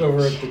gonna look change.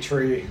 over at the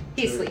tree.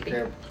 He's to sleeping.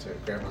 To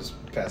grandma's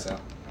pass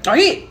out. oh,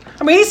 he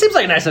seems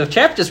like a nice enough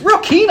chap, just real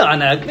keen on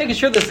making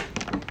sure this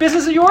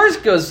business of yours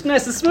goes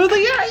nice and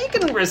smoothly. Yeah, you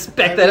can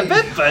respect that a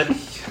bit, but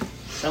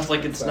Sounds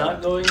like it's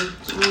not going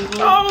smoothly.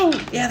 oh,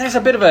 yeah, there's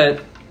a bit of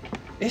a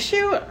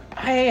issue.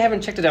 I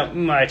haven't checked it out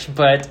much,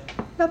 but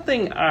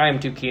nothing I'm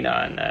too keen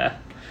on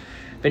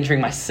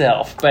venturing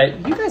myself. But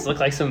you guys look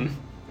like some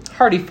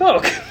hardy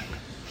folk.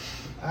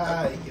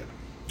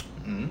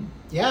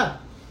 Yeah.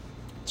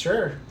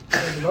 Sure.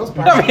 For the most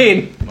part. I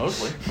mean,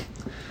 Mostly.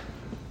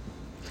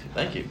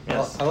 Thank you.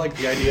 Yes. I like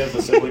the idea of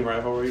the sibling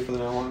rivalry for the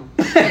now on.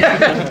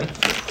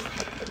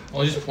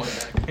 I'll just point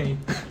back. Hey.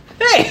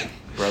 hey,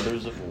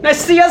 Brothers of War.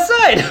 nice to see you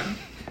outside.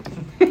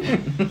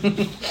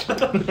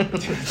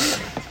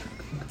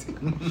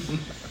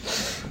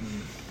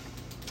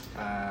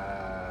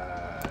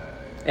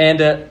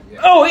 And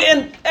oh,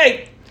 and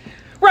hey,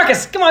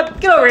 Ruckus, come on,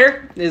 get over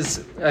here.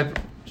 I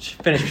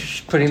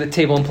finished putting the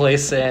table in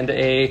place, and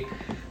a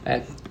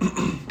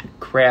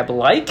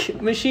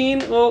crab-like machine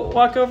will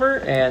walk over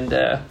and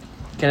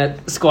kind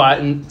of squat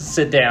and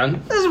sit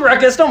down. This is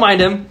Ruckus. Don't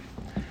mind him.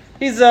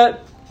 He's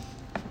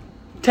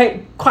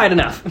quiet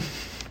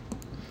enough.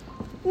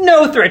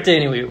 No threat to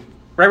any of you,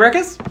 right,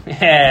 Ruckus?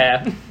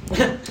 Yeah.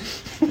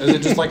 Is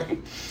it just like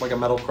a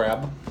metal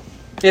crab?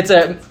 It's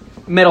a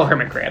metal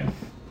hermit crab.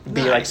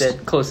 Be like Nice. the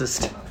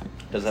closest.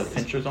 Does it have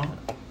pinchers on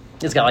it?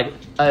 It's got like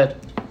a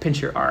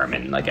pincher arm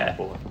and like a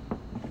Boy.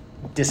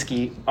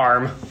 disky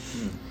arm.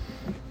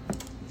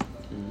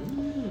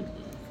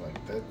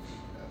 Like that.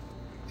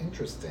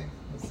 Interesting.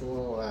 It's a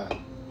little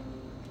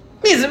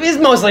He's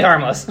mostly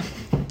harmless.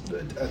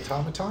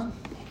 automaton.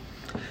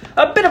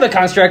 A bit of a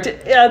construct,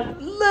 a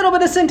little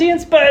bit of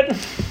sentience, but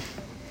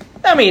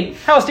I mean,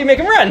 how else do you make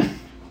him run?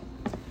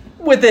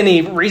 With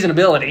any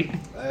reasonability.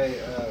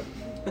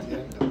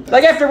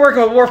 Like after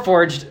working with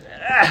Warforged,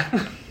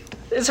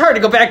 it's hard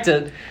to go back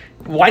to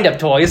wind-up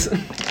toys.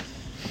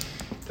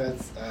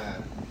 That's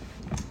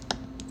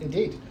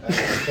indeed. I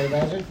can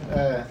imagine.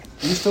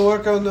 You still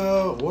work on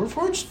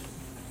Warforged?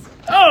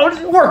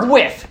 Oh, work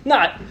with,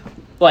 not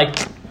like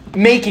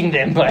making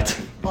them, but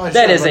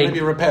that is maybe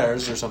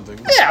repairs or something.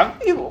 Yeah,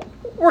 you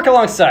work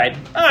alongside.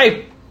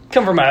 I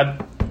come from a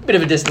bit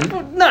of a distance,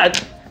 but not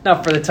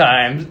for the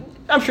time.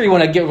 I'm sure you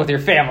want to get with your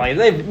family.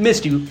 They've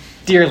missed you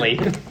dearly.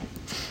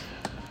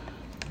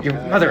 Your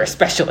mother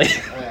especially.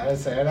 I would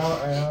say I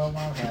know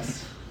Mom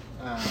has.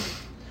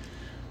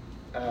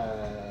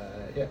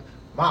 Yeah,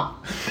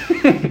 Mom.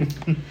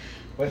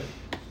 What?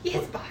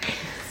 Yes, bye.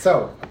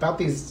 So about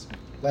these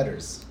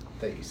letters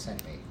that you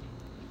sent me,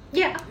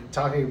 Yeah.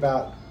 talking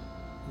about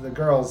the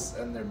girls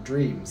and their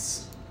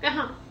dreams.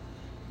 Uh-huh.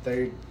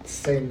 They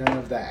say none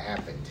of that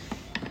happened.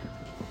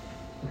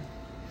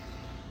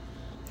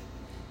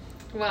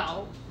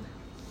 Well,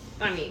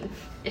 I mean,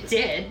 it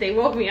did. They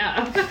woke me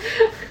up.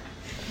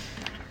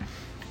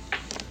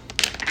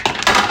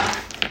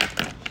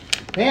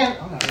 Man,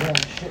 I'm not rolling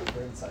shit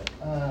for insight.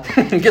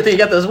 Good thing you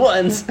got those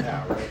ones.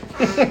 Yeah,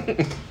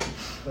 right.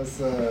 That's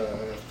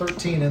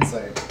 13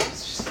 insight.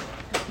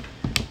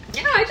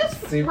 Yeah, I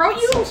just See, wrote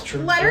you sounds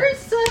true.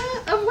 letters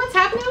of what's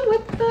happening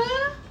with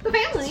the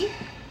family.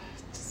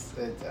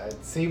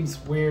 it seems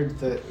weird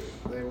that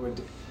they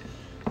would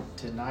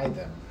deny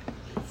them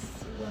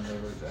when they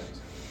were dead.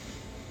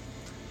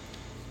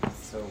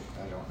 So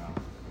I don't know.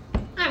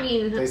 I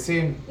mean, They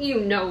seem.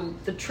 you know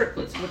the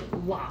triplets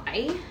wouldn't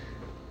lie.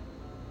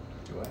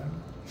 Do I?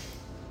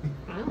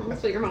 I don't know,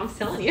 that's what your mom's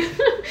telling you.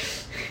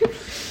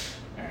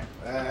 Alright.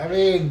 I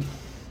mean,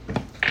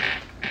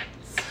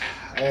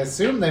 I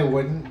assume they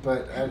wouldn't,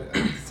 but at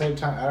the same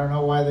time, I don't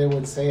know why they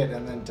would say it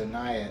and then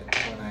deny it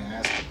when I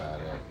asked about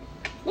it.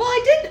 Well,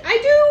 I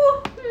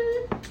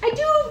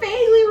do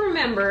vaguely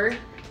remember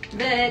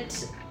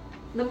that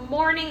the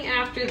morning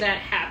after that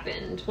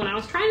happened, when I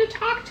was trying to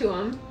talk to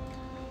him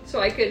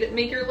so I could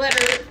make your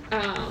letter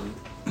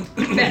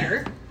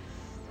better,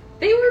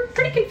 they were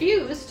pretty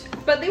confused,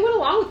 but they went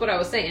along with what I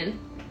was saying.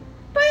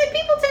 But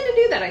people tend to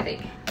do that, I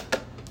think.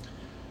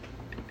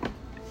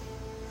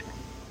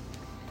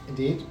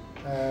 Indeed.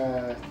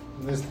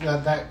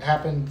 That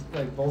happened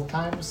like both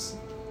times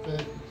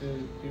that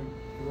you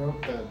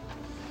wrote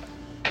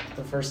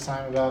the first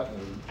time about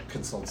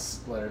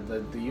consult's letter,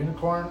 the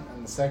unicorn,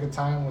 and the second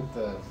time with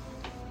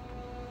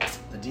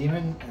the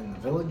demon in the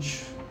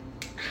village.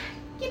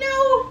 You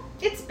know,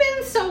 it's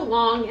been so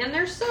long and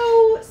they're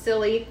so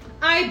silly.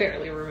 I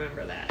barely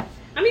remember that.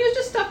 I mean, it was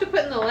just stuff to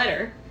put in the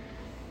letter.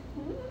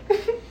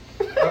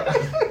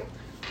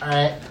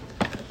 Alright.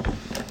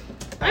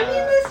 I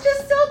mean, it's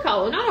just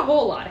Silkhollow. Not a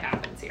whole lot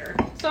happens here.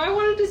 So I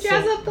wanted to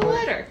jazz up the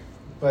letter.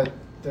 But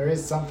there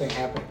is something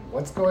happening.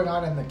 What's going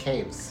on in the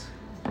caves?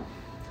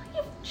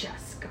 You've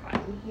just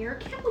gotten here.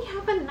 Can't we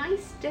have a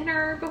nice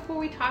dinner before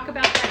we talk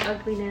about that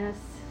ugliness?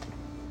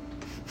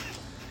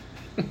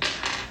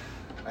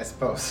 I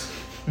suppose.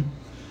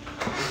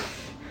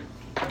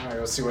 I'm gonna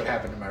go see what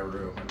happened in my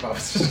room. And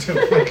Bob's just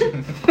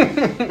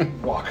gonna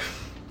walk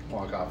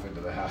off into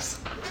the house.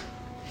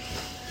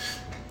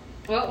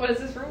 Well, what does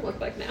this room look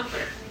like now?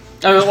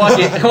 I mean,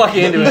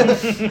 walking into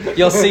it,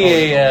 you'll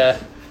see a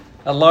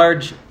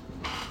large.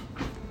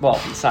 Well,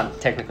 it's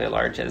not technically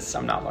large, as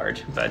I'm not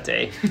large, but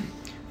a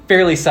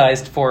fairly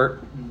sized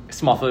for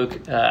small folk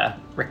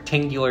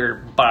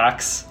rectangular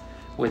box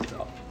with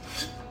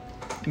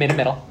made of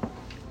metal,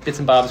 bits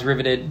and bobs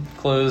riveted,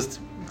 closed,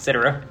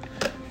 etc.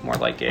 More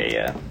like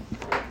a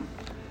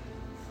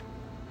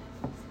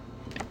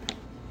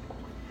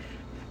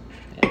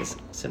it's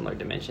similar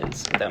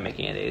dimensions without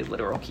making it a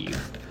literal cube.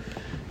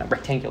 A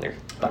rectangular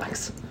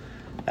box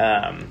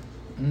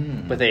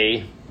with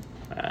a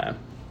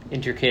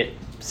intricate,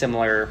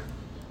 similar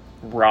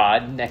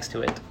rod next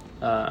to it,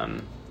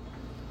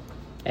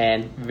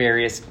 and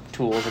various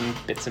tools and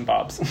bits and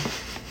bobs.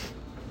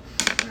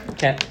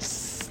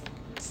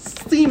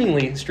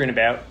 Seemingly strewn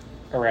about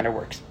around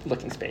our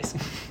looking space.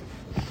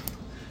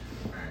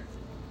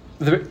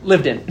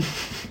 Lived in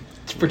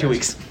for 2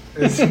 weeks.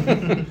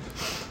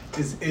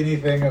 Is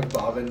anything of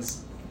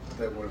Bobbins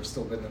that would have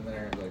still been in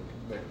there?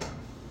 Like,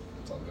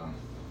 it's all gone.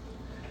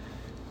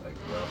 Like,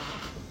 well.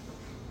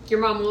 Your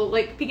mom will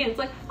begins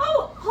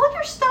oh, all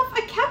your stuff,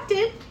 I kept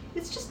it.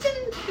 It's just in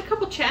a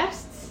couple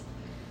chests.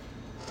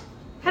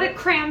 Had to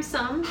cram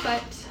some,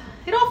 but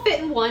it all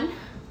fit in one.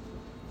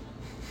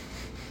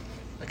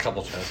 A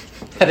couple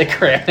chests. Had to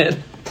cram it.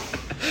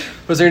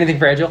 Was there anything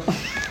fragile?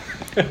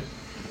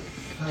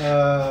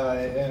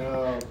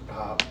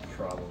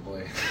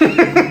 Probably.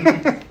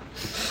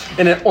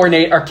 In an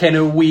ornate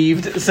arcana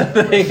weaved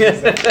something.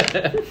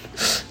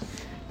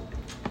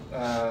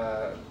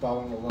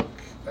 Bobbin will look,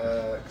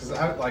 because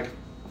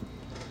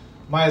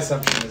my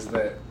assumption is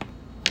that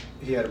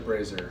he had a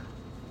brazier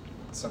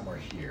somewhere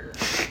here.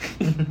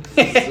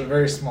 It's a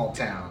very small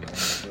town.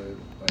 And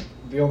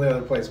the only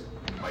other place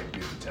might be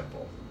the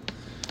temple.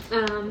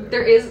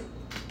 There is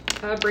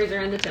a brazier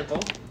in the temple.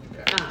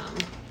 Okay.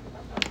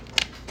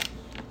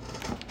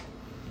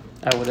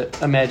 I would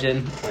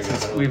imagine I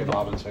guess I look at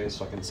Bobbin's face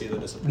so I can see the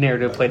discipline.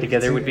 narrative play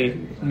together would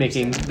be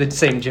making the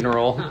same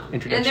general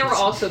introductions. And there will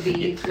also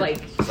be It's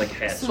like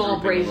hats small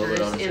drooping a little bit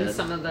braziers on his in head.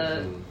 some of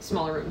the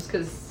smaller rooms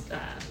because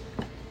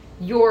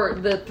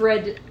the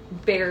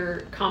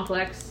threadbare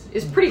complex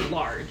is pretty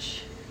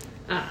large,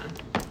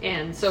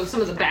 and so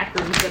some of the back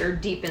rooms that are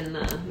deep in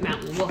the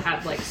mountain will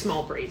have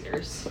small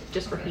braziers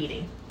just for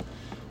heating.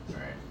 All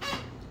right.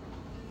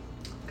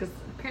 Because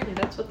apparently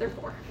that's what they're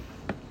for.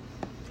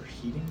 For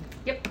heating?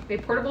 Yep, a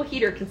portable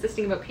heater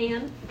consisting of a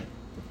pan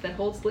that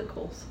holds lit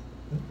coals.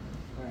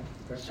 All right.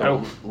 That's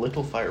So,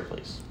 little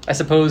fireplace. I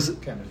suppose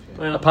kind of.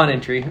 Yeah. upon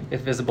entry,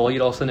 if visible,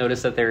 you'd also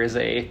notice that there is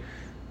a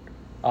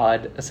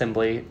odd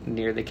assembly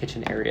near the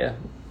kitchen area.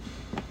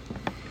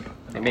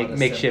 A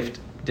makeshift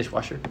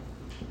dishwasher.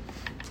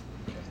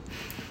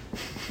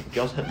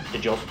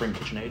 Did you also bring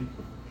KitchenAid?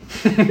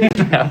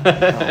 Yeah.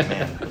 Oh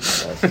man.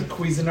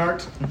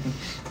 Cuisinart.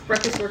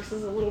 Breakfast Works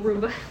is a little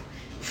Roomba.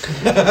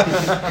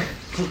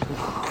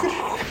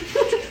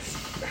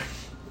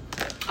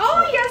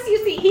 Oh yes, you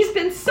see, he's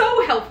been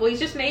so helpful. He's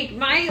just made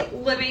my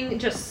living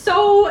just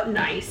so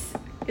nice.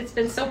 It's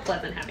been so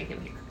pleasant having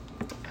him here.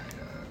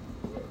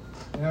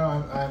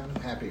 I'm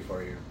happy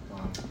for you,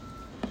 Mom.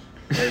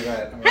 Very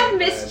glad. Have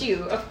missed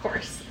you, of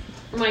course.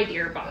 my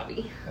dear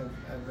Bobby.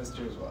 I've missed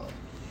you as well.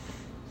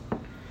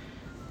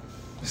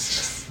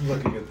 Just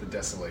looking at the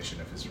desolation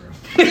of his room.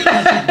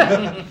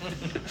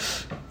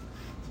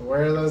 So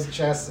where are those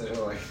chests? And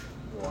he'll like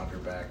wander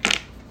back,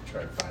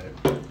 try to find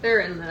it.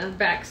 They're in the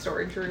back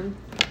storage room.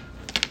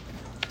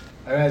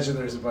 I imagine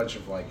there's a bunch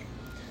of like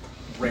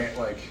random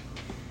like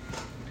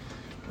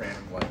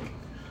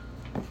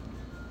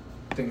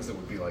things that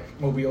would be like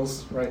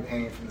mobiles, right,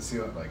 hanging from the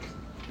ceiling, like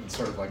in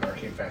sort of like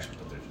arcane fashion,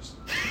 but they're just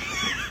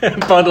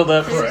bundled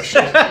up. crushed.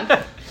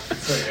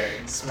 So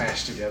yeah,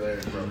 smashed together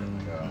and broken.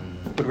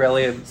 Like, Would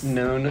Raleigh have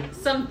known?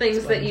 Some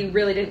things that you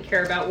really didn't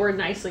care about were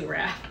nicely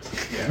wrapped.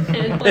 yeah,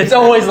 And right. It's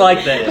always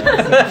like that.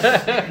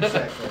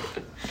 Exactly.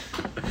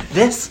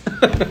 This?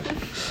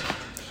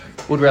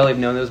 Would Raleigh have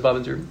known that was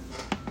Bobbin's room?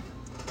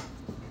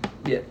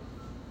 Yeah.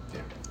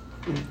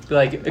 Yeah.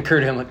 Like,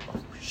 occurred to him, like, oh,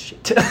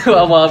 shit.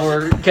 while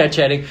we're kind of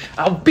chatting.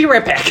 I'll be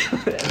right back.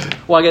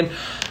 Walk in.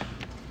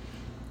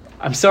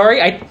 I'm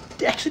sorry, I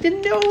actually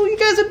didn't know you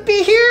guys would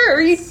be here,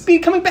 or you'd be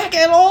coming back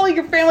at all.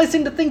 Your family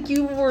seemed to think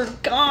you were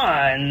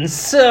gone,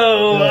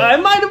 so I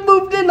might have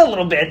moved in a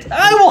little bit.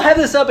 I will have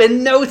this up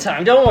in no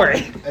time, don't worry.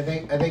 I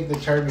think the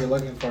term you're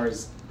looking for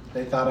is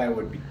they thought I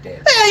would be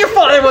dead. Yeah, your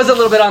father was a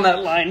little bit on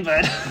that line,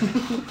 but...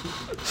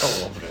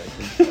 Oh,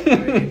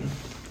 okay.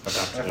 My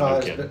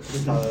father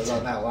was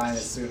on that line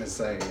as soon as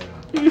I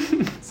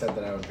said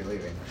that I would be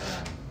leaving.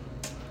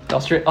 I'll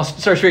start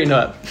straightening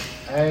up.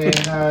 Hey,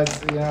 no, it's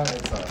all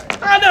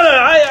right. No,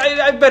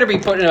 I better be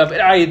putting it up.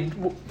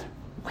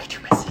 Way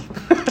too messy.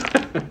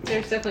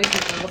 There's definitely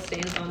some little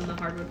stains on the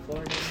hardwood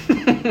floor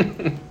now.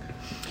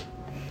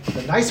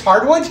 The nice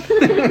hardwood.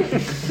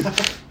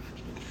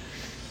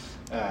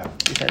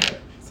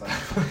 So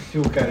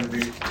he'll kind of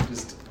be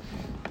just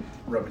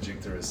rummaging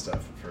through his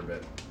stuff for a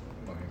bit,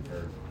 looking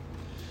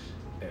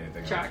for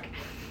anything. Chalk.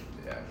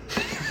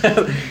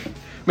 Yeah.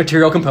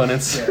 Material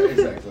components. Yeah,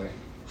 exactly.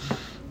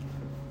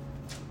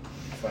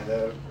 Find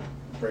a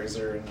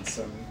brazier and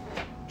some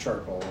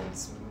charcoal and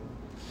some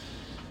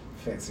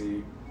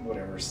fancy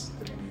whatever's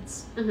that he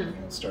needs. Mhm.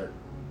 Start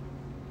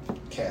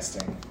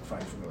casting,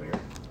 find familiar.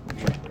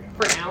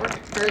 For an hour?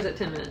 Or is it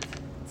 10 minutes?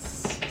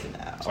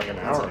 It's like an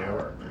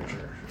hour. For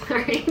sure.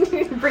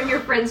 Alright, bring your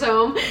friends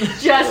home.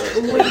 Just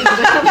leave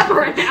them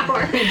for an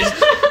hour.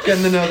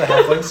 Getting to know the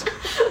halflings.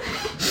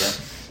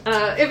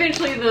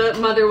 Eventually, the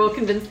mother will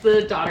convince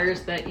the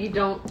daughters that you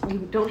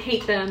don't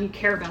hate them, you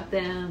care about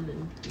them,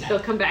 and they'll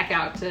come back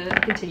out to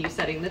continue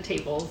setting the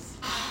tables.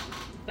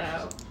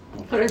 So,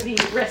 what are the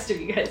rest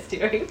of you guys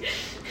doing?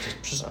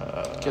 Just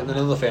getting to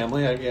know the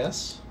family, I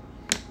guess.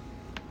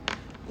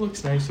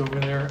 Looks nice over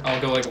there. I'll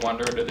go like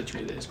wander under the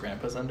tree that his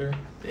grandpa's under,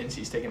 and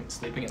he's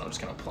sleeping, and I'm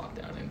just gonna plop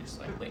down and just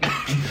like lean.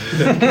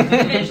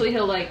 Eventually,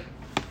 he'll like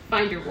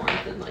find your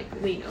warmth and like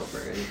lean over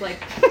and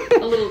like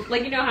a little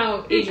like you know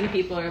how Asian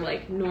people are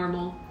like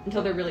normal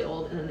until they're really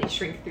old and then they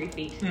shrink 3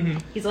 feet. Mm-hmm.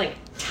 He's like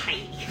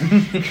tiny.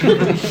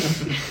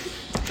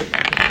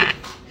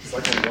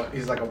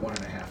 He's like a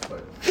 1.5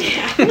 foot.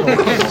 Yeah.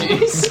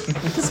 Jeez.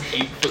 This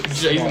 8 foot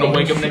giant. He's gonna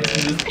wake up next to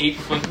this 8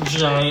 foot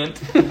giant.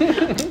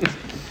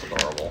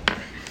 Horrible.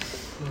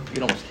 You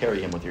can almost carry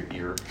him with your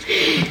ear.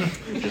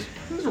 Just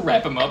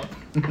wrap him up.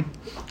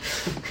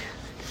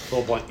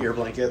 Little ear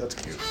blanket, that's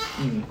cute.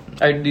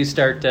 I do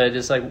start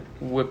just like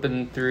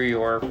whipping through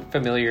your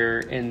familiar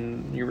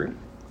in your room.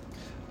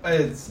 I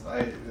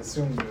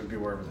assumed it would be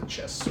wherever the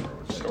chests were,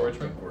 which Storage I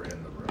don't think were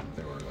in the room.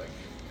 They were like.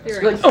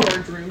 They're in the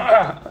storage room.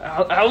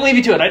 I'll leave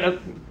you to it. I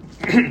don't.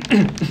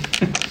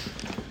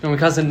 Don't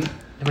causing too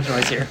much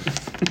noise here.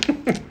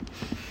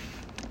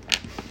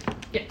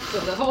 Yeah, so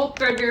the whole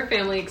Threadbare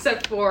family,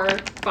 except for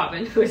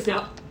Bobbin, who is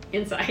now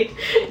inside,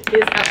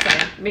 is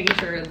outside, making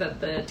sure that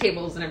the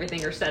tables and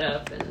everything are set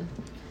up, and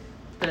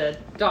the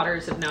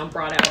daughters have now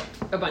brought out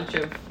a bunch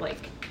of,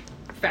 like,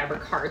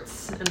 fabric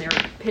hearts, and they're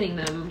pinning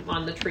them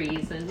on the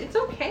trees, and it's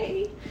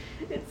okay.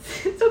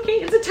 It's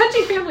okay. It's a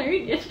touching family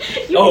reunion.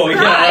 You can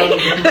cry.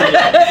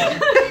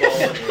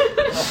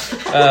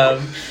 I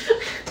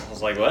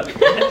was like, what?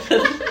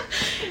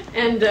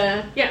 And,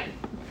 yeah,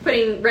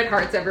 putting red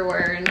hearts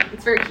everywhere, and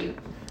it's very cute.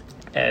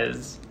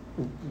 As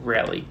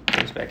Raleigh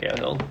comes back out,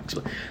 he'll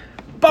explain.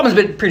 Bobbin's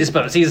been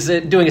predisposed. He's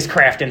doing his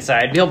craft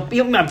inside. He'll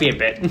not be a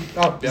bit.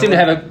 Oh, yeah, Seem to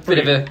have a bit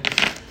of a.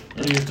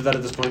 Are you used to that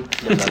at this point?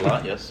 Not a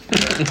lot, yes.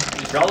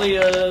 Probably,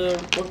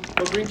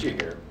 what brings you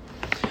here?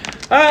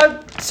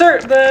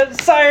 Sir, the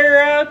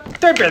sire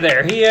Threadbare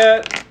there. He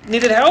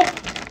needed help.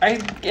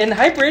 In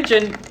Highbridge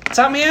and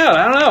sought me out.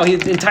 I don't know. He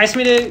enticed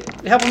me to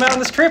help him out on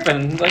this trip,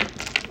 and like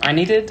I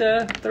needed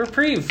the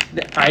reprieve.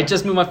 I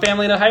just moved my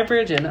family to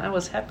Highbridge, and I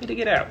was happy to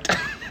get out.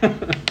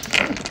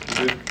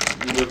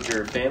 You moved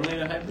your family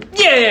to Hybrid?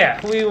 Yeah.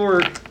 We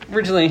were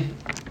originally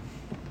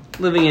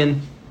living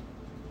in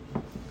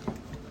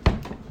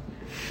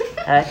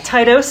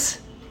Tydos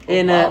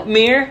in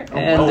Mir,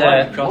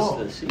 and across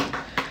the sea.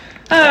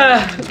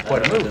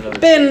 Quite a move.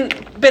 been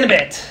a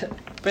bit,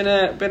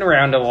 been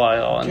around a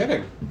while. And,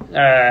 Kidding.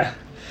 yeah,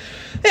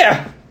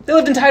 they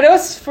lived in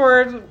Tydos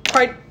for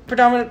quite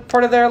predominant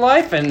part of their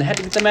life and had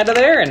to get them out of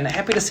there, and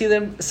happy to see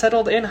them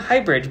settled in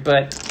Highbridge,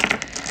 but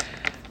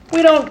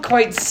we don't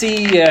quite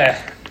see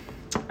eye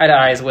to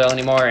eye as well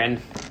anymore,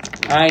 and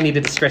I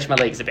needed to stretch my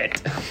legs a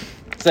bit.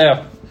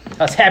 So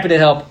I was happy to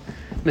help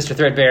Mr.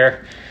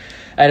 Threadbare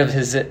out of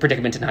his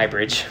predicament in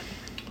Highbridge.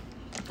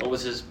 What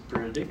was his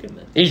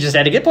predicament? He just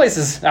had to get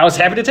places. I was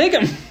happy to take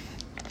him.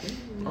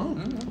 Oh.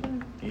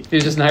 He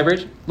was just in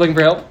Highbridge, looking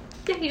for help.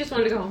 Yeah, he just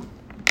wanted to go home.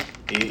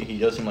 He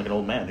does seem like an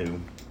old man who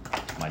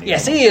might need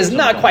Yes, help he is not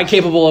sometimes. quite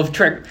capable of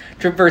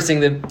traversing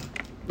the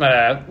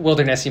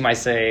wilderness, you might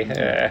say.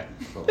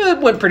 It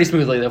went pretty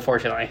smoothly, though,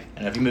 fortunately.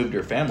 And if you moved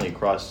your family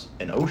across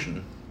an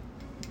ocean,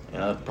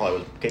 that probably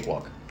was a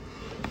cakewalk.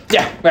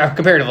 Yeah, well,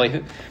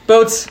 comparatively.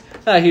 Boats,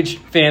 not a huge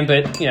fan,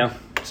 but,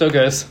 so it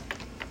goes.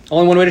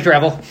 Only one way to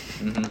travel.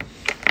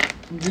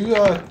 Mm-hmm.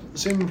 You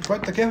seem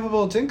quite the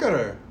capable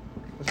tinkerer.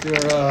 With your,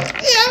 Yeah,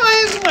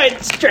 I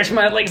might stretch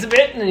my legs a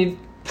bit, and you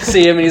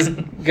see him, and he's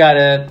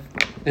got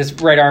his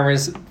right arm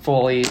is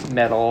fully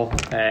metal,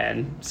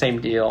 and same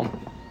deal.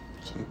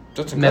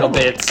 That's Metal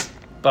incredible. bits,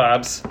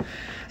 bobs.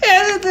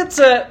 Yeah, that's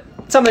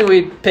something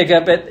we pick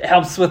up. It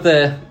helps with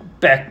the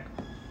back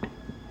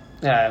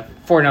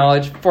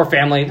foreknowledge, for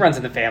family, runs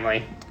in the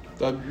family.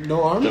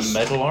 No arms? The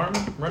metal arm?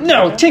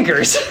 No,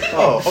 tinkers.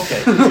 Oh,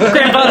 okay.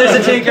 Grandfather's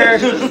a tinker.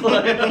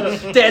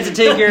 Dad's a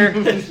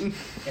tinker.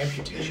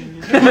 Amputation.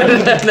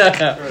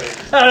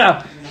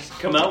 No.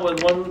 Come out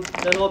with one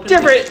metal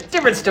appendage?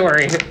 Different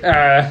story.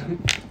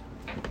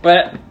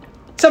 But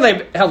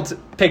something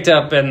picked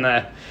up in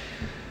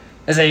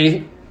as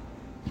a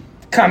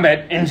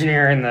combat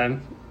engineer in the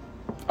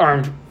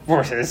armed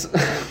forces.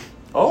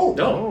 Oh.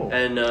 No.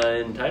 And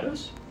in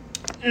Titus?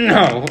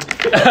 No.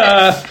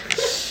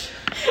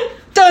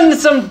 Done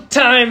some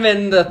time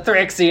in the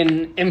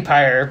Thraxian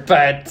Empire,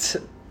 but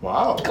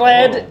Wow.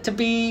 glad to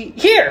be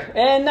here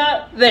and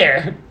not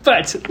there.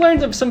 But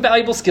learned some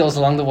valuable skills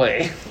along the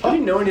way. Do you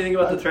know anything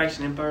about the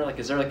Thraxian Empire? Like,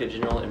 is there like a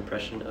general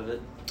impression of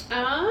it?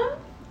 I'm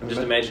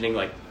just imagining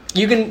like,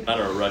 You can. I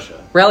don't know,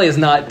 Russia. Raleigh is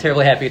not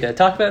terribly happy to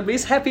talk about it, but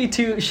he's happy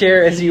to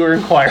share as you were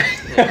inquiring.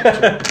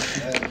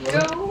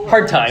 Go.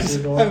 Hard times. I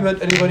haven't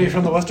met anybody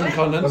from the Western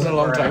continent in a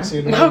long time.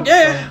 Oh,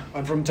 yeah.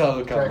 I'm from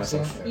Telecal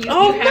myself. You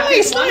Oh, have nice,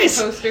 his wanted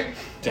nice. poster.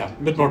 Yeah,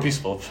 a bit more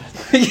peaceful.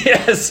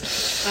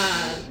 Yes.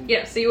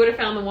 Yeah, so you would have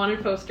found the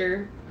wanted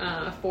poster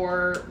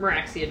for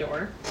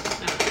Maraxiador,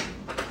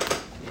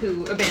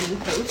 who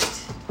abandoned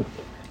post.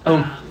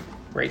 Oh,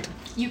 right.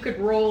 You could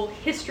roll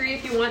history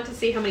if you want to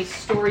see how many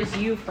stories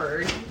you've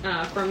heard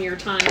from your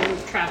time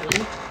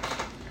traveling.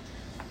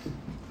 I'm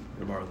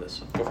gonna borrow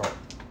this. Go for it.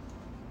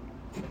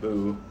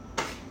 Boo.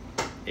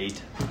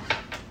 8.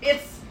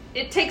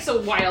 It takes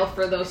a while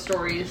for those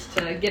stories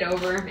to get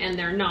over, and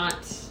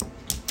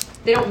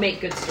they don't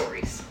make good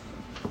stories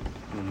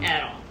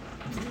at all.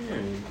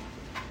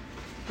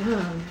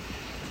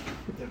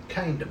 They're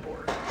kind of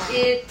bored.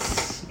 It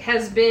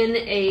has been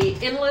a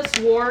endless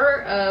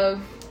war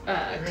of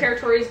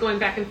territories going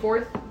back and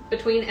forth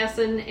between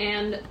Essen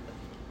and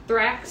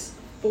Thrax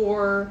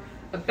for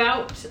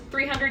about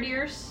 300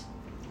 years.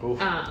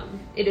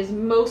 It is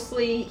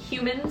mostly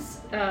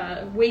humans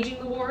waging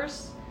the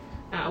wars,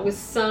 with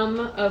some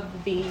of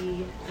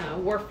the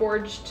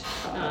Warforged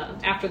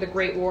after the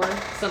Great War.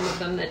 Some of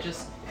them that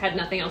just had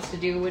nothing else to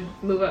do would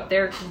move up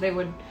there because they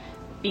would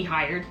be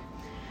hired.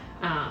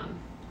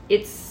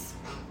 It's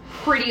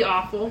pretty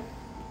awful,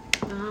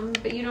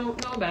 but you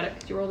don't know about it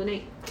because you rolled an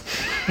 8.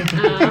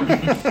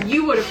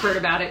 You would have heard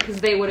about it because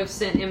they would have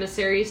sent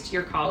emissaries to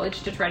your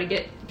college to try to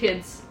get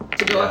kids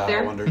to go up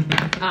there. I wondered.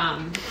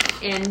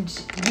 And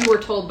you were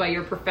told by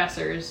your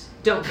professors,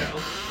 don't go.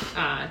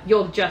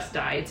 You'll just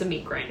die. It's a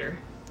meat grinder.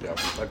 Yeah,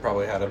 I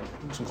probably had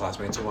some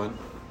classmates who went.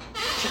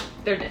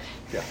 They're dead.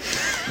 Yeah.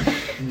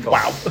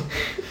 Wow.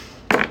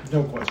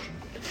 No question.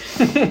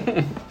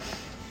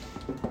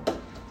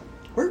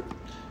 Where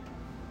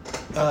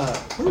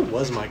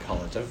was my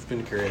college? I've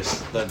been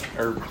curious.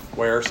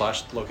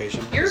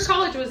 Where/location? Your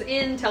college was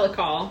in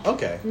Telecall,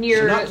 Okay.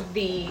 near So not-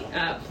 the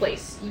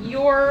place.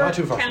 Your Not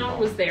too far from town home.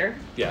 was there.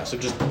 Yeah, so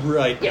just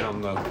right Yeah.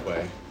 down the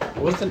way.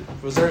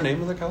 Was there a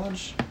name of the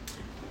college?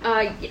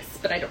 Yes,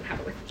 but I don't have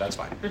it with me. That's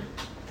fine.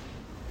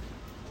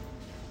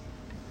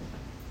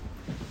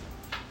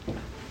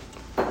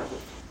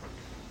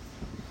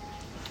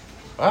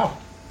 Wow.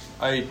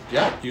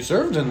 You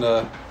served in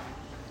the...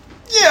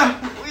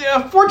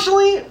 Yeah,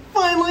 fortunately,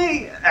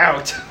 finally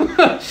out.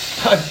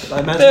 I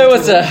imagine There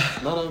was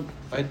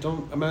I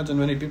don't imagine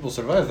many people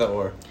survive that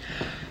war.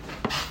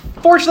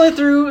 Fortunately,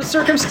 through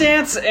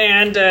circumstance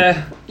and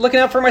looking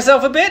out for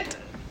myself a bit,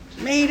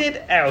 made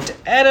it out.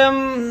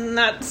 Adam,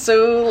 not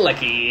so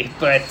lucky,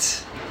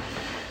 but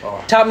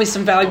Oh. taught me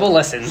some valuable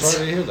lessons.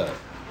 Sorry to hear that.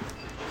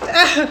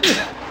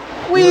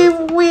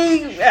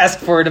 We asked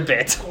for it a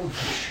bit.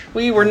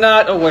 We were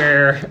not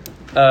aware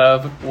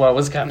of what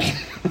was coming.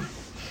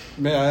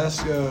 May I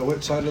ask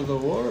which side of the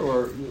war,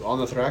 or on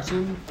the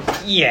Thraxian?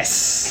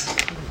 Yes.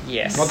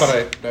 Not that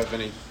I have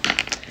any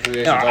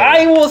affiliation. No,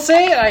 I will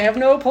say I have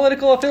no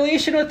political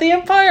affiliation with the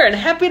Empire and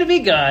happy to be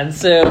gone,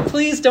 so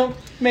please don't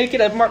make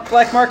it a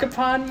black mark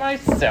upon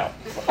myself.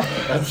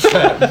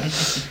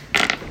 That's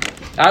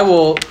I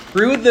will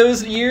rue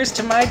those years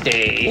to my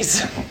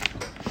days.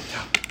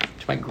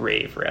 To my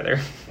grave, rather.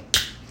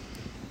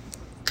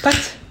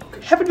 But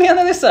happy to be on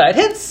the other side.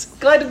 Hence,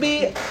 glad to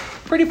be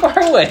pretty far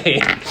away.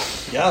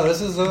 Yeah,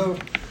 this is a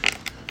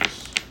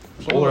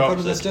Polar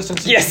of this opposite.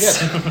 distance. You Yes.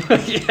 can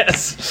get.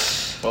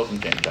 Yes.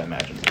 Welcome, James, I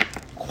imagine.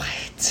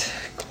 Quite.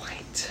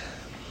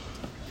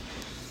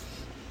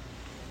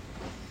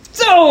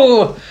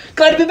 So,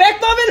 glad to be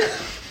back, Bobbin?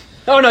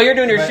 Oh no, you're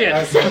doing your shit.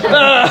 I don't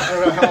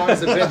know how long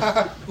has it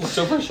been. Looks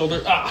over her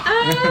shoulder.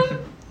 Ah.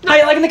 How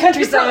you liking the You're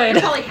countryside?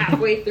 probably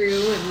halfway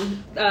through,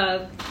 and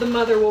the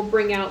mother will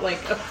bring out like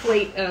a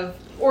plate of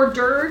hors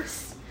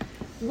d'oeuvres,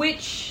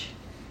 which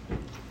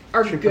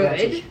are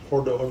good.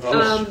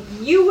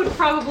 You would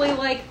probably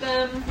like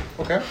them.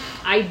 Okay.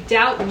 I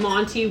doubt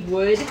Monty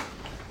would.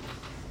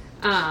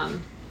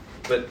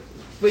 But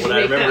Would you when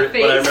I make remember, that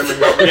face? when I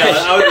remember, yeah,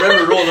 I would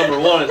remember rule number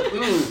 1.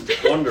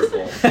 Ooh,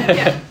 wonderful.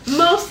 Yeah,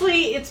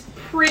 mostly it's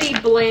pretty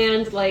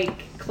bland,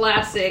 like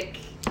classic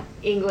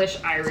English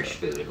Irish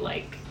food.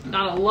 Like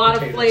not a lot of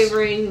Potatoes.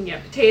 flavoring. Yeah,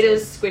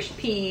 potatoes, squished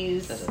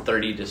peas. That's a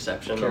 30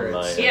 deception on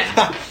Carrots. my.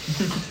 Yeah,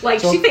 like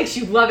she thinks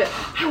you love it.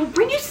 I will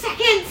bring you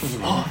seconds,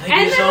 Oh, thank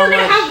and you then so we're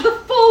gonna much. have the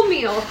full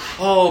meal.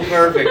 Oh,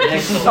 perfect.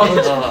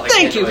 Excellent. Oh, I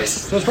Thank can't you. wait.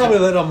 So it's probably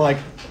that I'm like,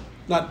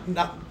 not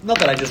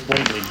that I just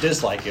blatantly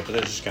dislike it, but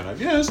it's just kind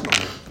of it's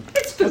normal.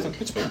 It's food.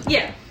 It's food.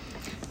 Yeah,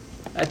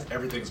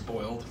 Everything's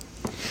boiled.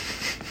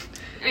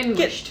 and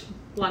mushed.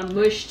 A lot of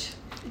mushed.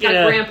 Get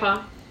Got a-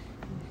 Grandpa.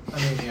 I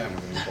mean, yeah,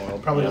 everything's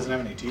boiled. Probably doesn't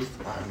have any teeth.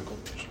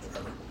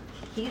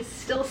 He's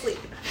still asleep.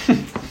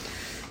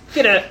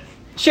 Gonna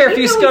share a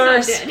few Even though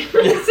he's scars. not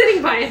dead.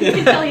 Sitting by him, you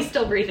can tell he's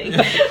still breathing.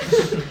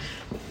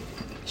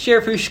 Share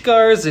a few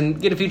scars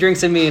and get a few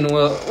drinks in me, and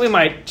we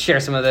might share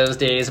some of those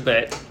days,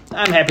 but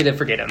I'm happy to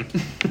forget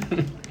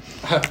them.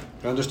 I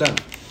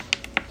understand.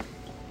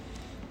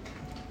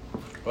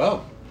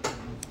 Well,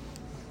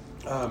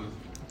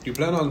 you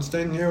plan on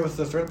staying here with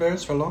the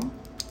Threadbares for long?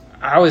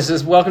 I was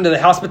just welcome to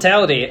the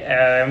hospitality.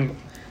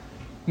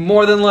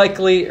 More than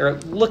likely, or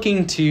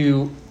looking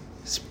to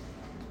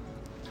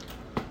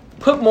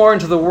put more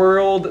into the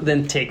world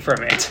than take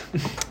from it.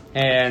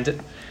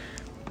 And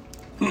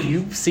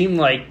you seem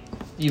like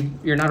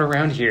you're not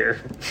around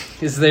here.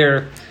 Is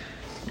there? Do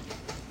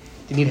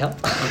you need help?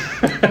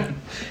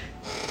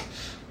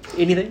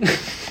 Anything?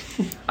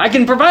 I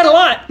can provide a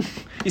lot.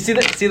 You see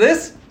that? See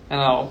this? And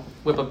I'll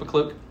whip up a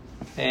cloak,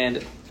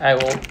 and I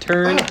will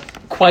turn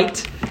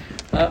quite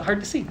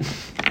hard to see.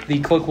 The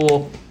cloak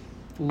will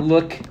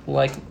look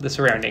like the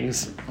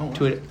surroundings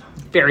to a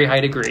very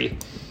high degree.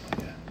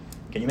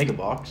 Can you make a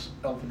box?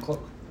 Elven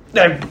cloak.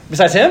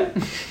 Besides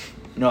him?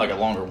 No, like a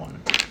longer one.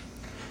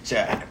 See,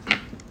 I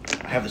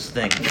have this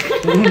thing.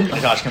 My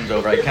gosh comes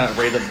over. I kind of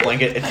raise the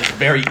blanket. It's this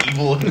very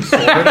evil looking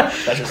sword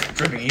that's just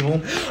dripping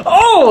evil.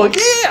 Oh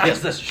yeah!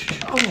 Yes, this.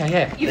 Oh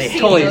yeah. You've They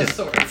seen totally those just-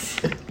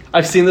 swords.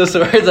 I've seen those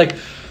swords. Like,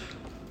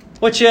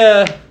 what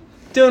you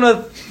doing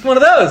with one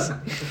of those?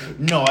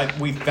 No,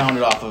 we found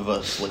it off of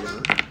a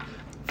slaver.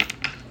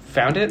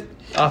 Found it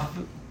off.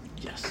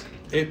 Yes.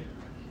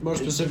 More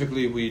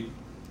specifically, we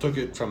took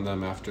it from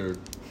them after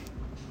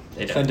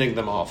They don't. fending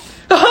them off.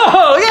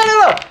 Oh yeah,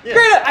 no. Yeah.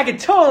 Great. I could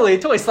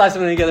totally slap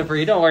something together for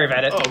you. Don't worry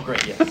about it. Oh,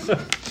 great. Yes.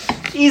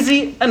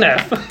 Easy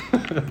enough.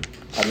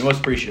 I'd be most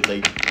appreciative.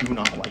 They do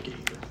not like it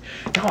either.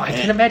 No, I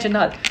can imagine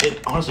not.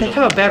 It honestly They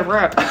have a bad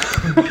rap.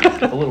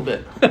 a little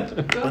bit. Go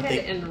But ahead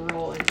they- and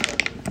roll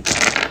intelligence.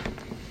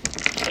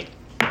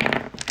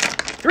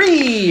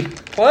 3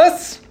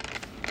 plus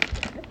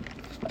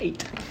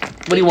 8.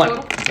 What do you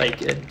want? Total?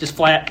 Like just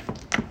flat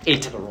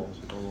 8.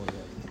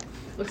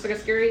 Looks like a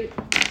scary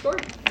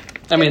sword.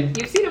 I mean,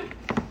 You've seen him.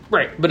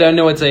 right, but I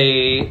know it's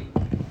a.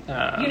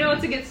 You know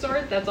it's a good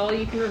sword. That's all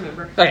you can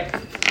remember. Okay.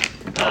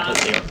 I'll put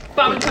there.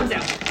 Bobbin comes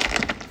out.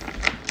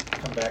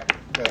 Come back.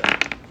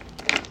 Got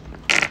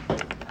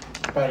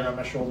spider on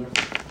my shoulder.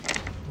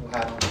 Little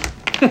hat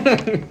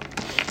on.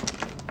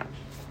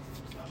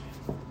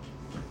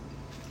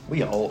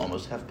 We all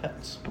almost have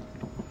pets.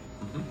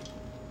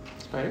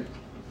 Spider,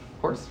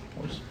 horse,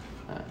 Horse.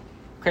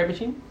 crab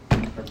machine,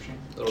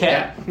 Little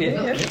cat.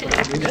 Yeah.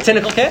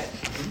 Tentacle cat.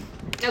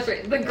 That's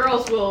right. The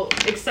girls will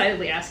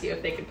excitedly ask you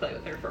if they could play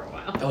with her for a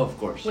while. Oh, of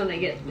course. When they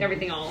get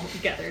everything all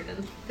gathered,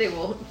 and they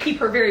will keep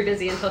her very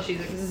busy until she's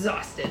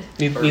exhausted.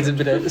 Needs a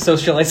bit of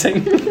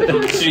socializing.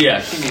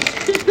 Yeah, she needs.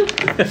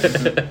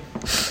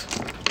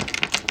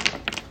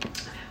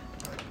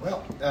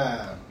 Well,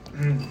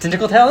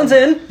 Tentacle talons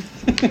in.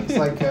 looks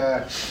like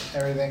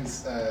everything's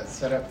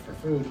set up for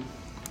food.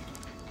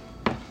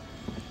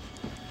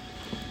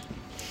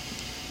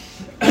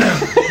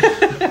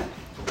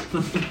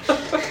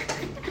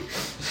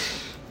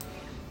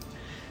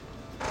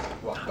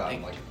 Walk by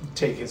and like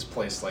take his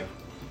place, like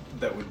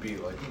that would be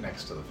like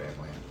next to the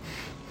family.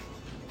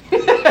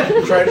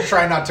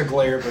 try not to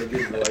glare, but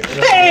you're like,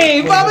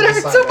 Hey, Bobbin, I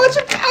heard Side so eye. much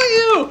about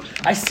you.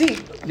 I see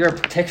you're a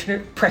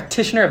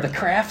practitioner of the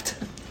craft.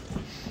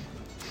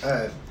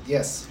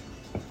 Yes.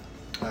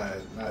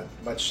 not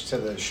much to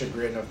the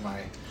chagrin of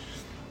my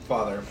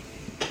father.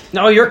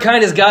 No, your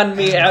kind has gotten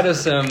me out of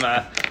some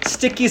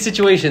sticky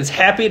situations.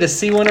 Happy to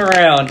see one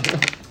around.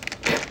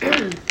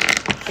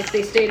 If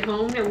they stayed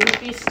home, there wouldn't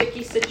be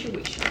sticky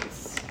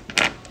situations.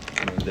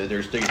 I mean,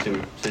 there's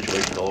sticky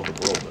situations all over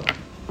the world,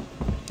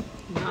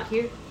 though. Not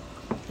here.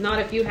 Not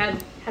if you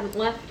hadn't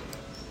left.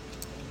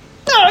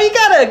 No, you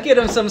gotta get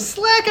him some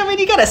slack. I mean,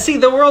 you gotta see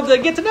the world to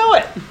get to know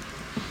it.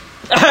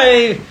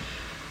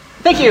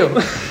 Thank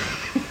you.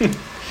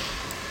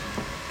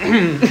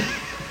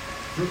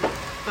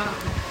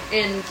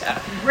 And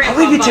I'll Grandpa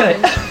leave you to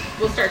it. Bobbin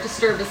will start to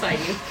stir beside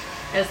you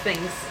as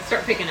things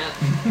start picking up.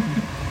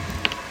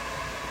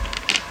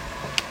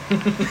 Dear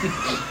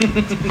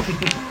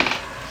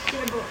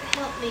boy,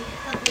 help me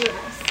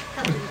rise.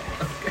 Help me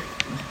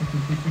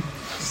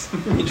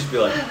rise. You just be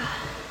like,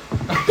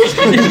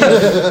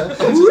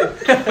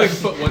 Like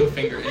put one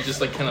finger and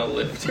just like kind of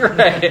lift.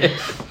 Right.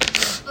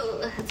 Oh,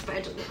 that's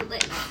fragile little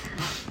legs.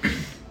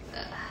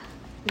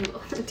 You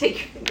will take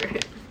your finger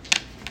and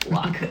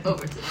walk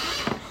over to them.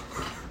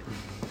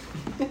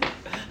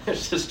 I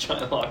was just trying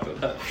to lock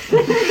it up.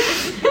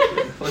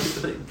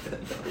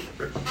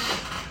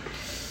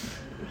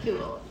 He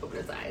will open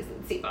his eyes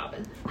and see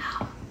Bobbin.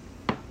 Oh.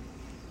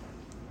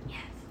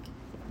 Yes.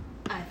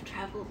 I've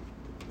traveled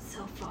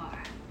so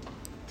far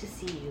to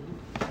see you,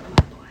 my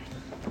boy.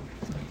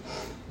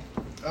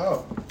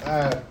 Oh,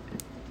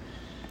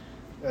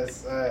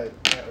 it's a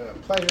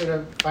pleasure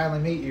to finally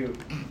meet you,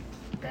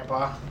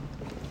 Grandpa.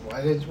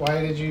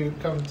 Why did you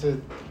come to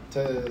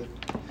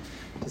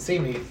see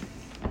me?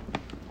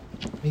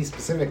 Me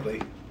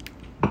specifically.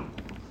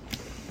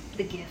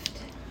 The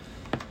gift.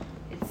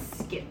 It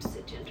skips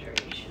a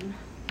generation.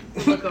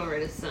 Look over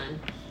at his son,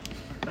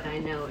 but I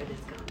know it has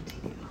gone to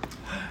you.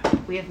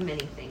 We have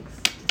many things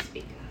to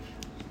speak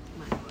of,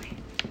 my boy.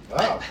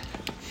 Oh.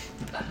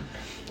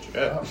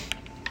 Yeah.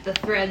 The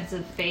threads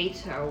of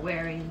fate are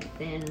wearing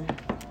thin.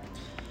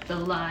 The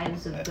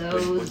lives of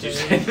those What'd you that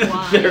say?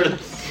 entwined. They're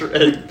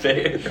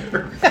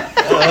threadbare.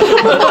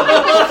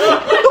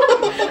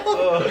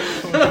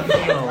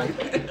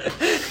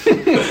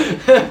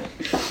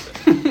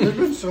 There's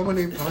been so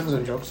many puns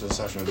and jokes this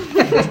session.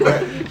 It's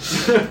great.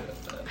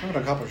 I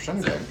haven't accomplished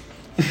anything.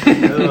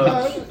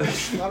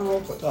 Not a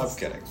role play. No, I'm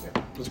kidding.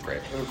 Yeah, it was great.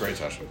 It was a great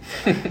session.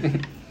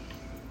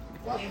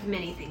 We have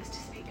many things to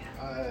speak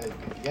of.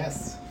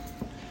 Yes.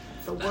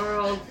 The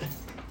world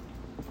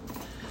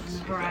on the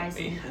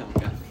horizon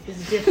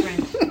is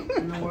different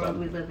than the world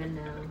we live in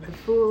now. The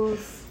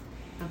fools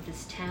of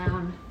this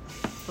town,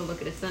 he'll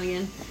look at his son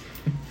again,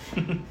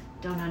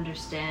 don't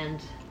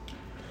understand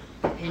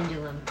the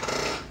pendulum.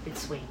 It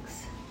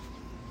swings.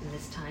 And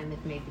this time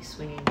it may be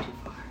swinging too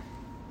far.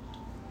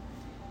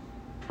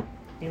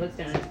 He looks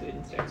down at his food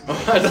and starts.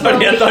 I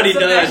thought he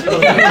died.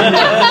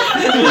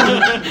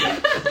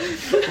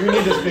 We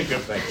need to speak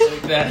of things.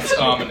 That's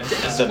ominous.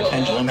 The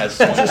pendulum has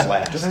swung Does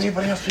last.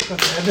 anybody else speak of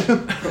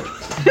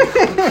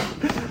that?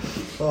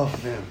 Oh,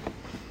 man.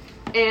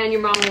 And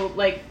your mom will,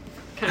 like,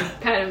 kind of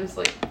pat him,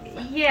 like,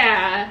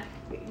 yeah,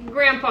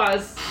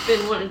 Grandpa's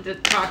been wanting to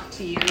talk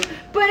to you.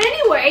 But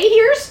anyway,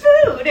 here's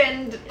food!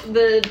 And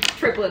the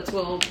triplets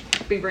will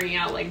be bringing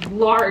out, like,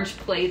 large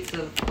plates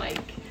of, like,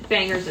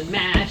 bangers and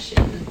mash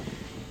and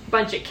a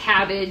bunch of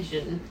cabbage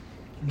and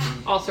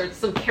all sorts,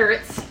 some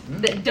carrots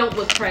that don't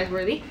look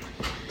prizeworthy.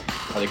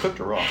 Are they cooked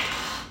or raw?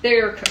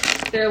 They're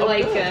cooked. They're,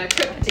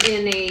 cooked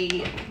in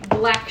a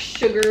black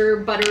sugar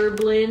butter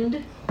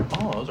blend.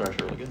 Oh, those are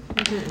actually really good.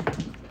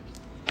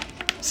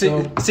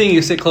 Seeing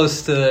you sit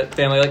close to the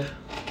family, like,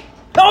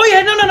 oh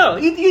yeah, no.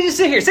 You just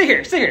sit here.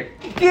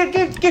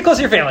 Get close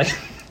to your family.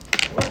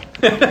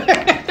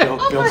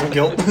 Feel some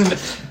guilt.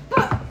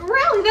 But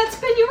really, that's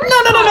been your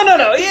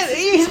No.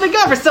 He's been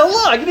gone for so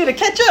long. You need to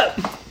catch up.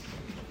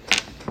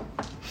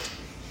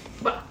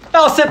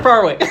 I'll sit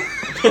far away.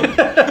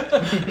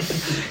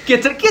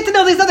 Get to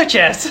know these other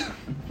chaps.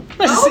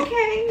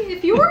 Okay,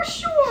 if you're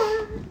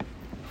sure.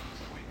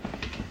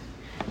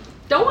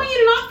 Don't want you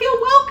to not feel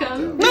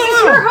welcome. This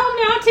is your home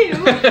now too.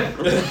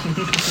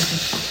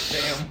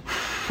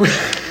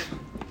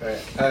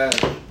 Alright,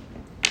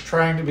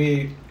 trying to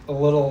be a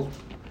little...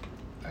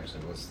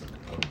 Actually, what's the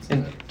components of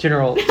In that?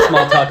 general,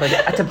 small talk like,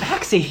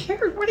 Tabaxi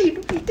here. What are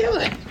you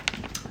doing?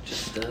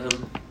 Just,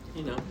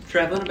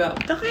 traveling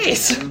about.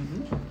 Nice.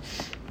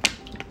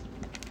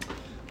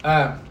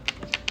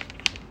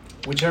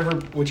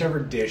 Whichever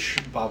dish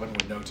Bobbin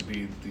would know to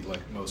be the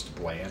most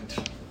bland,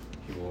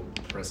 he will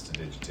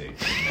prestidigitate.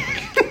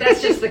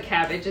 That's just the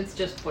cabbage. It's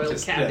just boiled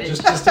cabbage. Yeah,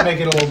 just to make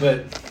it a little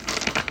bit.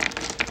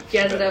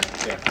 Jazz it up.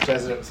 Yeah,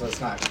 jazz it up so it's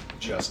not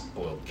just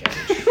boiled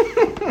cabbage.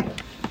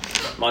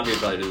 Monty would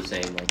probably do the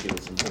same, like give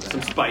it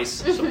some spice,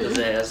 some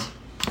pizzazz.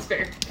 It's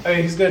fair. I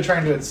mean, he's gonna try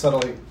and do it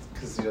subtly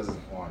because he doesn't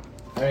want.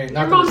 I mean, Your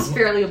not that mom's it's-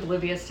 fairly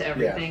oblivious to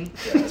everything.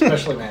 Yeah,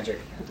 especially magic.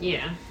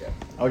 Yeah.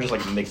 I would just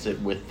like mix it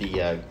with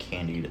the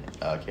candied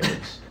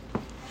carrots.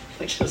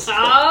 Like just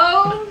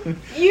Oh,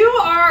 you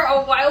are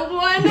a wild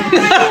one.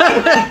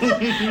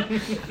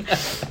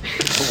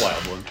 The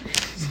wild one.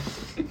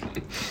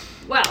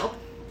 Well,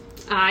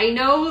 I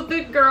know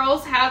the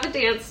girls have a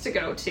dance to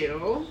go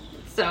to.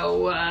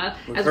 So,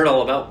 We've heard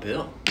all about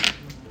Bill.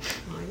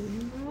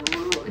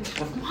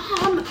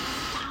 Mom!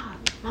 Stop,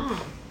 Mom.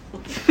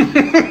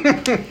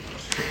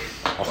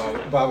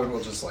 Bobbin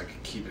will just like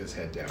keep his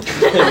head down.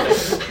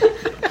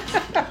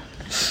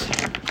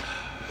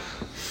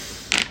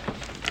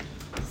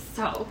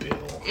 So,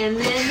 and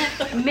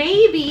then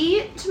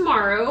maybe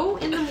tomorrow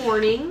in the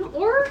morning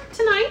or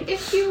tonight,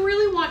 if you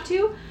really want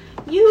to,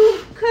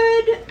 you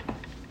could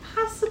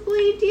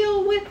possibly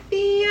deal with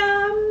the,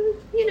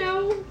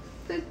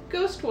 the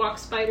ghost walk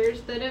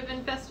spiders that have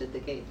infested the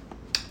cave.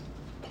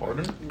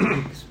 Pardon?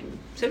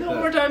 Say that one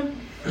more time.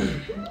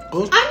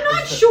 I'm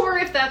not sure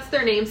if that's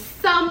their name.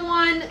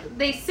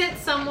 They sent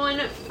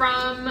someone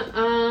from,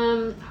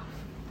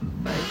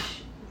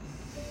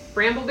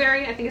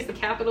 Brambleberry, I think it's the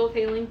capital of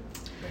Hailing.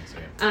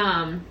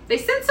 They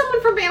sent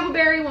someone from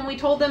Brambleberry when we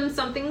told them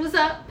something was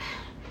up.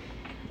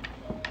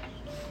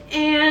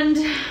 And,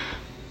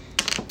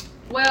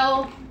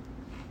 well,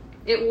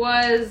 it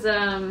was,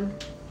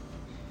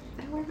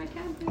 where'd my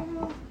tab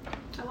go?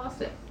 I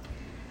lost it.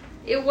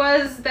 It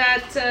was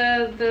that,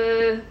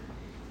 the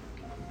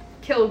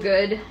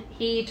Killgood,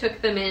 he took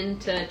them in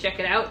to check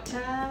it out.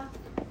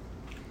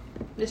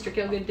 Mr.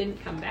 Killgood didn't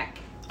come back.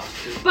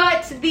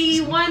 But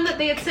the one that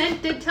they had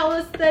sent did tell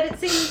us that it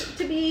seemed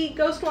to be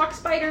ghost walk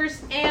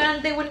spiders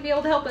and they wouldn't be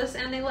able to help us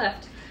and they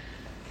left.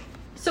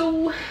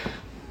 So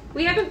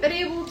we haven't been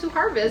able to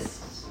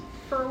harvest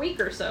for a week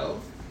or so.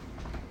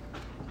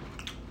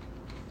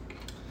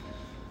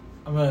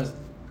 I'm going to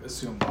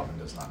assume Bobbin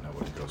does not know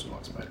what a ghost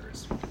walk spider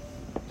is.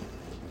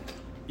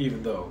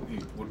 Even though he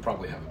would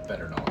probably have a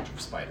better knowledge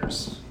of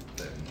spiders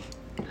than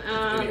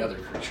any other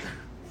creature.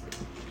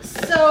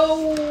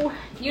 So,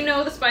 you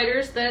know the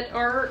spiders that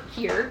are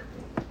here.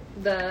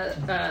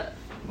 The,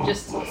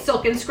 just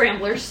silken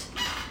scramblers.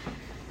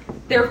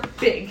 They're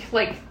big.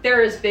 Like,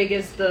 they're as big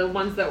as the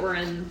ones that were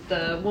in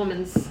the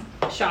woman's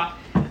shop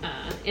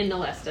in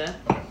Nalesta.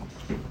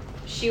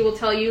 She will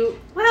tell you,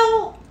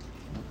 well,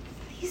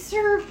 these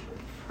are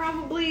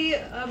probably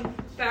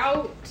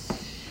about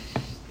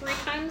 3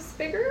 times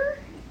bigger.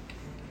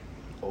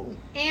 Oh.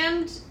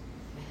 And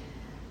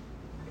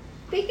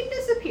they can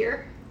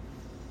disappear.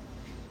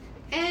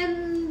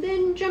 And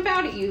then jump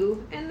out at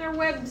you. And their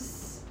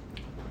webs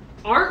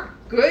aren't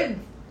good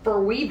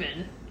for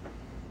weaving.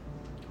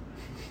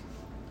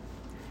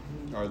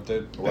 Are they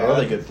What are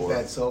they good for?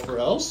 Bad silver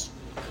else?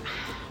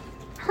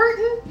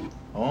 Hurting?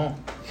 Oh.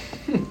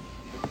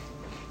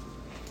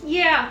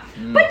 Yeah.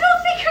 But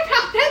don't think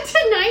about that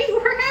tonight.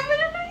 We're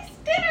having a nice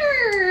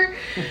dinner.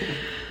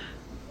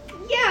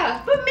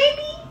 Yeah, but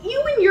maybe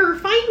you and your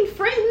fine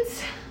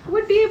friends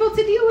would be able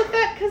to deal with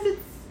that because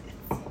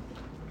it's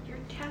your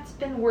dad's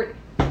been worried.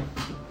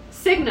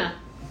 Signa,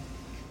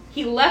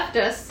 he left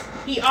us.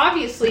 He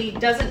obviously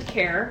doesn't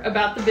care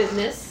about the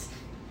business.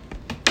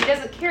 He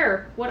doesn't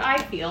care what I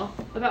feel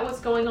about what's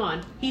going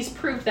on. He's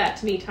proved that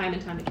to me time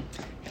and time again.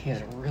 He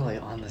is really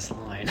on this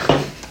line.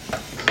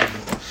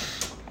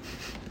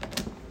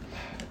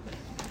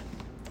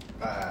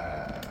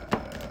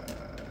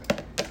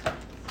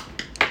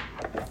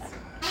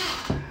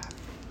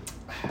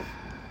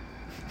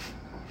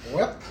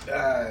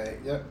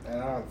 Yep, I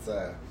know it's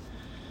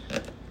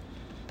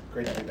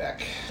great to be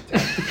back.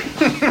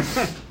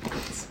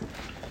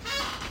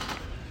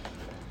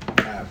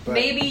 But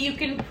Maybe you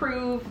can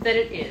prove that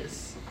it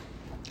is.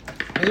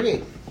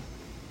 maybe.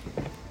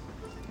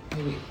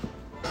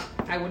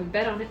 I wouldn't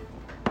bet on it.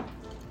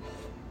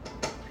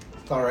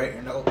 It's alright,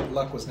 your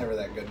luck was never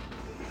that good.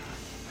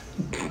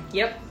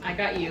 Yep, I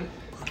got you.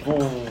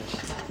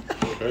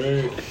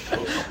 Okay.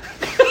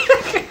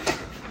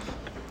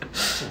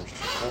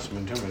 That's some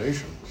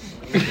intimidation.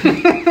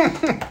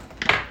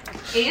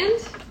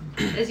 And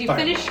as you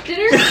finish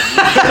dinner,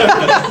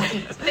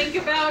 think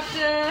about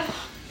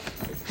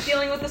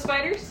dealing with the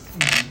spiders.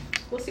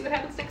 We'll see what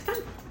happens next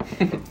time.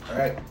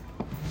 Alright.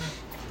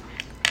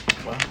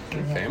 Wow.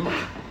 Family.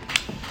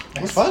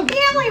 That's fun.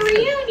 Family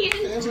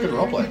reunion. That was a good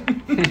roleplay.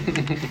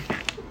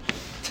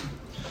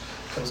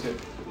 That was good.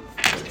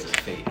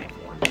 Fate.